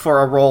out for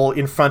a role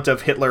in front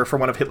of Hitler for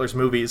one of Hitler's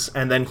movies,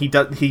 and then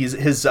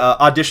his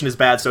audition is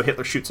bad, so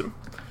Hitler shoots him.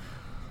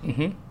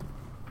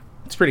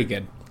 It's pretty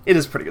good. It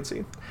is a pretty good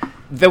scene.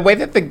 The way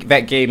that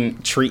that game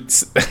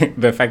treats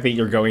the fact that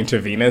you're going to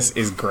Venus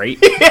is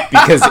great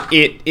because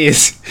it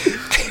is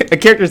a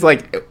character's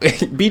like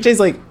BJ's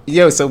like,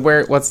 yo, so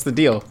what's the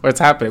deal? What's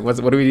happening? What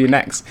do we do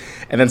next?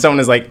 And then someone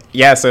is like,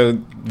 yeah, so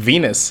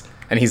Venus,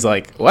 and he's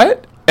like,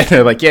 what? And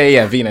they're like,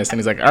 yeah, Venus, and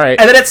he's like, all right.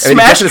 And then it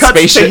smash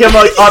cuts to him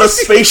like on a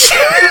spaceship.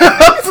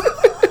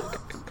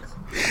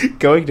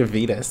 Going to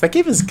Venus. That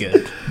game is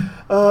good.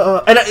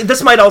 And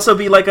this might also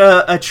be like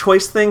a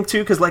choice thing too,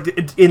 because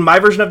like in my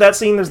version of that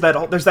scene, there's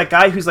that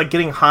guy who's like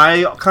getting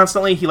high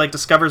constantly. He like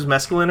discovers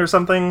mescaline or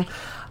something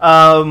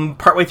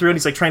partway through, and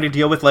he's like trying to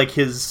deal with like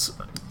his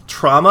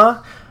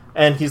trauma,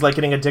 and he's like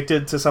getting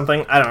addicted to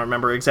something. I don't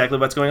remember exactly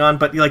what's going on,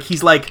 but like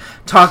he's like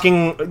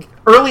talking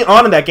early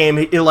on in that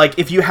game. Like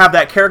if you have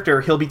that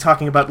character, he'll be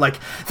talking about like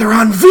they're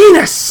on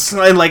Venus,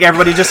 and like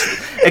everybody just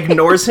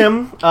ignores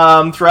him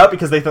throughout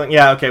because they think,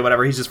 yeah, okay,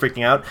 whatever, he's just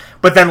freaking out.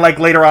 But then like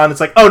later on, it's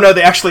like, oh no,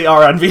 they actually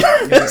are on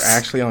Venus. They're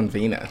actually on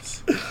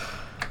Venus.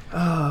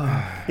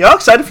 Y'all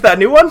excited for that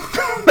new one?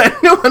 That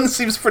new one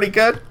seems pretty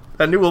good.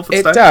 That new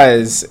Wolfenstein. It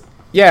does.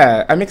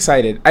 Yeah, I'm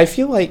excited. I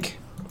feel like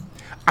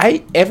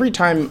every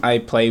time I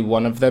play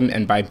one of them,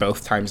 and by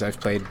both times I've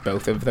played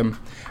both of them,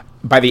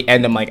 by the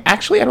end I'm like,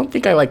 actually, I don't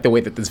think I like the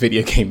way that this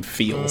video game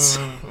feels.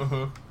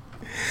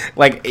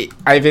 Like,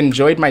 I've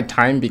enjoyed my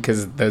time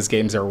because those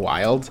games are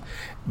wild,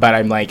 but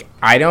I'm like,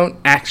 I don't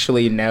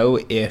actually know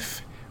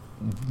if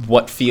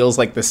what feels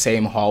like the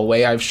same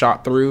hallway I've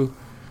shot through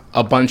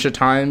a bunch of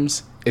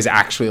times is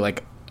actually,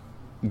 like,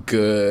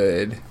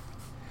 good.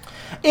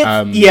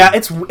 I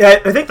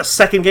think the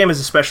second game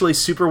is especially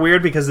super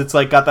weird because it's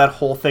like got that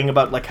whole thing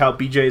about like how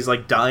BJ is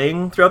like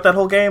dying throughout that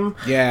whole game.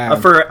 Yeah.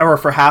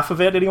 For half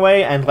of it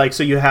anyway, and like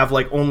so you have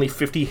like only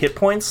 50 hit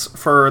points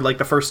for like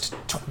the first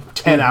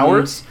 10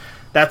 hours.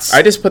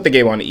 I just put the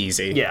game on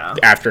easy. Yeah.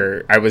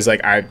 After I was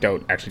like, I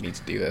don't actually need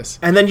to do this.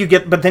 And then you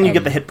get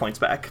the hit points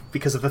back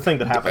because of the thing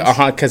that happens.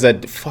 Because a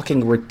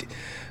fucking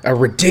a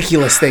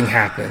ridiculous thing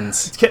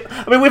happens.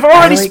 I mean, we've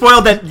already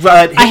spoiled that.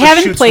 I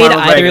haven't played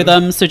either of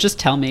them, so just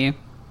tell me.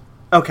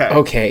 Okay.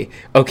 Actually,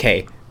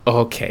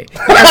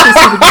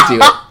 see what you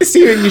do it.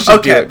 See what you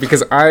should do it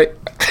because I.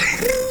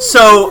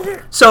 So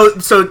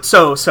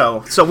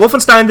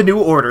Wolfenstein: The New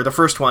Order, the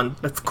first one,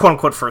 the quote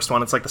unquote first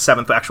one, it's like the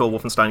 7th actual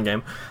Wolfenstein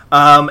game,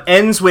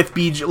 ends with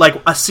BJ, like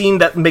a scene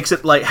that makes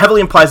it like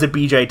heavily implies that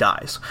BJ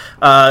dies.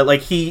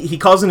 Like he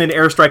calls in an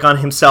airstrike on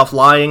himself,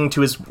 lying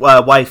to his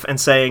wife and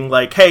saying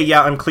like, "Hey,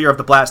 yeah, I'm clear of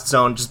the blast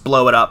zone, just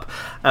blow it up."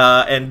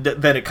 And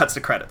then it cuts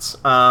to credits.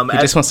 He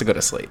just wants to go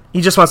to sleep.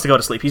 He just wants to go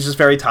to sleep. He's just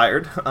very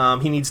tired.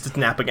 He needs to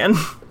nap again.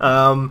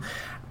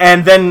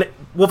 And then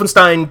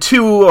Wolfenstein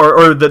 2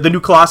 or the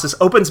new Colossus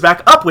opens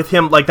back up with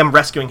him, like them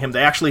rescuing him.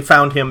 They actually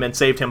found him and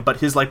saved him,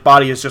 but his like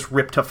body is just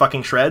ripped to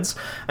fucking shreds,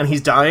 and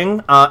he's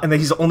dying. And then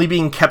he's only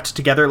being kept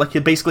together, like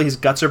basically his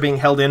guts are being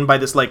held in by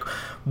this like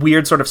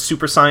weird sort of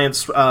super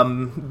science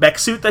mech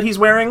suit that he's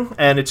wearing,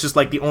 and it's just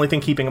like the only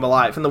thing keeping him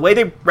alive. And the way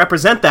they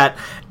represent that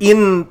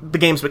in the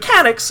game's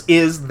mechanics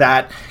is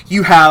that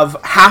you have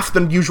half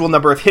the usual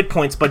number of hit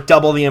points, but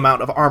double the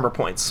amount of armor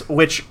points,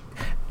 which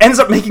ends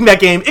up making that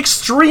game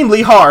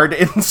extremely hard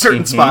in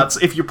certain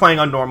spots if you're playing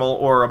on normal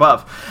or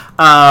above.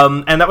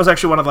 And that was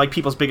actually one of like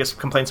people's biggest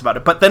complaints about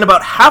it. But then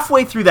about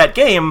halfway through that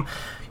game,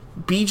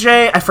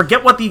 BJ, I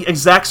forget what the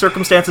exact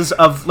circumstances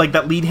of like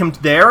that lead him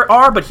there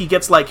are, but he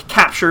gets like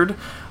captured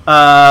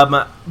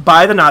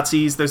by the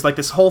Nazis. There's like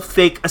this whole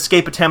fake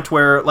escape attempt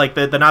where like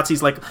the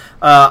Nazis like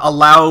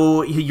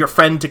allow your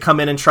friend to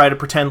come in and try to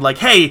pretend like,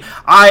 hey,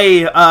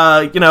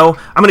 I'm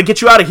gonna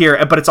get you out of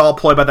here, but it's all a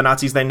ploy by the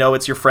Nazis. They know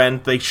it's your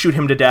friend. They shoot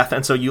him to death,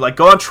 and so you like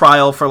go on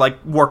trial for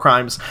like war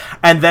crimes,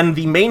 and then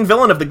the main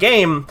villain of the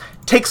game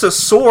takes a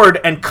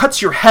sword and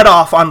cuts your head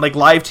off on like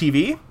live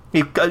TV.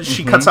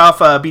 She cuts off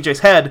BJ's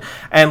head,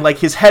 and like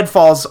his head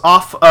falls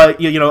off.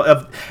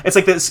 It's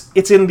like this.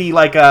 It's in the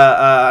like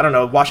I don't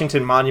know,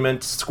 Washington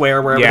Monument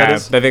Square, wherever that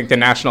is. Yeah, I think the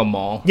National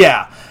Mall.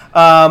 Yeah,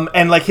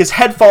 and like his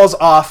head falls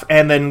off,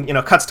 and then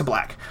cuts to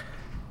black.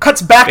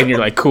 Cuts back, and you're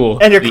like, cool.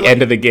 And you're the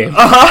end of the game.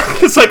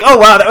 It's like, oh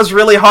wow, that was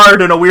really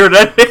hard and a weird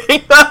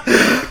ending.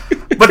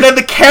 But then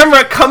the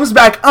camera comes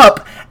back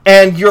up,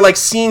 and you're like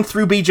seeing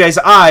through BJ's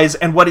eyes,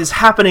 and what is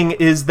happening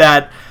is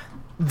that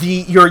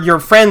your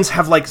friends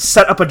have like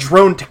set up a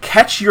drone to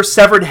catch your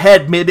severed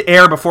head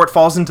mid-air before it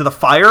falls into the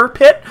fire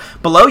pit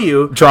below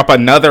you. Drop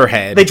another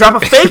head. They drop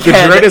a fake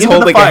head. The drone is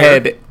holding a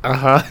head.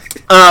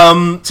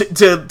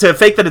 To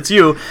fake that it's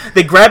you.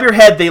 They grab your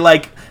head. They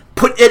like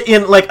put it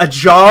in like a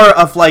jar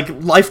of like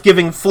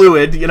life-giving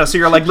fluid. So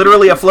you're like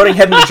literally a floating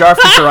head in a jar,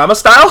 Futurama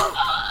style.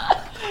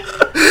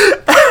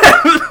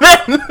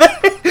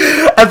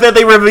 And then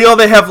they reveal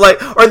they have like,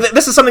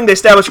 this is something they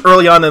established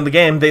early on in the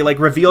game. They like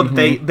revealed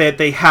that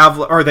they have,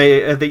 or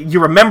they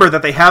you remember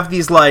that they have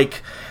these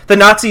like, the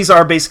Nazis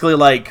are basically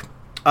like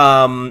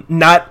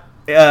not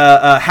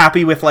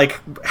happy with like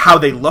how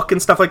they look and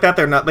stuff like that.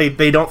 They're not,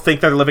 they don't think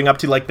they're living up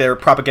to like their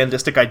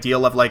propagandistic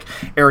ideal of like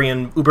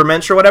Aryan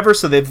Ubermensch or whatever.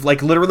 So they've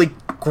like literally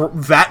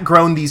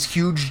grown these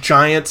huge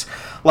giant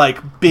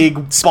like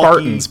big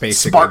Spartans, bulky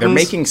basically. Spartans.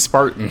 They're making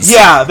Spartans.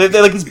 Yeah,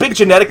 they're like these big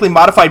genetically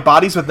modified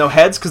bodies with no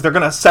heads because they're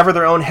gonna sever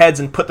their own heads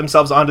and put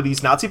themselves onto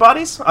these Nazi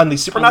bodies, on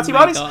these super Nazi my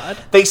bodies. God.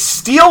 They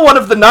steal one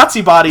of the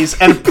Nazi bodies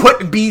and put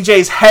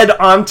BJ's head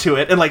onto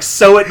it and like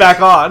sew it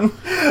back on.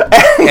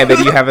 And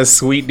then you have a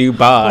sweet new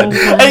bod And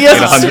he and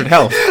has 100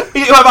 health.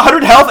 You have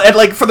 100 health, and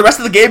like for the rest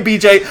of the game,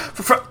 BJ,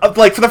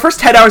 for the first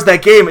 10 hours of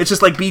that game, it's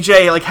just like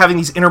BJ like having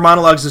these inner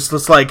monologues,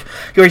 just like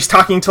where he's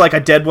talking to like a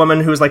dead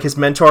woman who's like his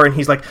mentor, and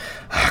he's like,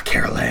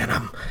 Carol Ann,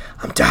 I'm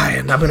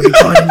dying. I'm gonna be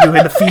joining you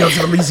in the fields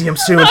of Elysium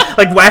soon,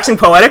 like waxing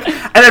poetic.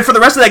 And then for the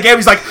rest of that game,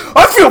 he's like,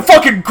 I feel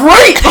fucking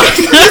great. Like,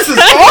 this is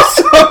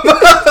awesome.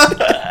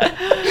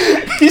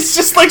 He's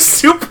just like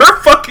super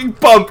fucking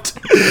pumped.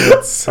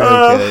 It's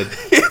so good.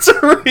 It's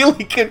a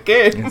really good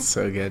game. It's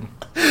so good.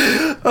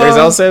 There's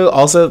also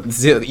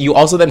you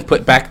also then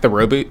put back the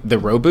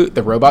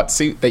robot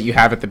suit that you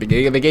have at the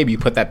beginning of the game. You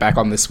put that back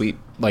on the sweet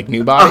like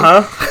new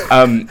body.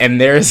 And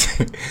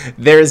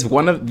there's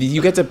one of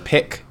you get to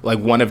pick like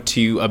one of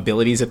two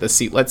abilities that the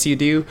suit lets you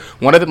do.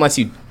 One of them lets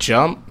you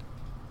jump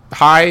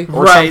high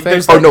or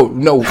something. Oh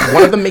no,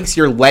 one of them makes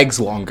your legs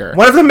longer.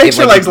 One of them makes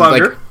your legs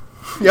longer.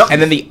 Yep.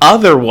 And then the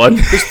other one,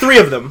 there's 3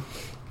 of them.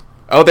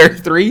 Oh, there are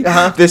 3?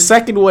 The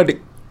second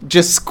one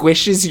just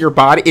squishes your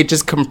body. It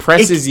just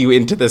compresses you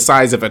into the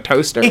size of a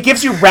toaster. It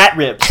gives you rat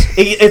ribs.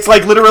 It's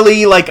like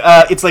literally like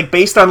it's like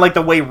based on like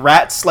the way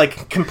rats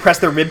like compress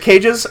their rib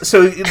cages.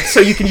 So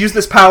you can use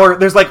this power.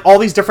 There's like all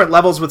these different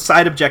levels with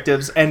side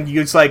objectives, and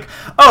it's like,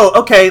 oh,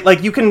 okay,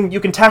 like you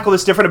can tackle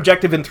this different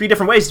objective in 3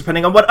 different ways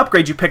depending on what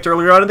upgrade you picked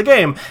earlier on in the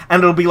game.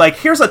 And it'll be like,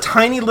 here's a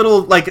tiny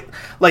little like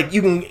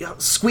you can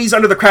squeeze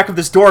under the crack of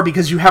this door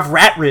because you have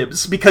rat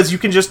ribs, because you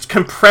can just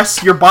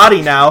compress your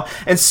body now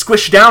and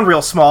squish down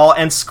real small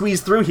and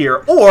squeeze through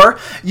here. Or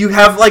you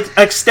have like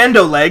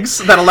extendo legs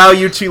that allow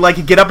you to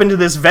like get up into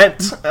this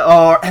vent.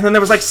 And then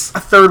there was like a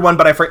third one,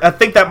 but I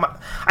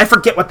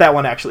forget what that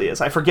one actually is.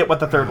 I forget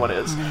what the third one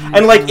is.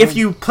 And like if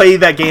you play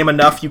that game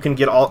enough, you can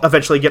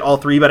eventually get all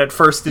 3. But at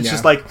first, it's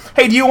just like,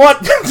 hey, do you want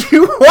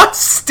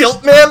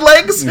Stiltman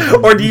legs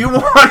or do you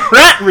want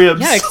rat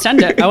ribs? Yeah,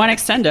 extendo. I want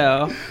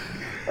extendo.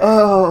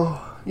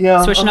 Oh,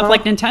 yeah. Switching up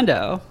like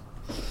Nintendo.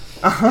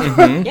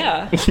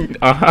 Yeah.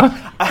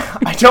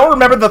 I don't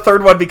remember the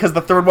third one because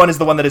the third one is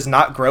the one that is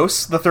not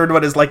gross. The third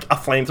one is like a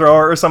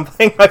flamethrower or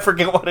something. I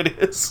forget what it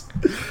is.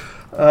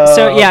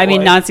 So yeah, I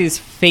mean, Nazis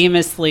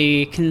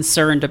famously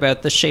concerned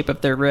about the shape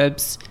of their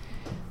ribs.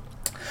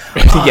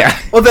 Yeah.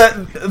 Well,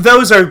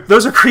 those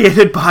are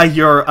created by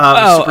your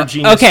super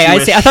genius. Okay,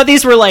 Jewish... I see. I thought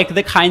these were like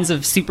the kinds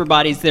of super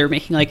bodies they were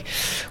making. Like,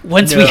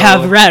 once we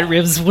have rat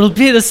ribs, we'll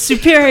be the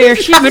superior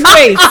human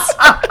race.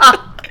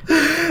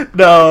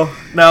 No.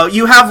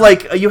 You have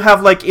like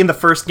in the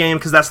first game,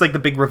 because that's like the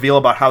big reveal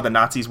about how the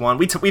Nazis won.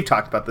 We've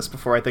talked about this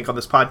before, I think, on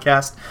this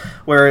podcast,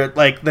 where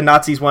like the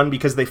Nazis won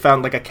because they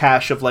found like a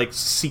cache of like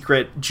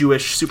secret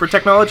Jewish super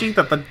technology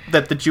that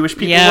the Jewish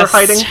people were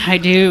hiding. I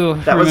do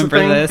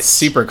remember this.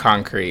 Super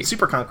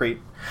concrete,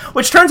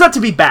 which turns out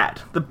to be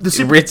bad. The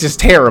super, it's just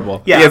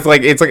terrible. Yeah,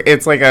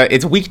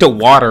 it's weak to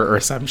water or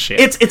some shit.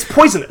 It's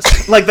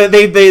poisonous. Like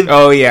they they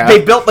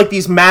built like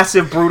these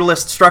massive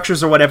brutalist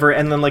structures or whatever,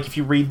 and then like if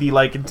you read the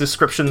like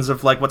descriptions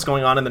of like what's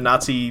going on in the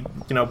Nazi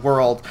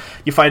world,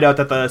 you find out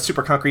that the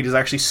super concrete is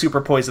actually super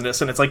poisonous,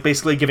 and it's like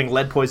basically giving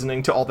lead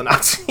poisoning to all the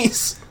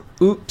Nazis.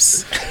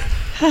 Oops.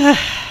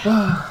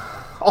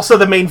 Also,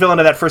 the main villain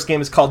of that first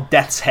game is called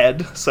Death's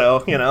Head,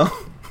 so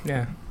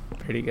Yeah,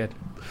 pretty good.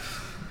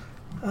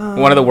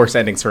 One of the worst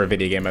endings for a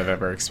video game I've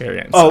ever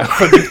experienced. Oh,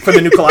 for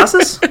the New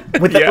Colossus?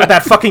 With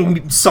that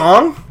fucking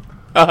song?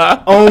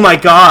 Uh-huh. Oh my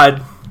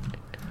god.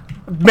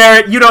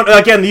 Merritt, you don't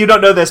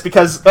know this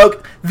because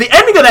the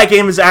ending of that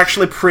game is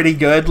actually pretty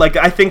good. Like,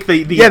 I think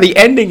the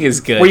ending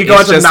is good. Where you go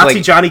into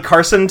Nazi Johnny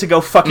Carson to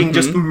go fucking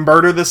just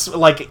murder this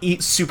like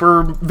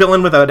super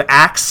villain with an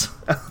axe.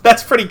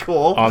 That's pretty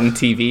cool. On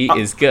TV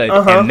is good.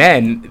 And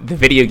then the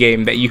video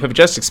game that you have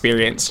just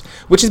experienced,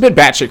 which has been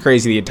batshit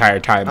crazy the entire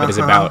time, but is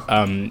about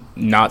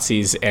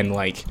Nazis and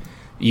like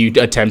you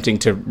attempting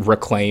to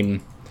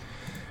reclaim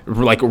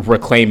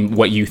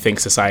what you think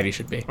society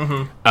should be.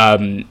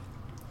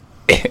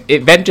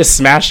 It then just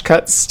smash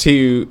cuts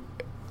to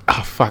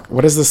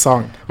what is the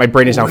song? My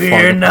brain is now falling.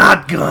 We're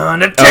not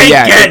gonna take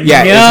it.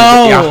 Yeah,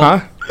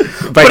 no.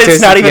 But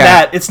it's not even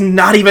that. It's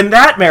not even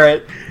that,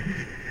 Merritt.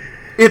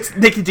 It's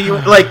Nikki. Do you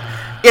like?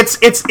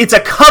 It's a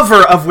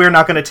cover of "We're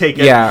Not Gonna Take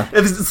It." Yeah,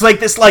 it's like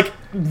this like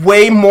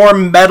way more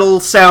metal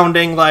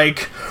sounding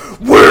like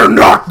 "We're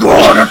not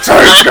gonna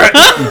take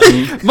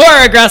it." More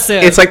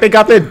aggressive. It's like they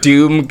got the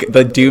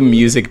Doom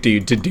music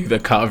dude to do the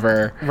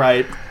cover.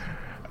 Right.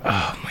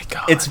 Oh my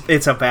god!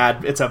 It's a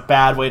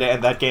bad way to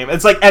end that game.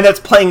 It's like, and that's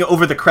playing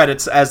over the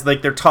credits as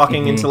like they're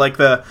talking into like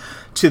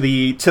to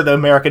the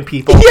American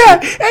people. Yeah,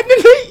 and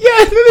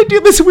then they do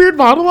this weird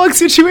monologue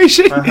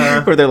situation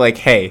where they're like,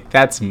 "Hey,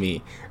 that's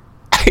me,"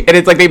 and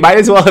it's like they might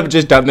as well have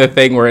just done the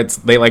thing where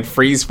they like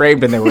freeze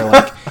framed and they were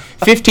like,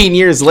 15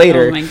 years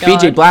later, Oh my God.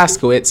 BJ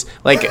Blazkowicz,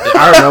 like,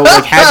 I don't know,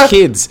 like, had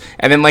kids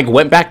and then, like,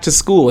 went back to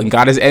school and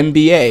got his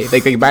MBA.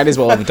 Like, they might as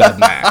well have done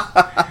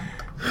that.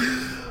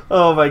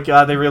 Oh my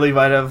god, they really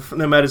might have.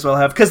 They might as well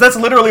have. Because that's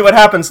literally what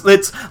happens.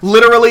 It's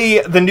literally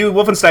the new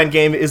Wolfenstein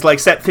game is like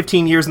set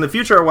 15 years in the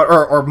future,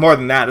 or more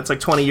than that. It's like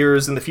 20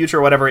 years in the future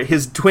or whatever.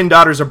 His twin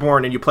daughters are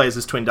born, and you play as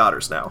his twin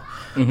daughters now.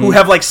 Who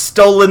have like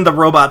stolen the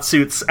robot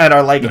suits and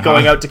are like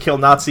going out to kill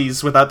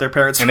Nazis without their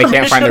parents' And they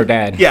can't find their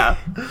permission. dad. Yeah.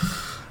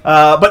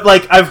 But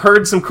like I've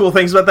heard some cool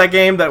things about that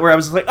game that where I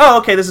was like, oh,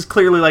 okay, this is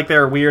clearly like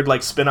their weird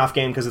like spin-off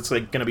game because it's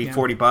like going to be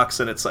 $40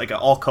 and it's like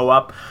all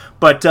co-op.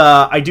 But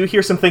I do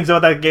hear some things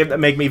about that game that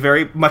make me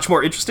very much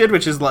more interested,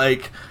 which is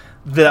like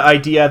the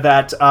idea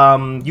that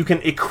you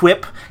can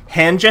equip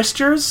hand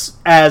gestures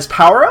as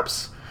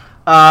power-ups.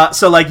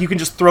 So like you can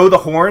just throw the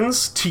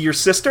horns to your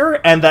sister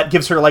and that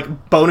gives her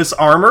like bonus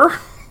armor.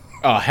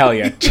 Oh, hell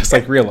yeah. Just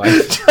like real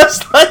life.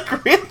 Just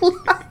like real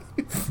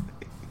life.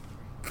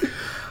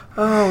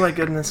 Oh my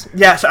goodness.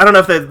 Yeah, so I don't know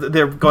if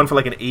they're going for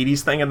like an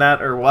 80s thing in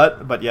that or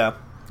what, but yeah.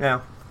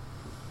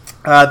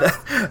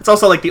 It's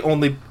also like the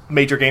only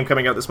major game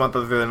coming out this month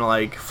other than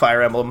like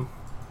Fire Emblem.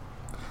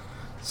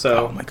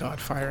 So Oh my god,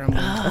 Fire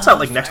Emblem. that's out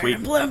like next week.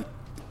 Fire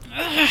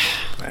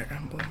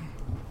Emblem.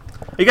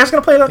 Are you guys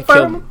gonna play that Fire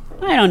killed- Emblem?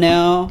 I don't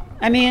know.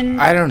 I mean,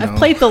 I don't know. I've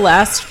played the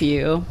last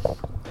few.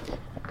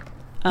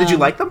 Did you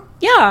like them?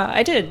 Yeah,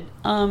 I did.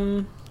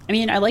 I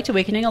mean, I liked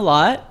Awakening a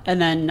lot,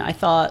 and then I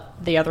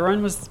thought the other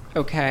one was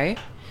okay.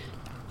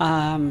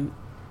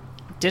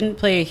 Didn't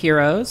play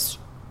Heroes,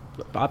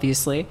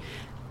 obviously.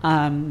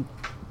 I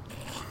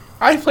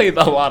played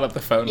a lot of the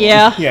phone.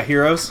 Yeah, Yeah,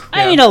 Heroes.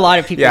 I mean, a lot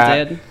of people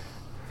Yeah. did.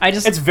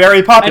 It's very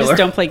I popular. just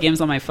don't play games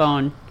on my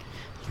phone.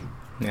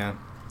 Yeah.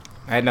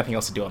 I had nothing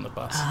else to do on the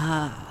bus.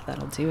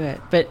 That'll do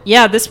it. But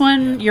yeah, this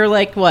one, you're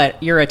like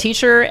what? You're a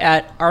teacher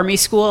at army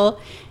school,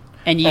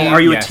 and you. Oh,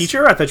 are you Yes. a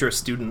teacher? I thought you were a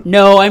student.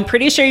 No, I'm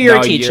pretty sure you're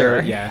No, a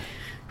teacher. Yeah.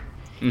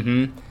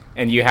 Mm-hmm.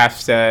 And you have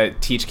to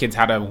teach kids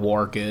how to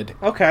war good.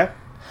 Okay.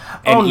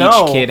 And Oh,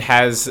 no. each kid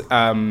has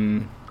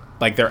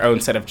like their own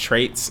set of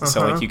traits.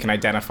 So Uh-huh. like you can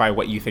identify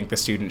what you think the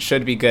student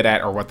should be good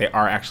at or what they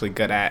are actually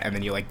good at, and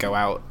then you like go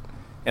out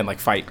and like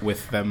fight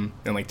with them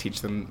and like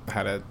teach them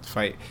how to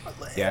fight.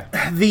 Yeah.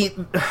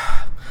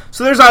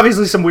 So there's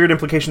obviously some weird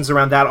implications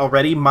around that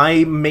already.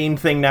 My main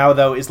thing now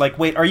though is like,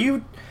 wait, are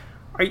you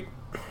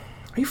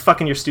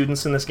fucking your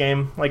students in this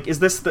game? Like, is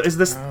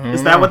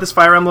that what this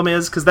Fire Emblem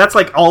is? Because that's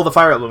like all the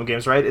Fire Emblem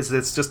games, right?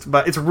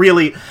 But it's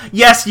really,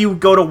 yes, you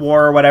go to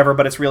war or whatever,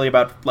 but it's really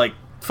about like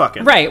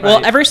fucking. Right.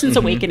 Well, ever since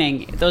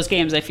Awakening, those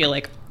games I feel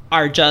like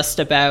are just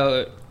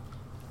about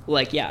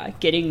like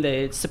getting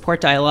the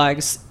support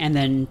dialogues and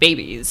then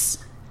babies,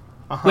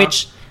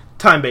 which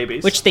time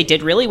babies, which they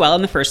did really well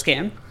in the first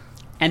game,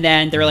 and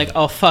then they're like,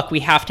 oh fuck, we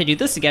have to do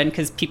this again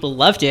because people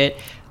loved it,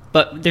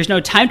 but there's no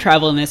time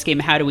travel in this game.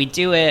 How do we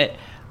do it?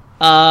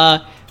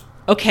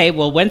 Okay,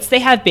 well, once they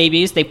have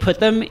babies, they put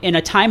them in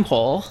a time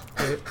hole.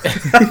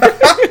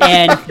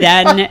 And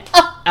then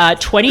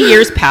 20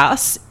 years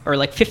pass, or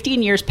like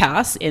 15 years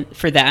pass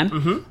for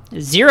them.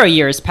 0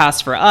 years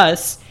pass for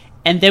us.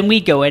 And then we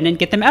go in and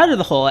get them out of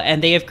the hole.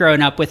 And they have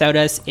grown up without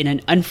us in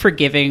an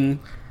unforgiving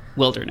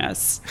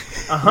wilderness.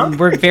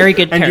 We're very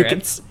good And you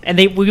parents. And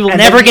we will and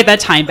never then- get that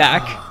time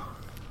back.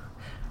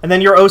 and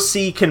then your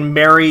OC can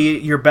marry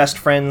your best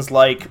friend's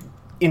like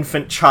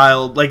infant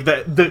child, like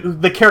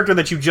the character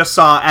that you just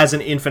saw as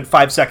an infant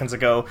 5 seconds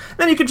ago.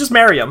 Then you could just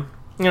marry him.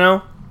 You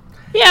know.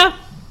 Yeah.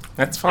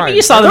 That's fine.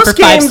 You saw them Those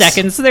for 5 games-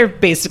 seconds. They're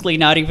basically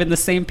not even the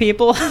same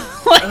people.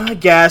 I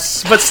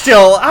guess, but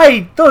still,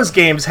 those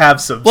games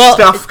have some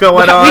stuff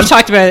going we- on. We've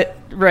talked about it,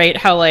 right?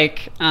 How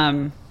like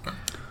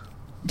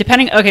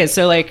depending. Okay,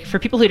 so like for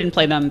people who didn't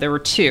play them, there were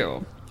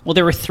 2. Well,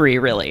 there were 3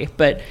 really,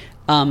 but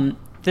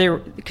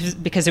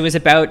because it was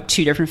about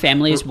 2 different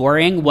families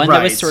warring. One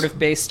that was Right. sort of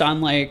based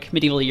on like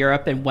medieval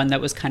Europe, and one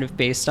that was kind of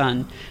based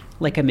on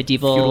like a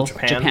medieval Feudal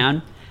Japan.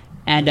 Japan.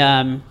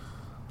 And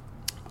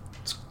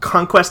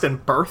Conquest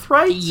and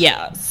Birthright?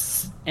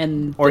 yes,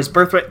 and Or is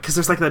Birthright, because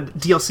there's like the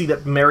DLC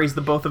that marries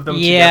the both of them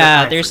together.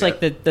 yeah, I there's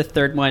forget. like the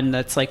third one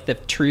that's like the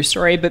true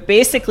story, but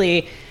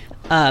basically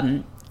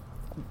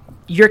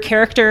your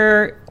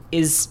character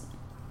is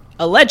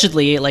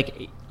allegedly,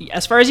 like,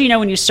 as far as you know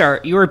when you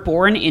start, you were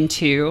born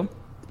into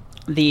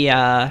the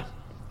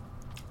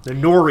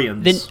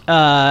Norians.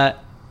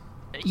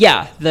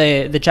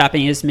 the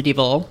Japanese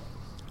medieval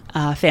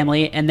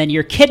family, and then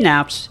you're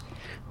kidnapped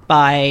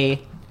by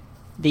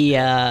the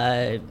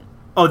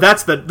oh,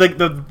 that's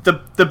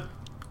the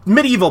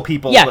medieval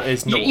people.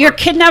 Is Nor. you're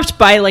kidnapped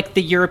by like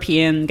the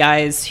European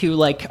guys who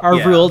like are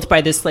Yeah. ruled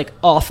by this like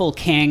awful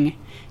king,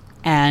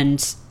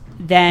 and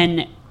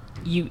then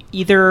you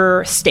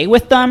either stay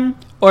with them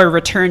or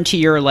return to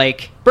your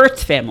like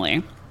birth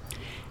family.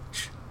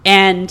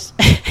 And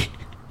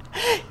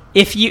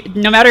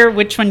no matter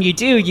which one you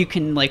do, you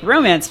can like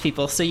romance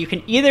people. So you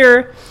can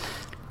either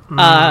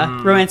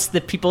romance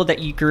the people that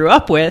you grew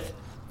up with,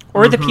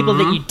 or the people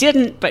that you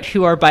didn't, but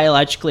who are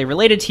biologically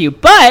related to you.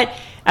 But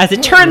As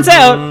it turns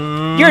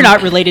out, you're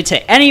not related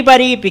to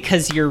anybody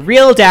because your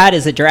real dad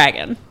is a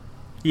dragon.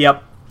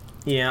 Yep.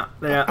 Yeah.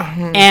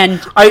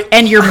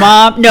 And your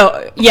mom,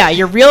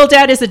 your real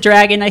dad is a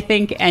dragon, I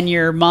think, and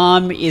your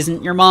mom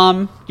isn't your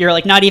mom. You're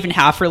like not even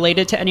half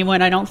related to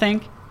anyone, I don't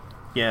think.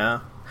 Yeah.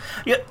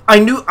 Yeah, I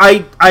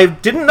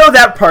didn't know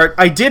that part.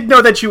 I did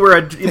know that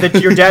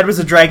that your dad was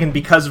a dragon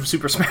because of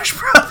Super Smash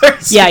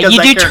Brothers. Yeah,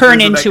 you do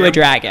turn into a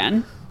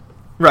dragon.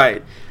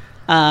 Right.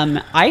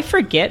 I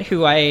forget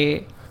who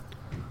I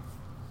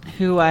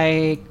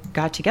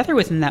got together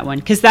with in that one,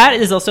 because that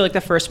is also like the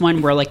first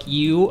one where like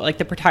you, like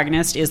the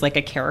protagonist, is like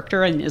a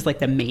character and is like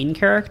the main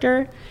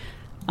character.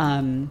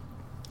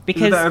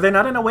 Because are they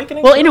not in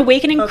Awakening? Well, in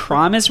Awakening,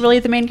 Chrom is really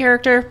the main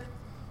character.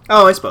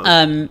 Oh, I suppose.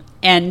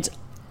 And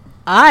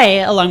I,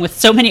 along with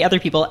so many other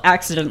people,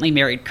 accidentally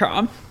married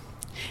Chrom.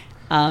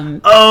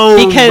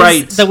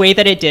 Because the way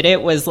that it did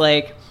it was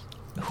like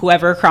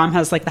whoever Chrom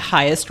has like the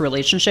highest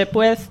relationship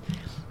with.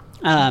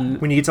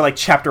 When you get to like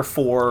chapter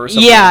 4 or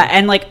something. Yeah,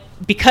 and like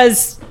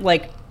because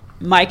like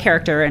my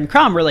character and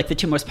Chrom were like the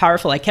two most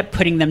powerful, I kept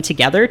putting them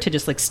together to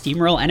just like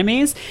steamroll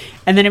enemies.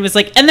 And then it was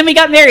like, and then we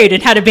got married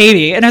and had a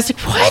baby. And I was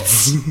like,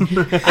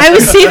 what? I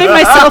was saving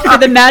myself for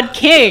the Mad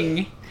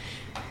King.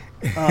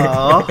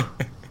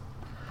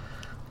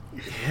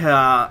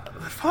 Yeah.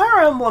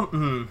 Fire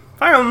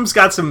Emblem's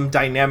got some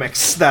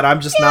dynamics that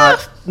I'm just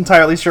not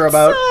entirely sure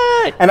about.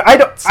 And I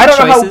don't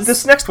know how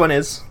this next one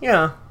is.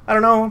 Yeah. I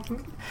don't know.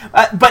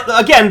 But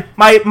again,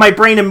 my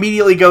brain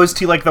immediately goes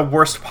to like the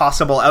worst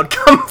possible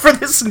outcome for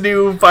this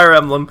new Fire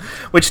Emblem,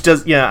 which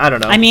does, I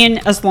don't know. I mean,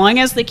 as long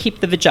as they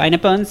keep the vagina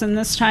bones in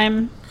this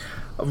time.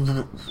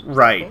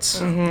 Right.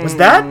 Mm-hmm. Was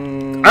that? I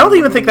don't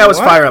even think that was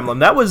Fire Emblem.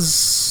 That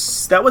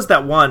was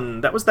that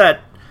one. That was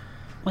that.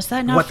 Was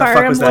that not what Fire the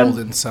fuck Emblem? was that?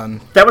 Golden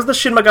Sun. That was the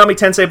Shin Megami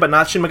Tensei, but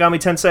not Shin Megami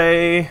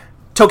Tensei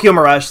Tokyo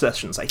Mirage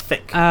Sessions, I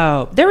think.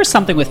 Oh, there was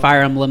something with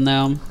Fire Emblem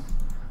though.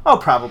 Oh,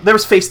 probably. There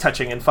was face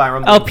touching in Fire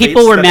Emblem. Oh,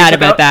 people were mad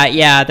about that.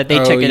 Yeah, that they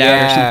took it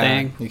out or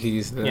something. You could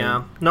use the...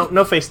 Yeah,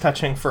 no face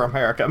touching for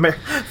America.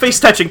 Face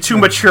touching too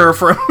mature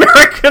for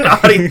American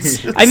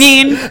audiences. I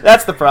mean,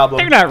 that's the problem.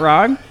 They're not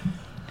wrong.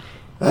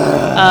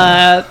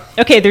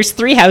 Okay, there's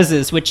 3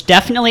 houses, which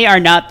definitely are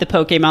not the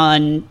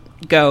Pokemon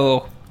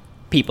Go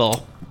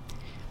people.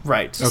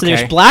 Right. So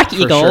there's Black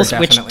Eagles,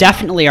 which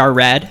definitely are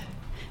red.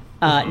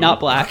 Not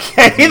black.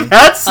 Okay,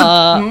 that's...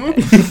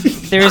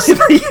 There's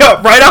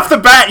right off the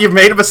bat, you've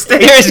made a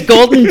mistake. There's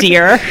Golden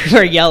Deer, who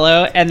are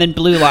yellow, and then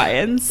Blue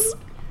Lions.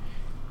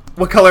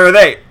 What color are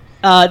they?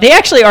 They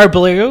actually are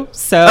blue,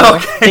 so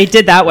they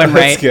did that one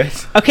right.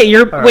 That's good. Okay,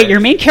 your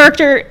main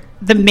character,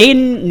 the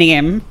main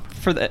name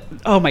for the...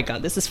 Oh my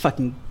god, this is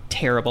fucking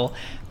terrible.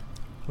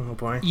 Oh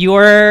boy.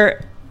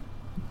 Your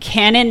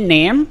canon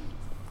name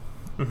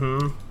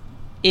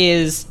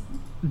is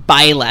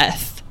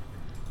Byleth.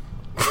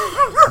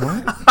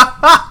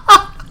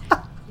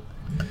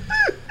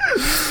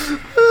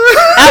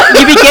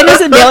 You begin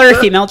as a male or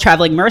female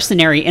traveling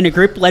mercenary in a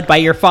group led by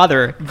your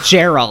father,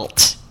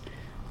 Geralt.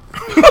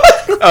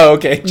 Oh,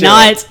 okay.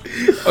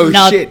 Geralt.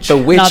 Not shit, the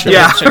Witcher.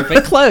 Not the Witcher,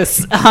 but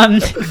close.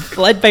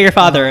 Led by your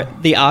father,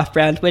 the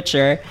off-brand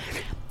Witcher.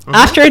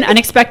 After an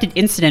unexpected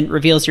incident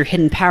reveals your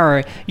hidden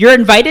power, you're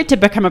invited to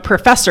become a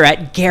professor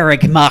at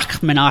Garreg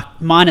Mach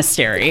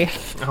Monastery.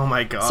 Oh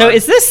my god. So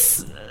is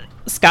this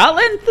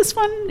Scotland, this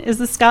one? Is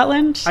this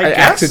Scotland? I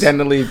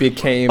accidentally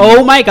became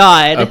oh my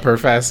god a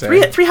professor.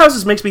 Three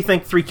Houses makes me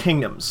think Three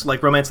Kingdoms,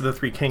 like Romance of the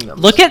Three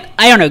Kingdoms. Look at,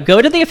 I don't know,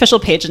 go to the official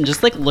page and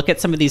just like look at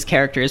some of these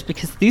characters,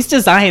 because these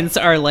designs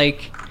are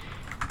like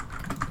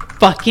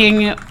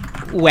fucking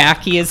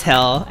wacky as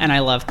hell, and I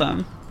love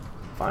them.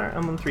 Fire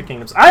Emblem Three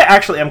Kingdoms. I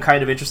actually am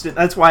kind of interested.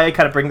 That's why I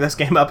kind of bring this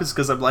game up, is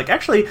because I'm like,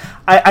 actually,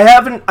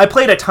 I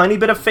played a tiny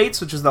bit of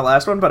Fates, which is the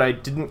last one, but I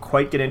didn't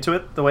quite get into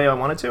it the way I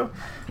wanted to.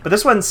 But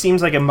this one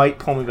seems like it might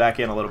pull me back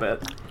in a little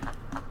bit.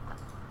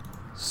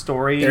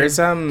 Story. There's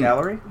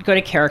gallery. Go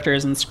to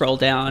characters and scroll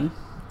down.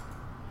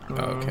 Oh,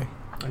 okay.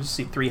 I just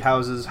see Three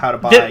Houses, how to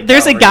buy.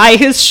 There's a guy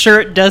whose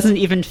shirt doesn't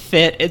even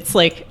fit. It's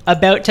like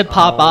about to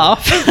pop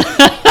off.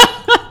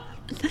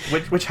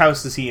 Which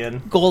house is he in?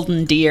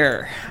 Golden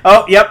Deer.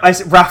 Oh, yep, I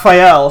see.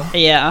 Raphael.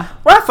 Yeah.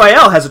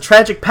 Raphael has a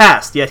tragic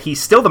past, yet he's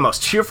still the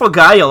most cheerful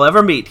guy you'll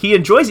ever meet. He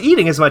enjoys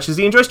eating as much as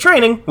he enjoys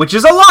training, which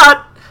is a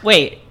lot.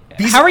 Wait,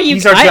 how are you?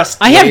 These are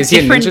just... I have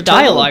different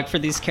dialogue for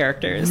these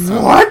characters.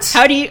 What?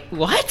 How do you...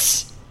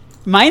 What?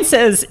 Mine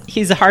says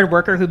he's a hard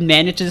worker who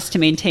manages to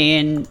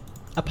maintain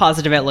a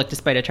positive outlook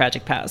despite a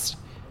tragic past.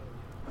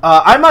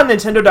 I'm on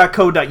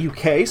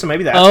Nintendo.co.uk, so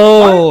maybe that's...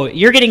 Oh,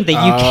 you're getting the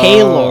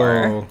UK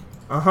lore.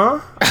 Uh-huh.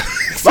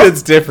 So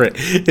it's different.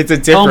 It's a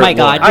different Oh my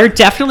god, one. you're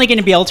definitely going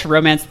to be able to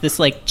romance this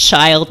like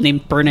child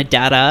named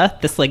Bernadetta,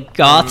 this like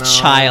goth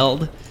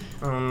child.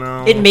 Oh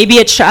no. It may be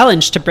a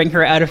challenge to bring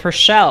her out of her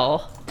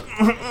shell.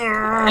 Okay, wait,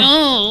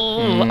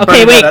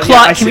 Bernadetta,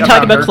 Claude, I can we see,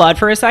 talk I about found her. Claude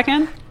for a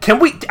second? Can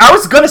we... I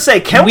was gonna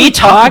say, can we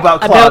talk about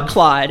Claude?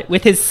 Claude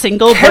with his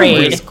single Can we?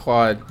 braid. Where's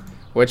Claude?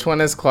 Which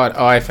one is Claude?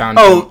 Oh, I found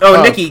Oh,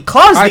 him. Nikki,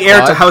 Claude's Hi, the heir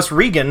to Claude. House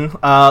Regan,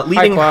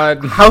 leading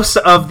Claude. House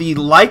of the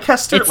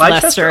Leicester It's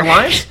Leicester.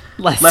 Alliance?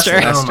 Leicester.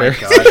 Oh my Leicester.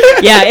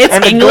 god. Yeah, it's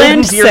And the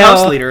England, Golden Deer so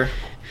House leader.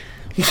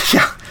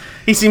 Yeah.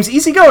 He seems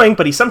easygoing,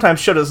 but he sometimes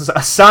shows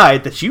a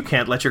side that you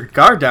can't let your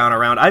guard down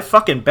around. I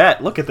fucking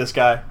bet. Look at this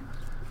guy.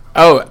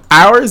 Oh,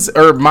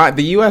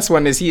 the U.S.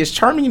 one is he is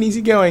charming and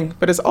easygoing,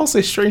 but is also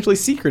strangely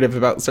secretive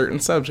about certain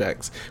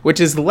subjects, which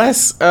is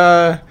less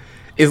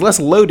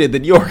loaded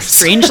than yours.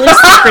 strangely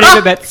secretive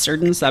about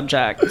certain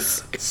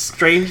subjects.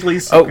 Strangely Oh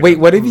secretive. wait,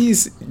 what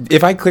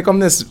if I click on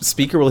this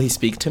speaker? Will he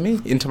speak to me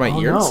into my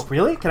Oh, ears? no.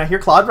 Really? Can I hear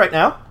Claude right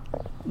now?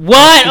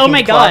 What? Oh Speaking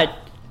my Claude. god.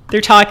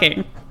 They're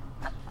talking.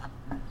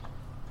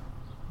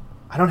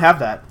 I don't have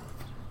that.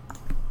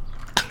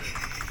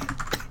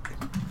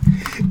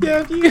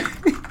 Yeah,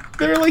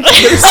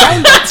 there's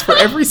sound bites for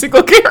every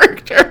single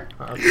character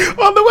on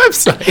the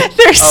website.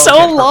 They're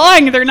so okay.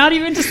 long. They're not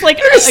even just like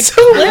a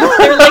so clip. long.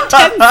 They're like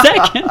 10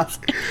 seconds.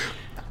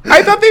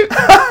 I thought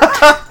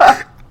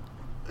they.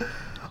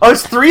 Oh,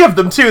 it's 3 of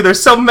them, too.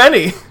 There's so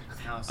many.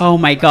 Oh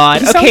my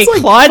god. He Okay, sounds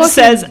like Claude fucking-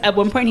 says, at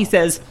one point he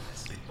says,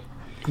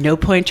 "No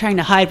point trying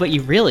to hide what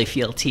you really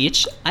feel,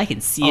 Teach. I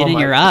can see it Oh in my-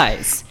 your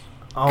eyes."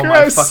 Oh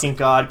Gross. my fucking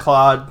god,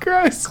 Claude.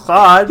 Gross.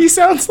 Claude. He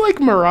sounds like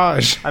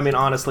Mirage. I mean,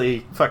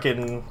 honestly,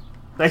 fucking...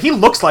 He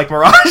looks like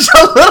Mirage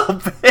a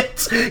little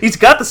bit. He's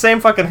got the same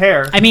fucking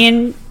hair. I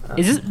mean,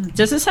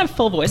 does this have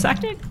full voice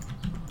acting?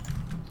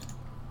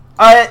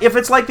 If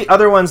it's like the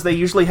other ones, they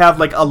usually have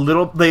like a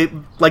little...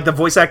 Like the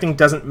voice acting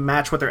doesn't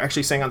match what they're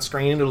actually saying on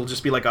screen. It'll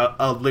just be like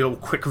a little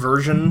quick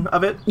version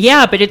of it.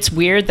 Yeah, but it's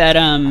weird that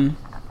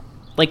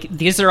like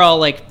these are all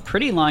like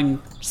pretty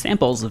long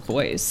samples of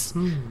voice.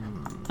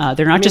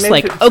 They're not just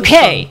maybe like, it's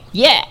okay,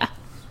 yeah.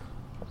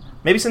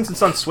 Maybe since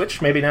it's on Switch,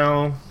 maybe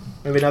now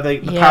the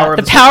Yeah, power of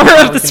the the power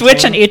Switch of the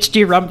Switch on contain-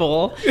 HD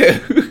Rumble.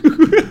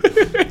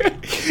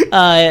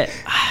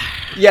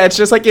 Yeah, it's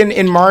just like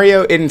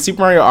in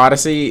Super Mario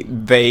Odyssey,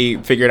 they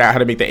figured out how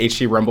to make the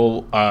HD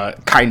Rumble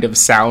kind of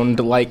sound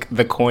like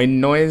the coin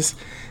noise.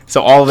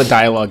 So all the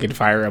dialogue in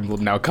Fire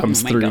Emblem now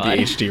comes Oh my through God.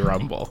 the HD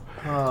Rumble.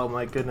 Oh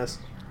my goodness.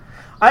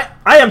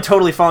 I am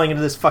totally falling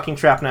into this fucking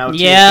trap now. too,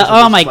 Yeah. because of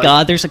Oh this, my like-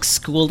 god. There's like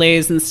school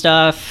days and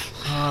stuff.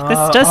 This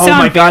does Oh sound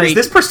my god, very. is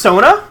this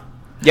Persona?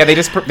 Yeah, they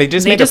just they made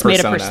just a made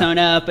Persona. a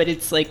Persona, but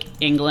it's like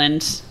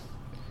England.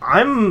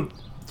 I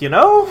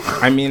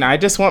mean, I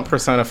just want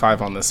Persona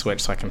 5 on the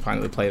Switch so I can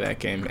finally play that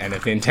game. And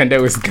if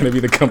Nintendo is going to be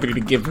the company to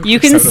give me You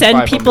can Persona 5 send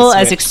on the people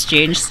as Switch,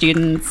 exchange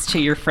students to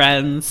your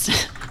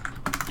friends.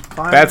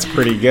 that's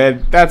pretty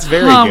good. That's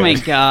very Oh good. my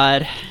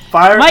god.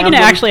 Fire Am I gonna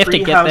Emblem actually have to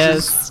Three get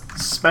Houses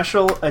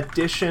Special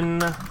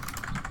Edition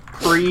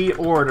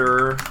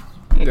pre-order.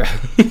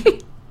 Okay.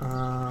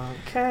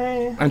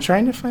 I'm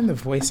trying to find the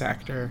voice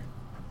actor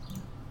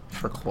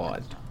for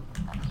Claude.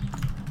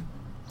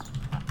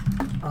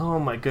 Oh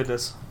my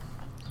goodness.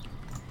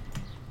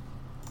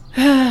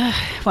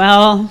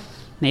 Well,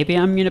 maybe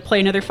I'm gonna play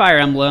another Fire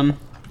Emblem.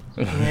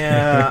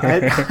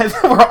 Yeah,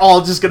 we're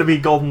all just gonna be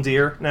Golden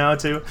Deer now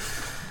too.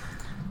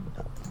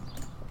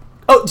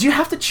 Oh, do you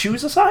have to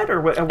choose a side,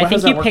 or what? I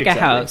think you pick a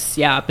house,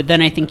 yeah, but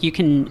then I think you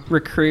can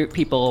recruit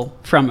people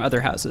from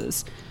other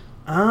houses.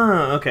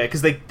 Ah, okay,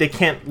 because they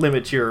can't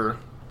limit your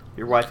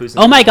waifus.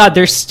 Oh my god,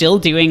 they're still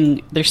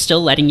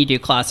letting you do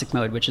classic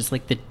mode, which is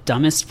like the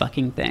dumbest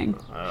fucking thing.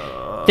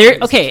 ugh.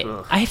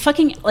 I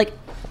fucking like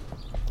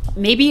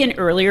maybe in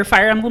earlier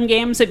Fire Emblem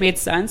games it made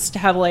sense to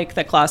have like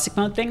the classic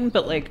mode thing,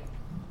 but like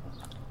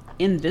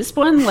in this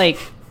one, like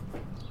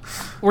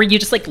where you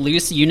just like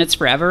lose units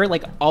forever,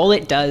 like all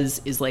it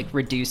does is like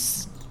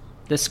reduce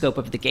the scope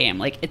of the game.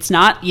 Like it's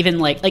not even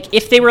like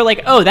if they were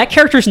like, oh, that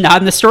character's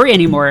not in the story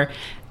anymore,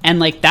 and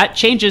like that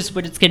changes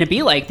what it's going to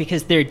be like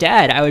because they're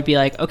dead, I would be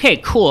like, okay,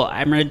 cool,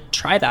 I'm going to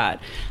try that.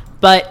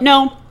 But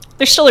no,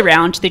 they're still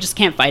around, they just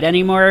can't fight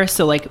anymore.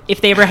 So like if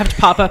they ever have to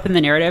pop up in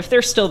the narrative,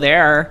 they're still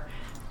there.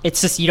 It's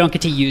just you don't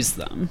get to use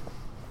them.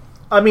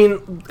 I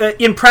mean,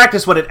 in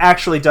practice, what it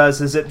actually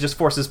does is it just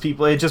forces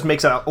people. It just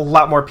makes a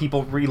lot more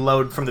people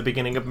reload from the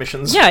beginning of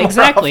missions. Yeah, more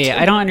exactly.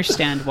 often. I don't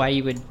understand why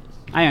you would.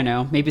 I don't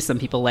know. Maybe some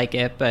people like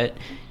it, but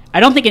I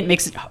don't think it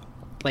makes it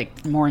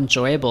like more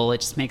enjoyable.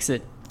 It just makes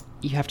it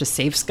you have to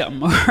save scum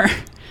more.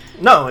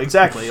 No,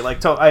 exactly.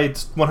 Like I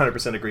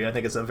 100% agree. I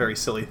think it's a very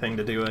silly thing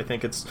to do. I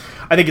think it's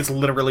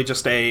literally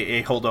just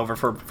a holdover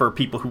for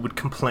people who would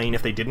complain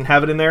if they didn't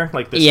have it in there.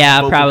 Like this Yeah,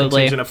 vocal probably.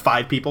 contingent of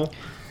 5 people.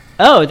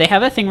 Oh, they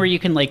have a thing where you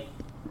can like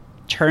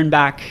turn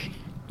back.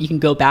 You can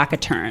go back a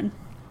turn.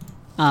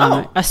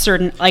 A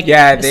certain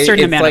Yeah, certain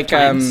it's amount like of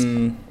times.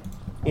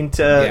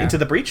 Into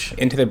the breach.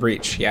 Into the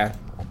Breach, yeah.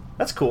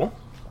 That's cool.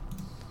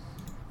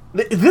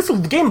 This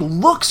game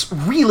looks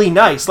really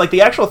nice. Like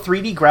the actual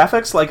 3D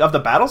graphics, like of the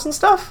battles and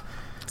stuff.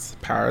 It's the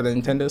power of the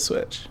Nintendo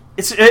Switch.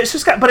 It's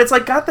just got, but it's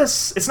like got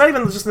this. It's not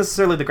even just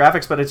necessarily the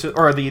graphics, but it's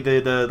or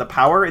the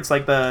power. It's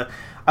like I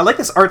like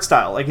this art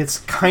style. Like it's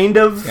kind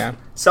of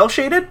cell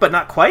shaded, but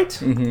not quite.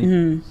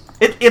 Mm-hmm.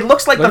 It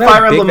looks like Look the how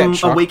Fire big Emblem that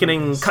chalk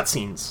Awakening is.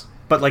 cutscenes,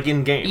 but like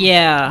in game.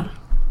 Yeah.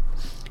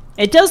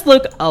 It does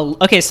look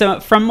okay. So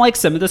from like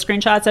some of the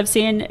screenshots I've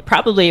seen,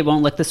 probably it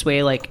won't look this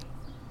way like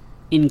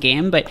in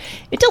game, but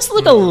it does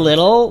look a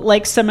little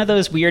like some of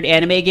those weird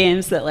anime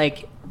games that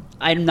like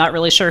I'm not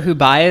really sure who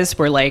buys,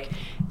 where like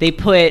they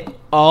put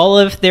all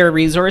of their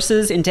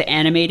resources into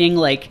animating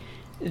like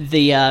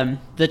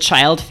the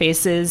child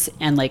faces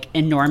and like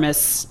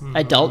enormous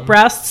adult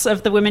breasts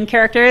of the women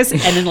characters, and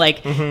then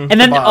like and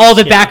then all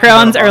the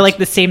backgrounds are like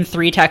the same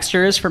 3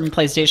 textures from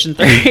PlayStation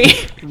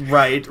 3.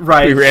 Right.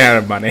 We ran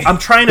out of money. I'm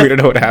trying to. We don't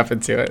know what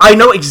happened to it. I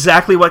know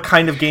exactly what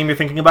kind of game you're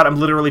thinking about. I'm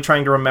literally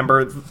trying to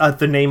remember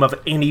the name of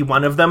any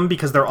one of them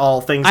because they're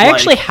all things. I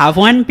actually have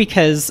one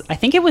because I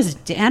think it was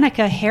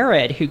Danica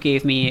Herod who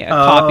gave me a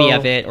copy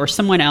of it, or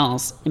someone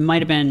else. It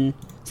might have been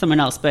someone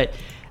else, but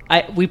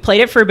we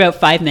played it for about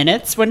 5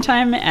 minutes one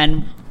time,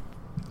 and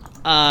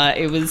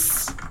it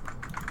was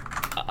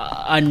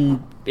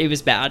it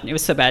was bad. It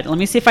was so bad. Let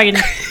me see if I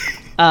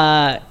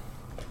can.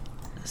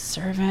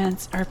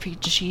 Servants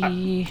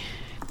RPG.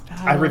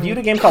 I reviewed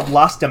a game called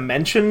Lost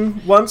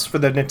Dimension once for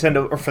the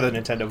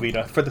Nintendo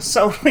Vita, for the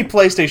Sony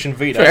PlayStation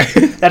Vita.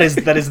 that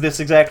is this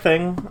exact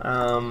thing.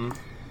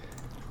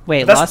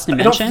 Wait, Lost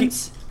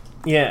Dimensions?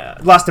 Yeah,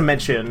 Lost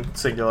Dimension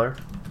singular.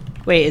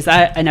 Wait, is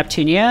that a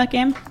Neptunia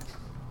game?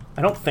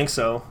 I don't think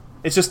so.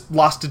 It's just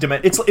Lost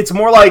Dimension. It's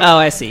more like. Oh,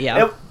 I see.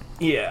 Yeah.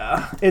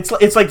 Yeah,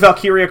 it's like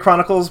Valkyria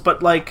Chronicles,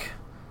 but like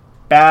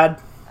bad.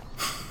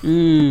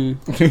 It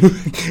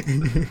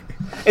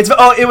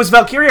was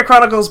Valkyria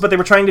Chronicles, but they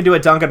were trying to do a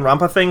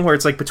Danganronpa thing where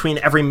it's like between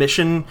every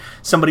mission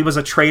somebody was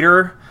a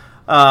traitor,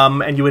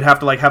 and you would have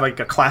to like have like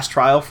a class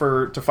trial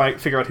to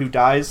figure out who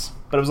dies.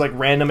 But it was like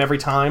random every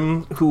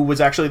time who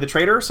was actually the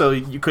traitor, so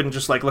you couldn't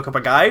just like look up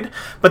a guide.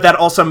 But that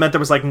also meant there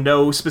was like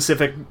no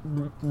specific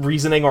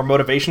reasoning or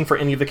motivation for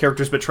any of the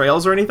characters'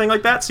 betrayals or anything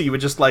like that. So you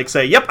would just like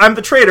say, "Yep, I'm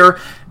the traitor.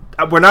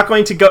 We're not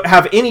going to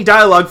have any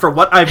dialogue for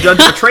what I've done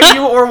to betray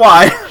you or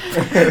why."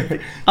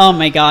 Oh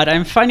my god,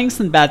 I'm finding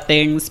some bad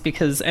things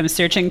because I'm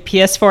searching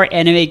PS4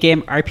 anime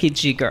game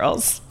RPG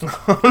girls.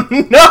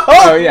 No!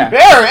 Oh, yeah.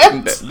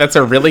 That's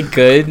a really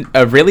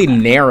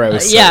narrow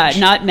search. Yeah,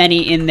 not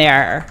many in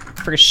there,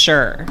 for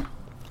sure.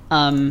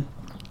 God,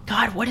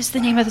 what is the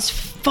name of this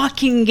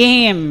fucking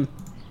game?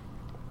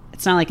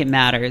 It's not like it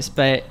matters,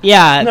 but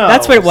yeah, no,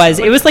 that's what it was.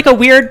 It was like a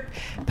weird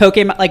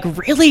Pokemon, like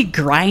really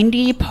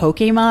grindy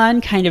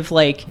Pokemon, kind of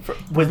like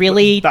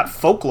really that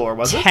folklore,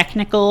 was it?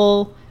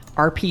 Technical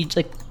RPG,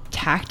 like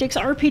tactics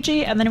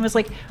RPG, and then it was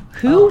like,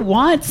 who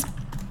wants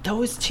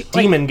those two?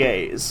 Demon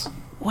Gaze.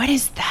 What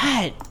is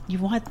that? You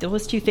want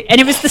those two things? And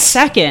it was the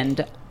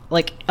second,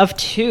 like, of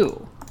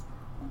 2.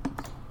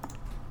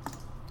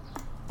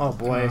 Oh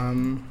boy.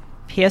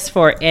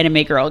 PS4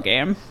 anime girl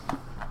game.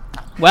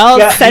 Well,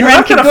 yeah,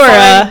 Senran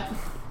Kagura.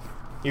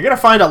 You're gonna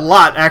find a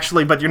lot,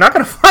 actually, but you're not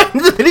gonna find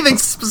anything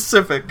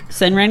specific.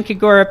 Senran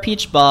Kagura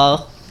Peach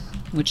Ball,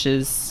 which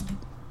is...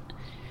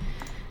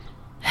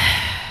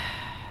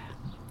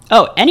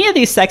 Oh, any of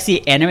these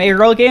sexy anime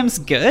girl games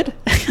good?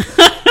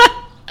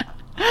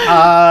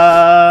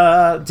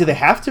 Do they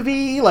have to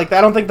be? Like, I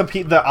don't think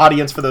the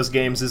audience for those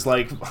games is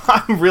like,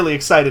 I'm really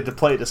excited to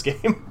play this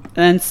game.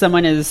 And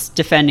someone is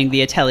defending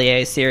the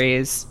Atelier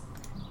series.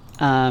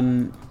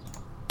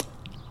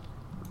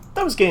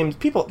 Those games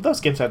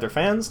have their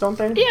fans, don't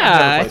they?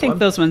 Yeah, I think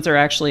those ones are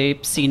actually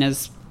seen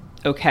as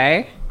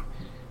okay.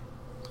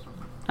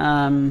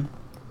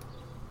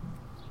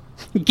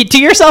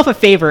 Do yourself a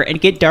favor and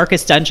get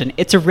Darkest Dungeon.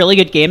 It's a really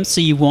good game,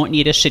 so you won't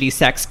need a shitty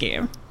sex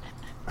game.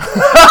 Is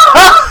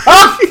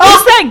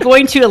that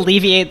going to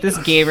alleviate this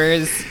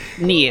gamer's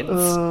needs?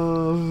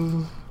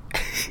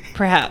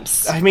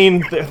 Perhaps. I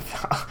mean,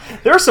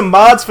 there are some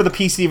mods for the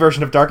PC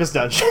version of Darkest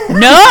Dungeon.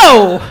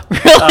 No!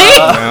 Really?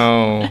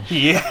 No.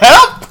 Yep!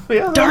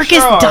 Yeah,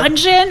 Darkest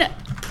Dungeon?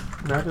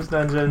 Darkest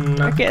Dungeon.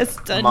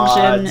 Darkest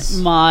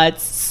Dungeon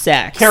mods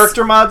sex.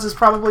 Character mods is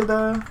probably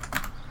the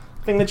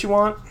thing that you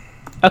want.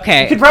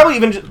 Okay. You could probably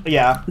even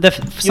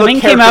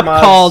something came up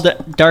called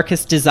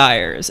Darkest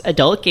Desires.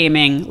 Adult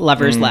Gaming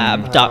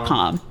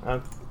Loverslab.com.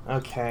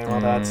 Okay,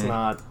 well that's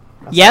not.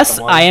 Yes,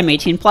 I am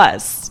 18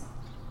 plus.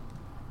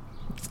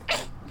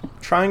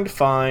 Trying to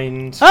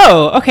find.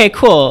 Oh, okay,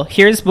 cool.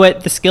 Here's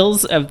what the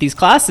skills of these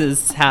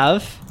classes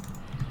have.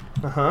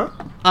 I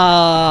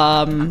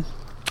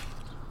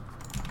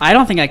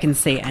don't think I can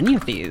say any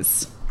of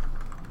these.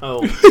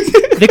 Oh.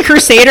 The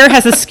Crusader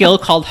has a skill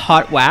called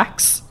Hot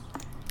Wax.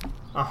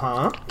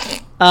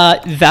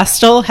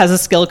 Vestal has a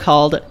skill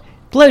called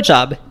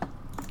Blowjob,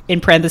 in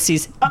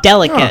parentheses,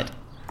 delicate.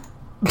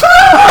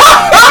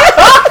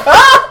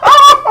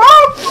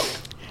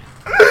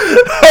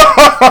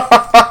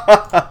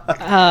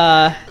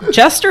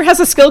 Jester has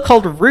a skill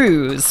called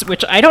Ruse,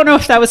 which I don't know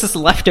if that was just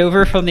left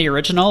over from the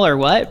original or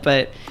what,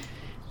 but...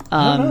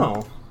 I don't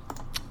know.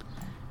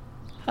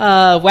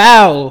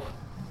 Wow.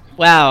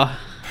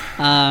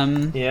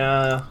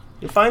 Yeah.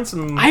 You find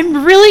some...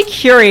 I'm really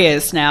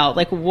curious now.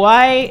 Like,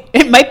 why...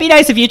 It might be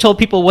nice if you told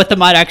people what the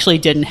mod actually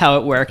did and how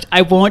it worked.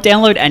 I won't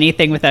download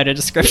anything without a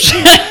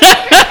description.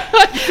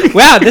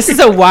 Wow, this is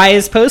a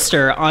wise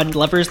poster on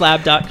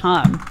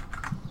loverslab.com.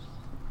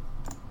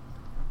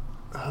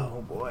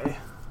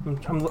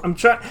 I'm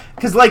trying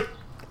because like,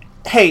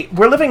 hey,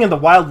 we're living in the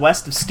wild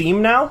west of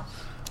Steam now.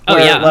 Oh,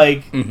 where, yeah.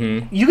 like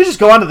you could just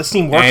go onto the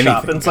Steam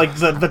Workshop, Anything. and it's like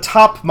the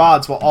top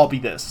mods will all be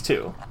this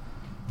too.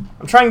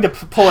 I'm trying to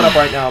pull it up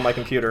right now on my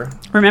computer.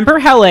 Remember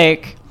how,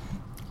 like,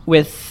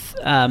 with,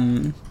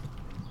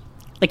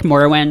 like,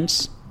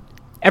 Morrowind,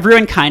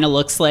 everyone kind of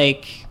looks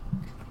like,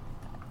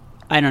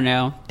 I don't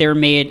know,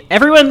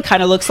 everyone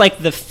kind of looks like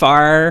the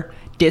far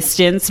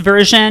distance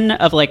version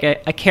of, like,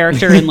 a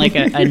character in, like,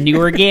 a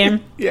newer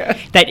game. Yeah.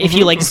 That if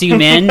you, like, zoom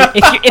in,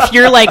 if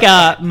you're like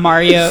a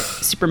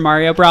Super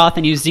Mario Broth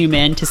and you zoom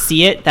in to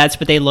see it, that's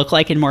what they look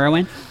like in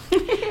Morrowind.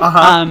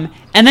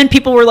 And then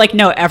people were like,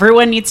 no,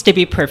 everyone needs to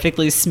be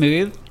perfectly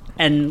smooth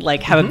and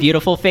like have a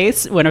beautiful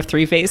face, one of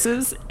three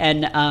faces.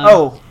 And I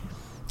know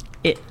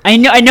they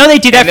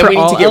do that then for we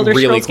need to all get Elder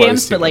really Scrolls close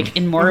games, to but like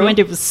them. in Morrowind,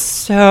 it was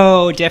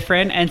so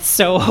different and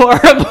so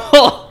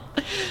horrible.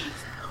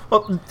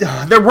 Well,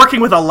 they're working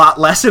with a lot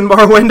less in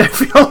Morrowind, I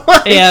feel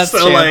like. Yeah, that's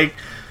so true. like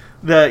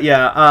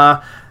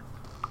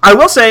I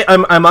will say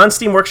I'm on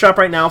Steam Workshop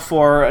right now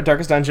for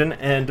Darkest Dungeon,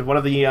 and one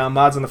of the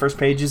mods on the first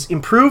page is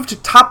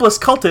improved topless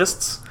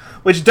cultists,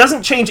 which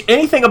doesn't change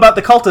anything about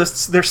the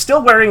cultists. They're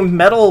still wearing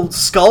metal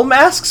skull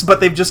masks, but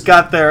they've just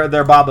got their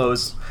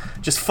bobos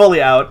just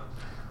fully out.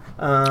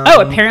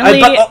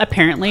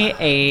 Apparently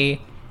a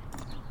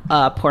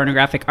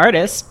pornographic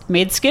artist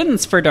made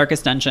skins for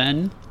Darkest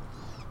Dungeon.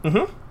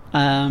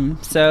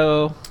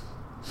 So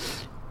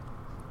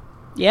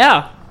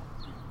yeah,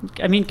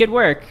 I mean, good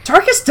work.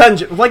 Darkest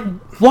Dungeon, like,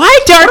 Why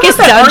Darkest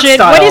that art Dungeon?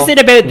 style? What is it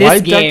about Why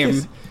this game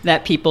Darkest-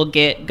 that people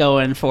get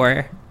going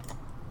for?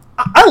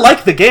 I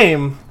like the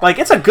game. Like,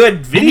 it's a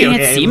good video I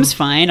mean, it game. seems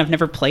fine. I've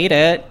never played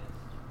it.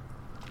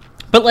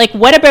 But, like,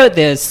 what about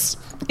this?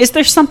 Is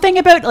there something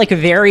about, like,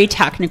 very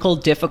technical,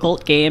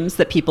 difficult games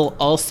that people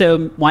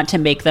also want to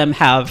make them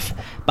have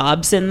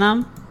bobs in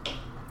them?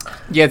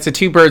 Yeah, it's a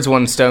two birds,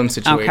 one stone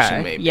situation,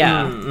 Okay, maybe.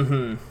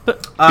 yeah.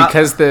 But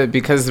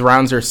Because the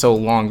rounds are so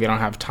long, they don't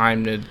have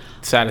time to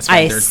satisfy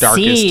I their darkest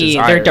see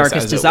desires. their darkest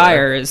as it were.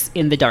 desires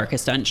in the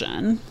Darkest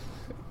Dungeon.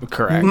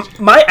 Correct.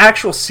 My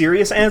actual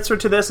serious answer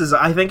to this is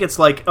I think it's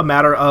like a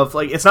matter of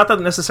like it's not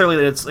that necessarily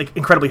that it's like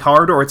incredibly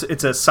hard or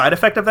it's a side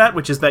effect of that,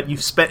 which is that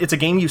it's a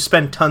game you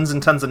spend tons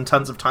and tons and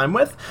tons of time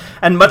with,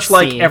 and much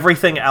like see.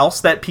 everything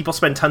else that people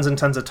spend tons and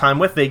tons of time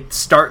with, they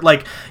start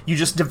like you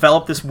just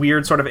develop this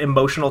weird sort of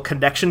emotional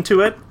connection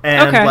to it,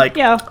 and Okay, like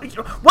yeah.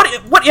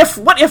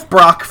 what if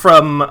Brock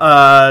from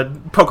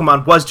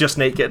Pokemon was just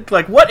naked?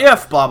 Like what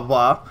if blah blah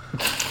blah.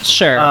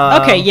 Sure.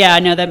 Okay, yeah,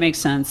 no, that makes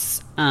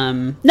sense.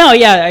 No,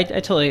 yeah, I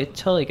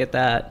totally get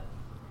that.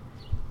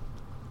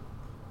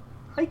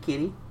 Hi,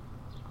 kitty.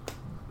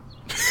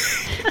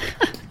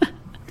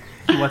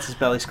 He wants his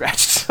belly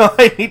scratched, so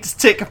I need to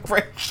take a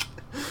break.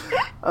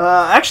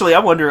 Actually, I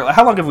wonder,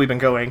 how long have we been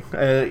going?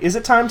 Is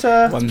it time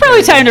to...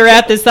 Probably time to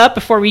wrap this up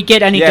before we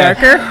get any Yeah.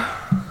 darker.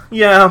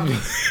 Yeah.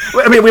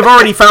 I mean, we've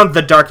already found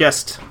the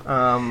darkest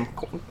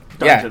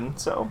dungeon,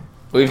 so...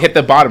 We've hit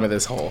the bottom of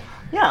this hole.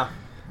 Yeah.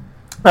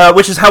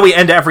 Which is how we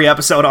end every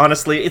episode,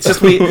 honestly. It's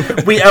just we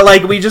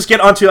just get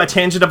onto a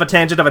tangent of a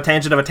tangent of a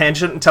tangent of a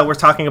tangent until we're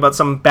talking about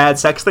some bad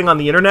sex thing on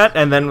the internet,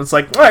 and then it's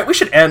like, all right, we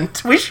should end.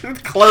 We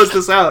should close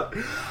this out.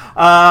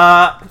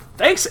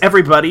 Thanks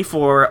everybody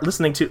for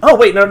listening to. Oh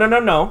wait, no,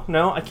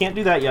 I can't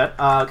do that yet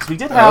because we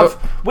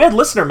had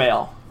listener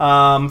mail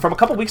from a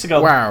couple weeks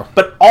ago. Wow.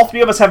 But all three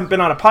of us haven't been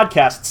on a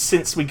podcast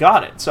since we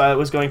got it, so I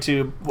was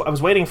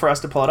waiting for us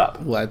to pull it up.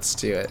 Let's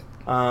do it.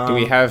 Do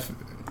we have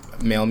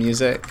mail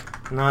music?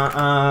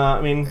 I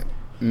mean.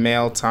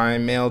 Mail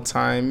time. It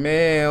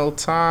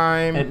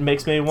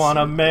makes me want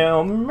to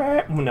whale?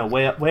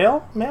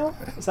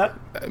 Is that?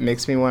 It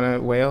makes me want to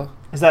wail.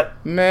 Is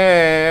that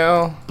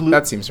Mail.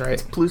 That seems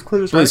right. Blue's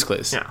Clues? Blue's right?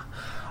 Clues. Yeah.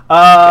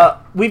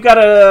 We've got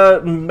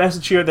a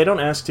message here. They don't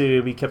ask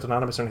to be kept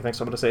anonymous or anything,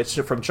 so I'm going to say it's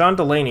from John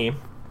Delaney.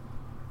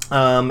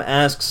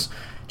 Asks,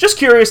 just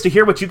curious to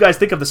hear what you guys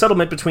think of the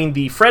settlement between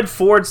the Fred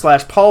Ford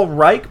 / Paul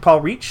Reich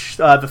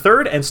the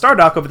third, and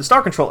Stardock over the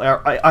Star Control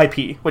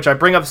IP, which I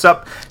bring this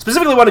up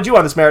specifically wanted you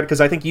on this, Merritt,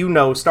 because I think you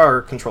know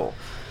Star Control.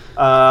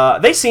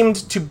 They seemed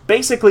to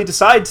basically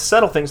decide to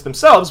settle things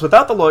themselves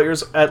without the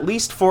lawyers, at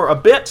least for a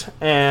bit,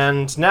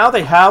 and now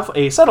they have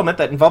a settlement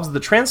that involves the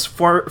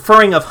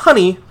transferring of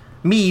honey,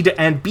 mead,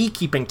 and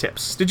beekeeping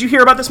tips. Did you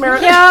hear about this,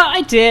 Merritt? Yeah,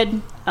 I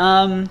did.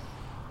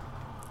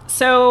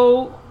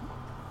 So,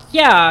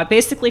 yeah,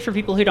 basically for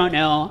people who don't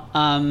know,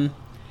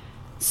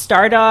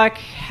 Stardock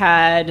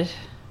had...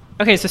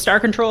 Okay, so Star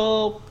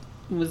Control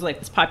was like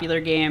this popular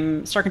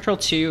game. Star Control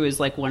 2 is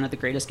like one of the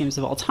greatest games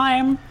of all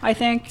time, I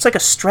think. It's like a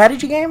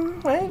strategy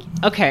game, right?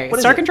 Okay, What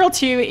is Star it? Control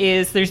 2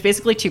 is, there's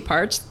basically two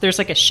parts. There's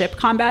like a ship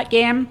combat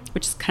game,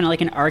 which is kind of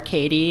like an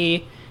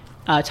arcadey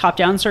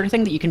top-down sort of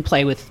thing that you can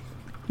play with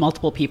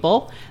multiple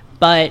people.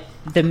 But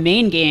the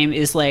main game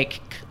is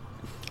like,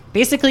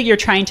 basically you're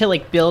trying to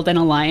like build an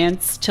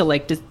alliance to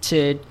like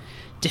to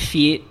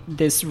defeat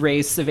this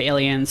race of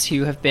aliens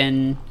who have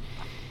been...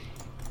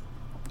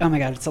 Oh my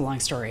god, it's a long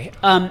story.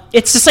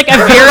 It's just like a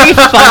very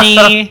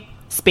funny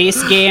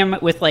space game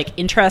with like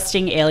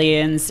interesting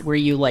aliens where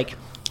you like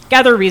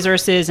gather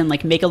resources and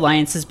like make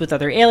alliances with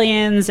other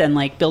aliens and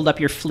like build up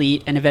your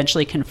fleet and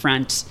eventually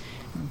confront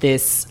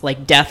this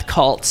like death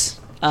cult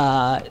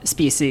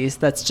species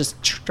that's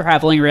just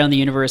traveling around the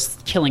universe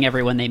killing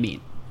everyone they meet.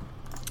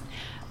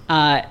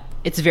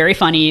 It's very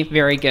funny,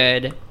 very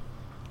good,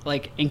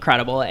 like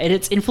incredible, and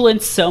it's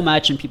influenced so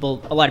much, and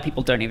a lot of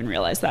people don't even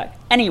realize that.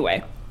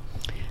 Anyway,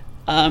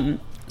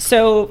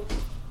 so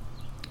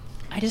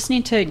I just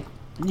need to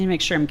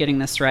make sure I'm getting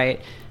this right.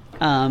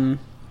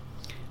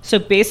 So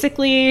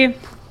basically,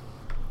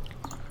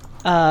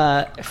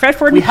 Fred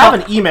Ford. We have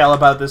an email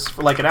about this,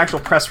 for like an actual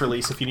press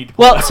release, if you need to.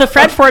 Well, so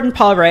Fred Ford and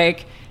Paul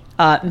Reich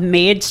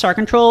made Star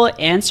Control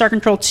and Star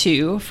Control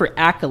 2 for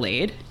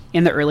Accolade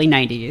in the early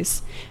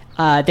 90s.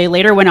 They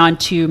later went on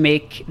to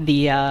make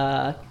the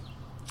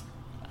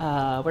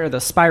what are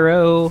those,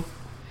 Spyro,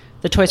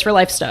 the Toys for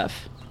Life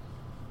stuff.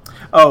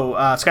 Oh,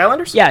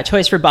 Skylanders? Yeah,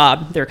 Toys for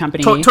Bob, their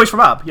company. Toys for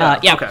Bob, yeah.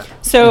 Yeah. Okay.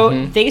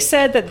 So they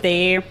said that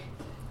they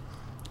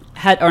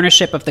had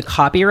ownership of the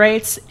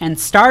copyrights, and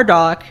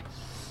Stardock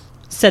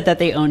said that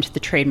they owned the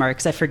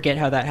trademarks. I forget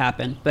how that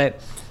happened, but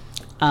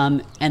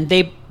and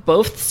they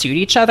both sued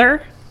each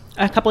other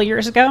a couple of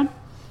years ago.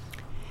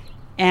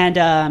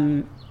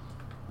 And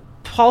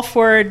Paul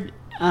Ford,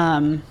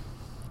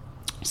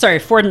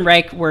 Ford and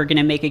Reich were going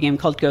to make a game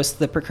called Ghost of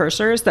the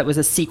Precursors that was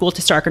a sequel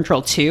to Star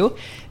Control 2,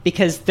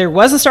 because there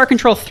was a Star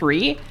Control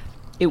 3.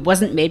 It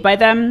wasn't made by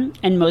them,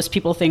 and most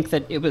people think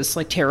that it was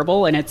like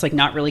terrible, and it's like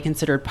not really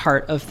considered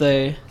part of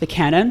the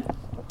canon.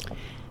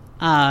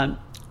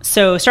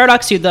 So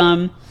Stardock sued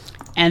them,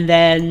 and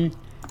then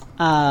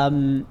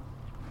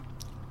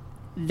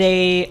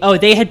they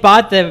had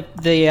bought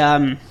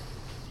the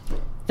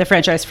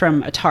franchise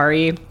from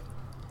Atari.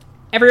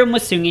 Everyone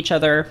was suing each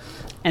other,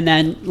 and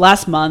then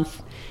last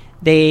month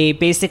they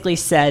basically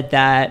said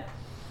that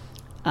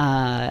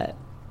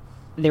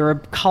they were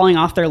calling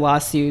off their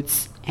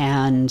lawsuits,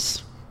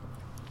 and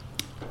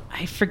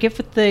I forget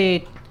what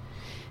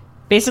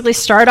basically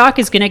Stardock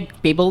is going to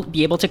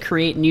be able to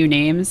create new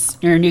names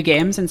or new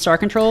games in Star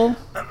Control.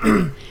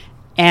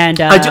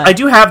 And I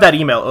do have that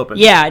email open.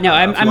 Yeah, no,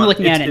 I'm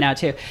looking at it now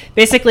too.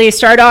 Basically,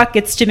 Stardock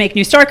gets to make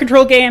new Star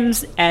Control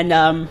games,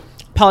 and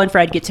Paul and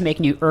Fred get to make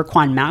new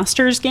Urquan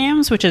Masters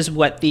games, which is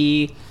what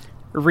the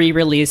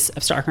re-release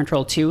of Star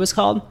Control 2 was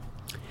called.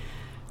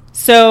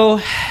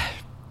 So,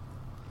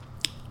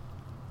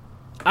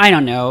 I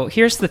don't know.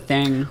 Here's the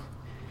thing.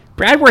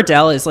 Brad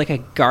Wardell is like a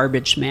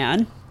garbage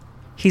man.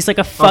 He's like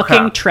a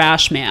fucking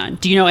trash man.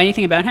 Do you know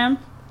anything about him?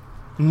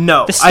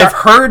 No, I've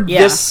heard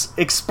this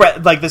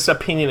this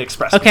opinion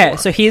expressed. Okay, before.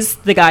 so he's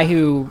the guy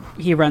who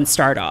runs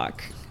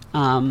Stardock.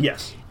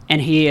 Yes,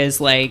 and he is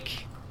like,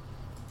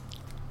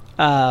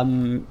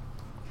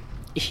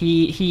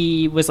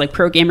 he was like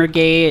pro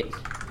Gamergate.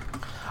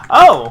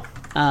 Oh.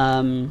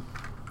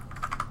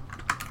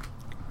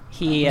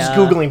 He just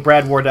googling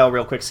Brad Wardell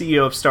real quick,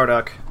 CEO of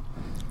Stardock.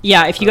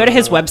 Yeah, if you go to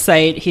his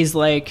website, he's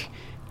like,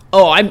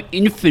 "Oh, I'm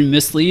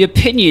infamously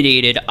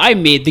opinionated. I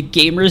made the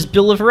Gamers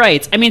Bill of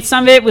Rights." I mean,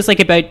 some of it was like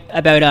about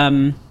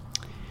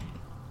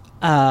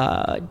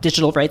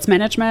digital rights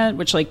management,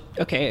 which, like,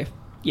 okay,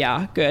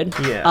 yeah, good.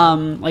 Yeah.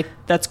 Like,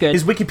 that's good.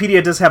 His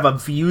Wikipedia does have a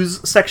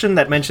views section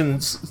that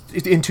mentions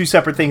in two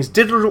separate things: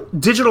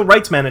 digital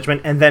rights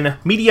management and then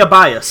media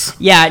bias.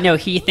 Yeah, no,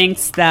 he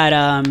thinks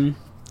that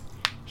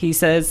he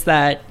says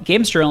that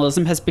games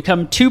journalism has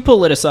become too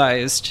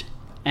politicized,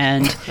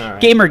 and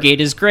right. Gamergate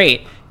is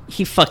great.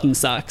 He fucking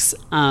sucks.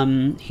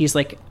 He's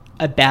like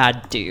a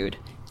bad dude.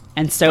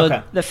 And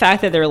so the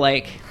fact that they're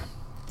like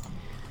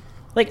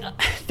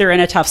they're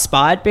in a tough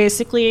spot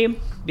basically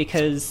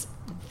because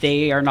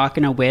they are not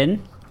going to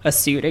win a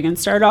suit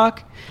against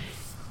Stardock.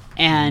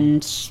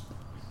 And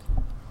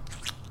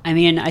I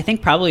mean, I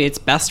think probably it's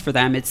best for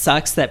them. It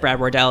sucks that Brad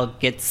Wardell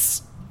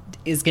is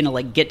going to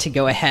like get to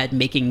go ahead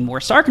making more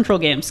Star Control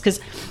games, because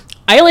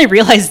I only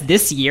realized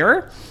this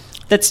year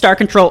that Star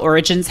Control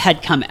Origins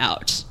had come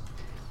out,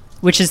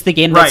 which is the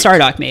game that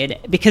Stardock made,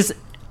 because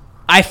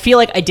I feel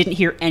like I didn't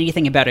hear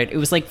anything about it. It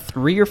was like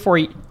 3 or 4,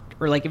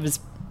 or like it was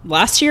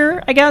last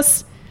year, I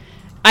guess.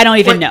 I don't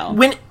even know.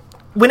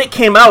 When it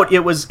came out, it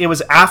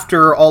was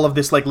after all of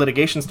this like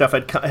litigation stuff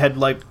had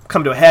like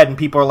come to a head, and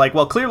people are like,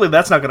 well, clearly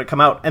that's not going to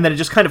come out. And then it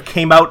just kind of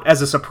came out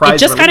as a surprise. It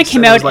just kind of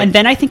came out, and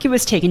then I think it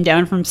was taken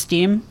down from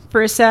Steam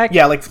for a sec.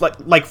 Yeah,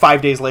 like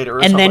 5 days later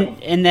or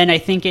something. And then I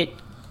think it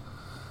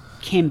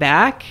came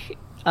back.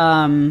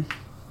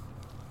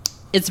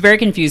 It's very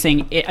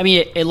confusing.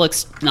 It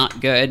looks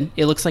not good.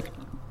 It looks like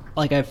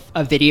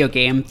a video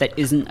game that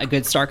isn't a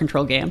good Star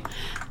Control game.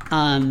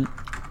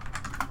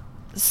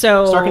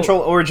 So Star Control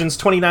Origins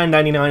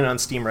 $29.99 on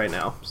Steam right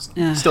now.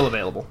 Still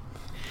available.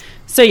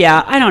 So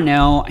yeah, I don't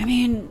know. I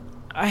mean,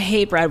 I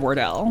hate Brad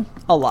Wardell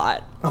a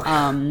lot.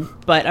 Okay.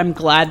 But I'm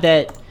glad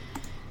that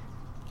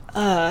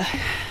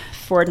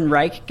Ford and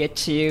Reich get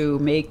to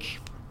make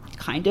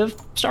kind of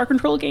Star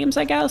Control games,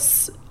 I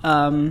guess.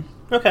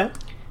 Okay.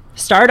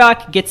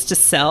 Stardock gets to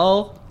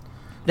sell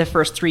the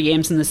first 3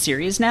 games in the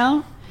series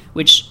now,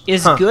 which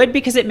is good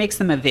because it makes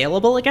them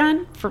available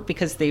again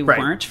because they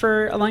weren't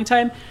for a long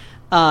time.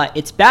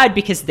 It's bad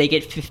because they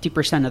get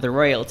 50% of the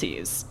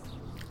royalties.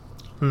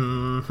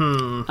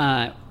 And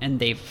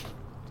they've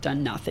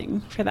done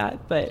nothing for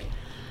that. But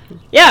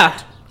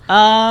yeah.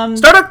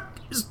 Stardock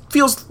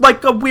feels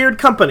like a weird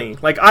company.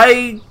 Like,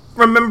 I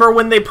remember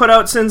when they put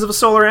out Sins of a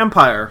Solar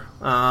Empire,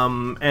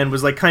 and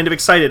was like kind of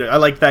excited. I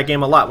liked that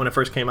game a lot when it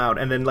first came out.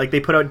 And then like they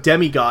put out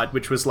Demigod,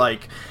 which was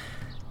like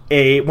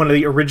one of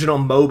the original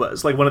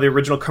MOBAs, like one of the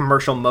original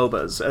commercial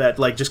MOBAs that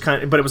like just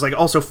kind of, but it was like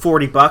also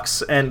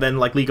 $40, and then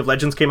like League of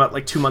Legends came out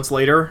like 2 months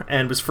later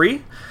and was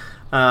free.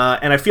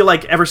 And I feel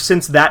like ever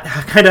since that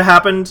kind of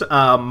happened,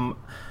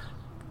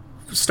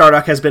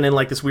 Stardock has been in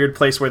like this weird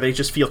place where they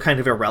just feel kind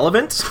of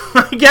irrelevant,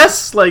 I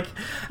guess. Like,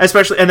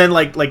 especially, and then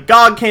like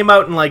GOG came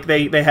out and like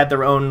they had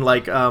their own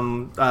like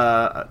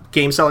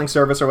game selling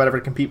service or whatever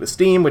to compete with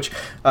Steam, which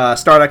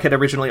Stardock had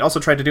originally also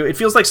tried to do. It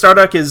feels like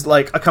Stardock is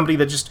like a company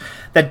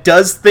that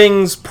does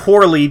things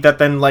poorly that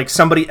then like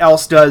somebody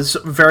else does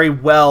very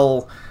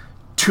well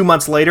 2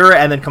 months later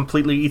and then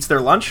completely eats their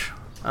lunch.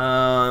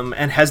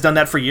 And has done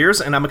that for years,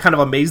 and I'm kind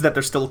of amazed that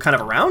they're still kind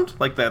of around.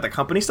 Like the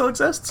company still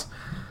exists.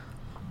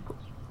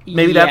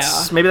 Maybe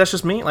that's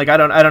just me. Like I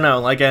don't know.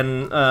 Like,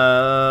 and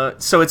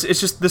so it's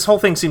just, this whole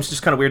thing seems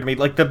just kind of weird to me.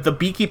 Like the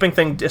beekeeping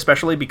thing,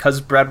 especially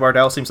because Brad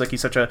Wardell seems like he's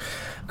such a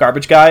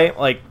garbage guy.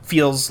 Like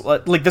feels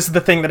like this is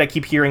the thing that I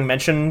keep hearing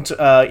mentioned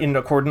in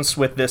accordance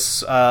with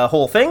this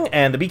whole thing,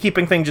 and the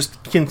beekeeping thing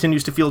just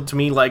continues to feel to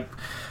me like,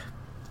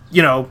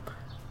 you know,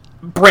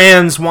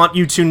 brands want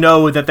you to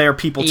know that they're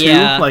people too.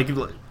 Yeah. Like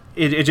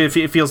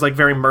it feels like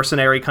very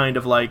mercenary kind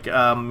of like,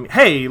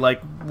 hey,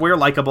 like we're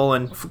likable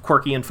and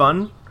quirky and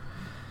fun.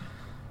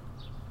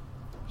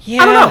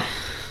 Yeah. I don't know.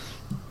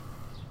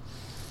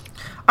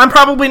 I'm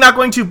probably not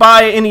going to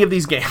buy any of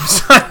these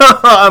games.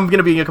 I'm going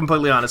to be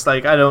completely honest.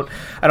 Like I don't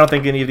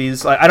think any of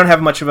these. Like, I don't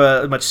have much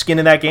skin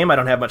in that game. I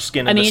don't have much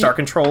skin in the Star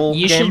Control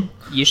game.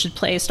 You should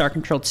play Star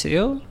Control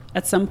 2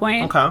 at some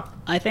point. Okay.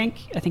 I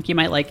think you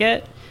might like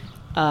it.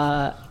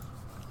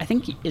 I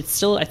think you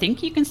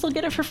can still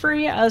get it for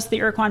free as the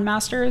Urquan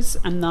Masters.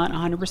 I'm not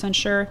 100%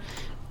 sure,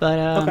 but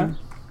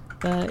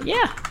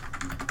yeah.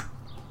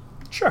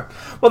 Sure.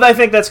 Well, I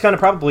think that's kind of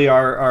probably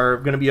our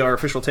going to be our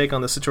official take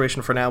on the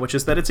situation for now, which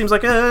is that it seems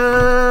like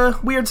a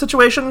weird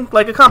situation,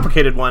 like a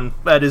complicated one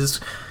that is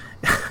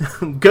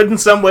good in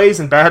some ways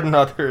and bad in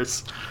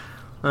others.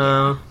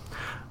 And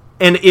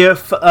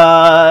if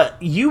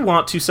you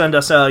want to send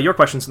us your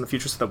questions in the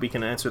future so that we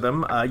can answer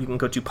them, you can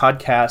go to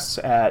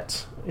podcasts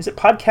at... Is it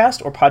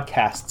podcast or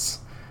podcasts?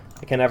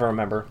 I can never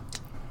remember.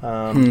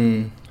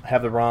 I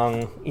have the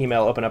wrong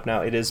email open up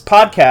now. It is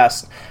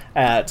podcast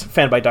at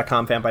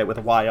fanbyte.com, fanbyte with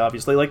a Y,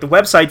 obviously. Like the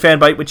website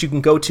Fanbyte, which you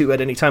can go to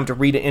at any time to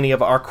read any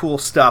of our cool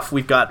stuff.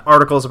 We've got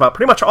articles about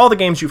pretty much all the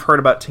games you've heard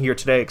about here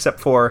today, except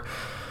for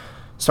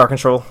Star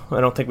Control.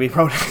 I don't think we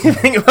wrote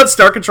anything about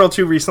Star Control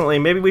 2 recently.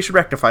 Maybe we should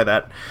rectify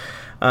that.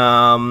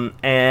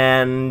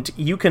 And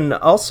you can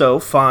also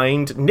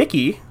find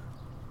Nikki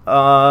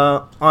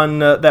on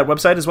that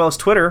website as well as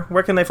Twitter.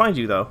 Where can they find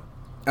you, though?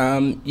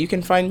 You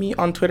can find me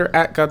on Twitter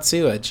at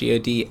Godsewa,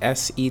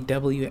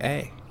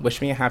 Godsewa.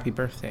 Wish me a happy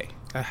birthday.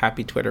 A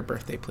happy Twitter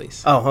birthday,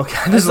 please. Oh,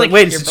 okay. This is like,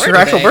 wait, is it your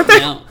actual birthday?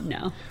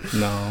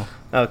 No.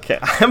 Okay.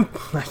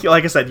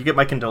 Like I said, you get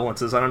my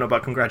condolences. I don't know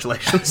about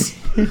congratulations.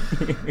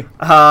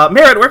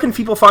 Merritt, where can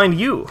people find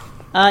you?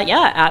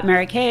 At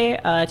Mary Kay,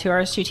 2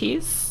 R's, 2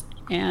 T's.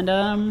 And,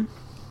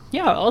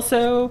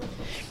 also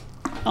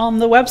on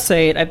the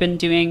website, I've been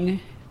doing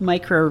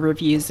micro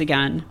reviews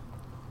again.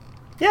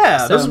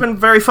 Yeah, those have been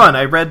very fun.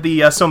 I read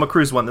the Soma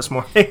Cruz one this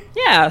morning.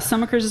 Yeah,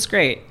 Soma Cruz is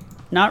great.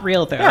 Not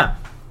real, though. Yeah.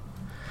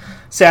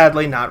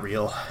 Sadly, not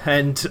real.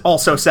 And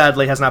also,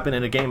 sadly, has not been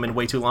in a game in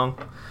way too long.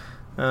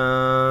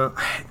 I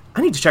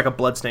need to check out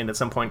Bloodstained at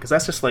some point, because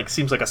that's just, like,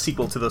 seems like a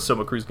sequel to those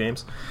Soma Cruz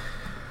games.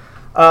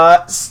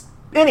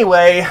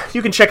 Anyway,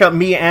 you can check out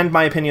me and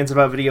my opinions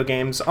about video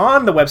games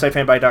on the website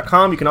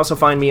fanbyte.com. You can also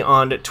find me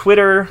on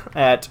Twitter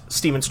at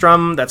Steven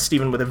Strum. That's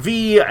Steven with a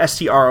V,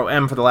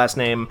 Strom for the last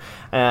name.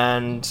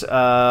 And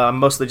I'm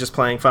mostly just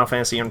playing Final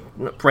Fantasy and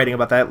writing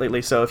about that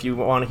lately. So if you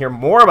want to hear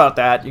more about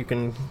that, you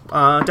can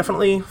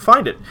definitely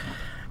find it.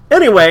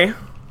 Anyway,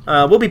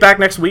 we'll be back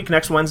next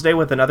Wednesday,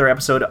 with another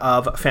episode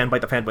of Fanbyte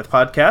the Fanbyte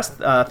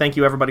podcast. Thank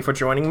you, everybody, for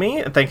joining me.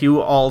 And thank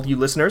you, all you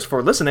listeners,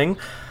 for listening.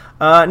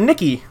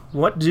 Nikki,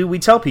 what do we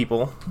tell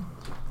people?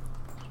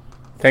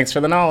 Thanks for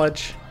the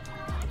knowledge.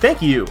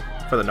 Thank you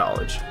for the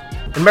knowledge.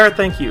 And Merritt,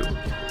 thank you.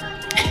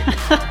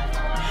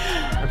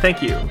 And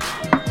thank you.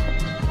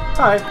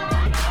 Bye.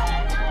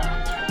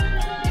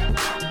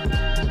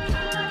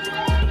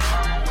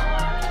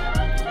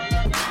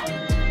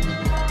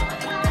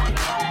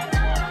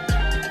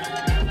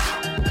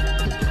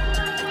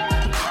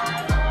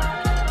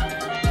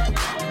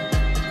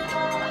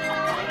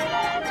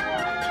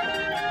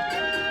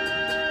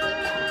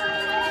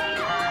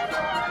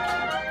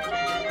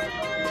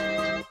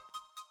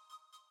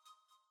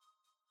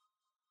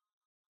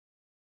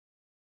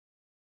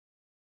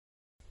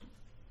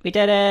 We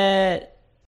did it!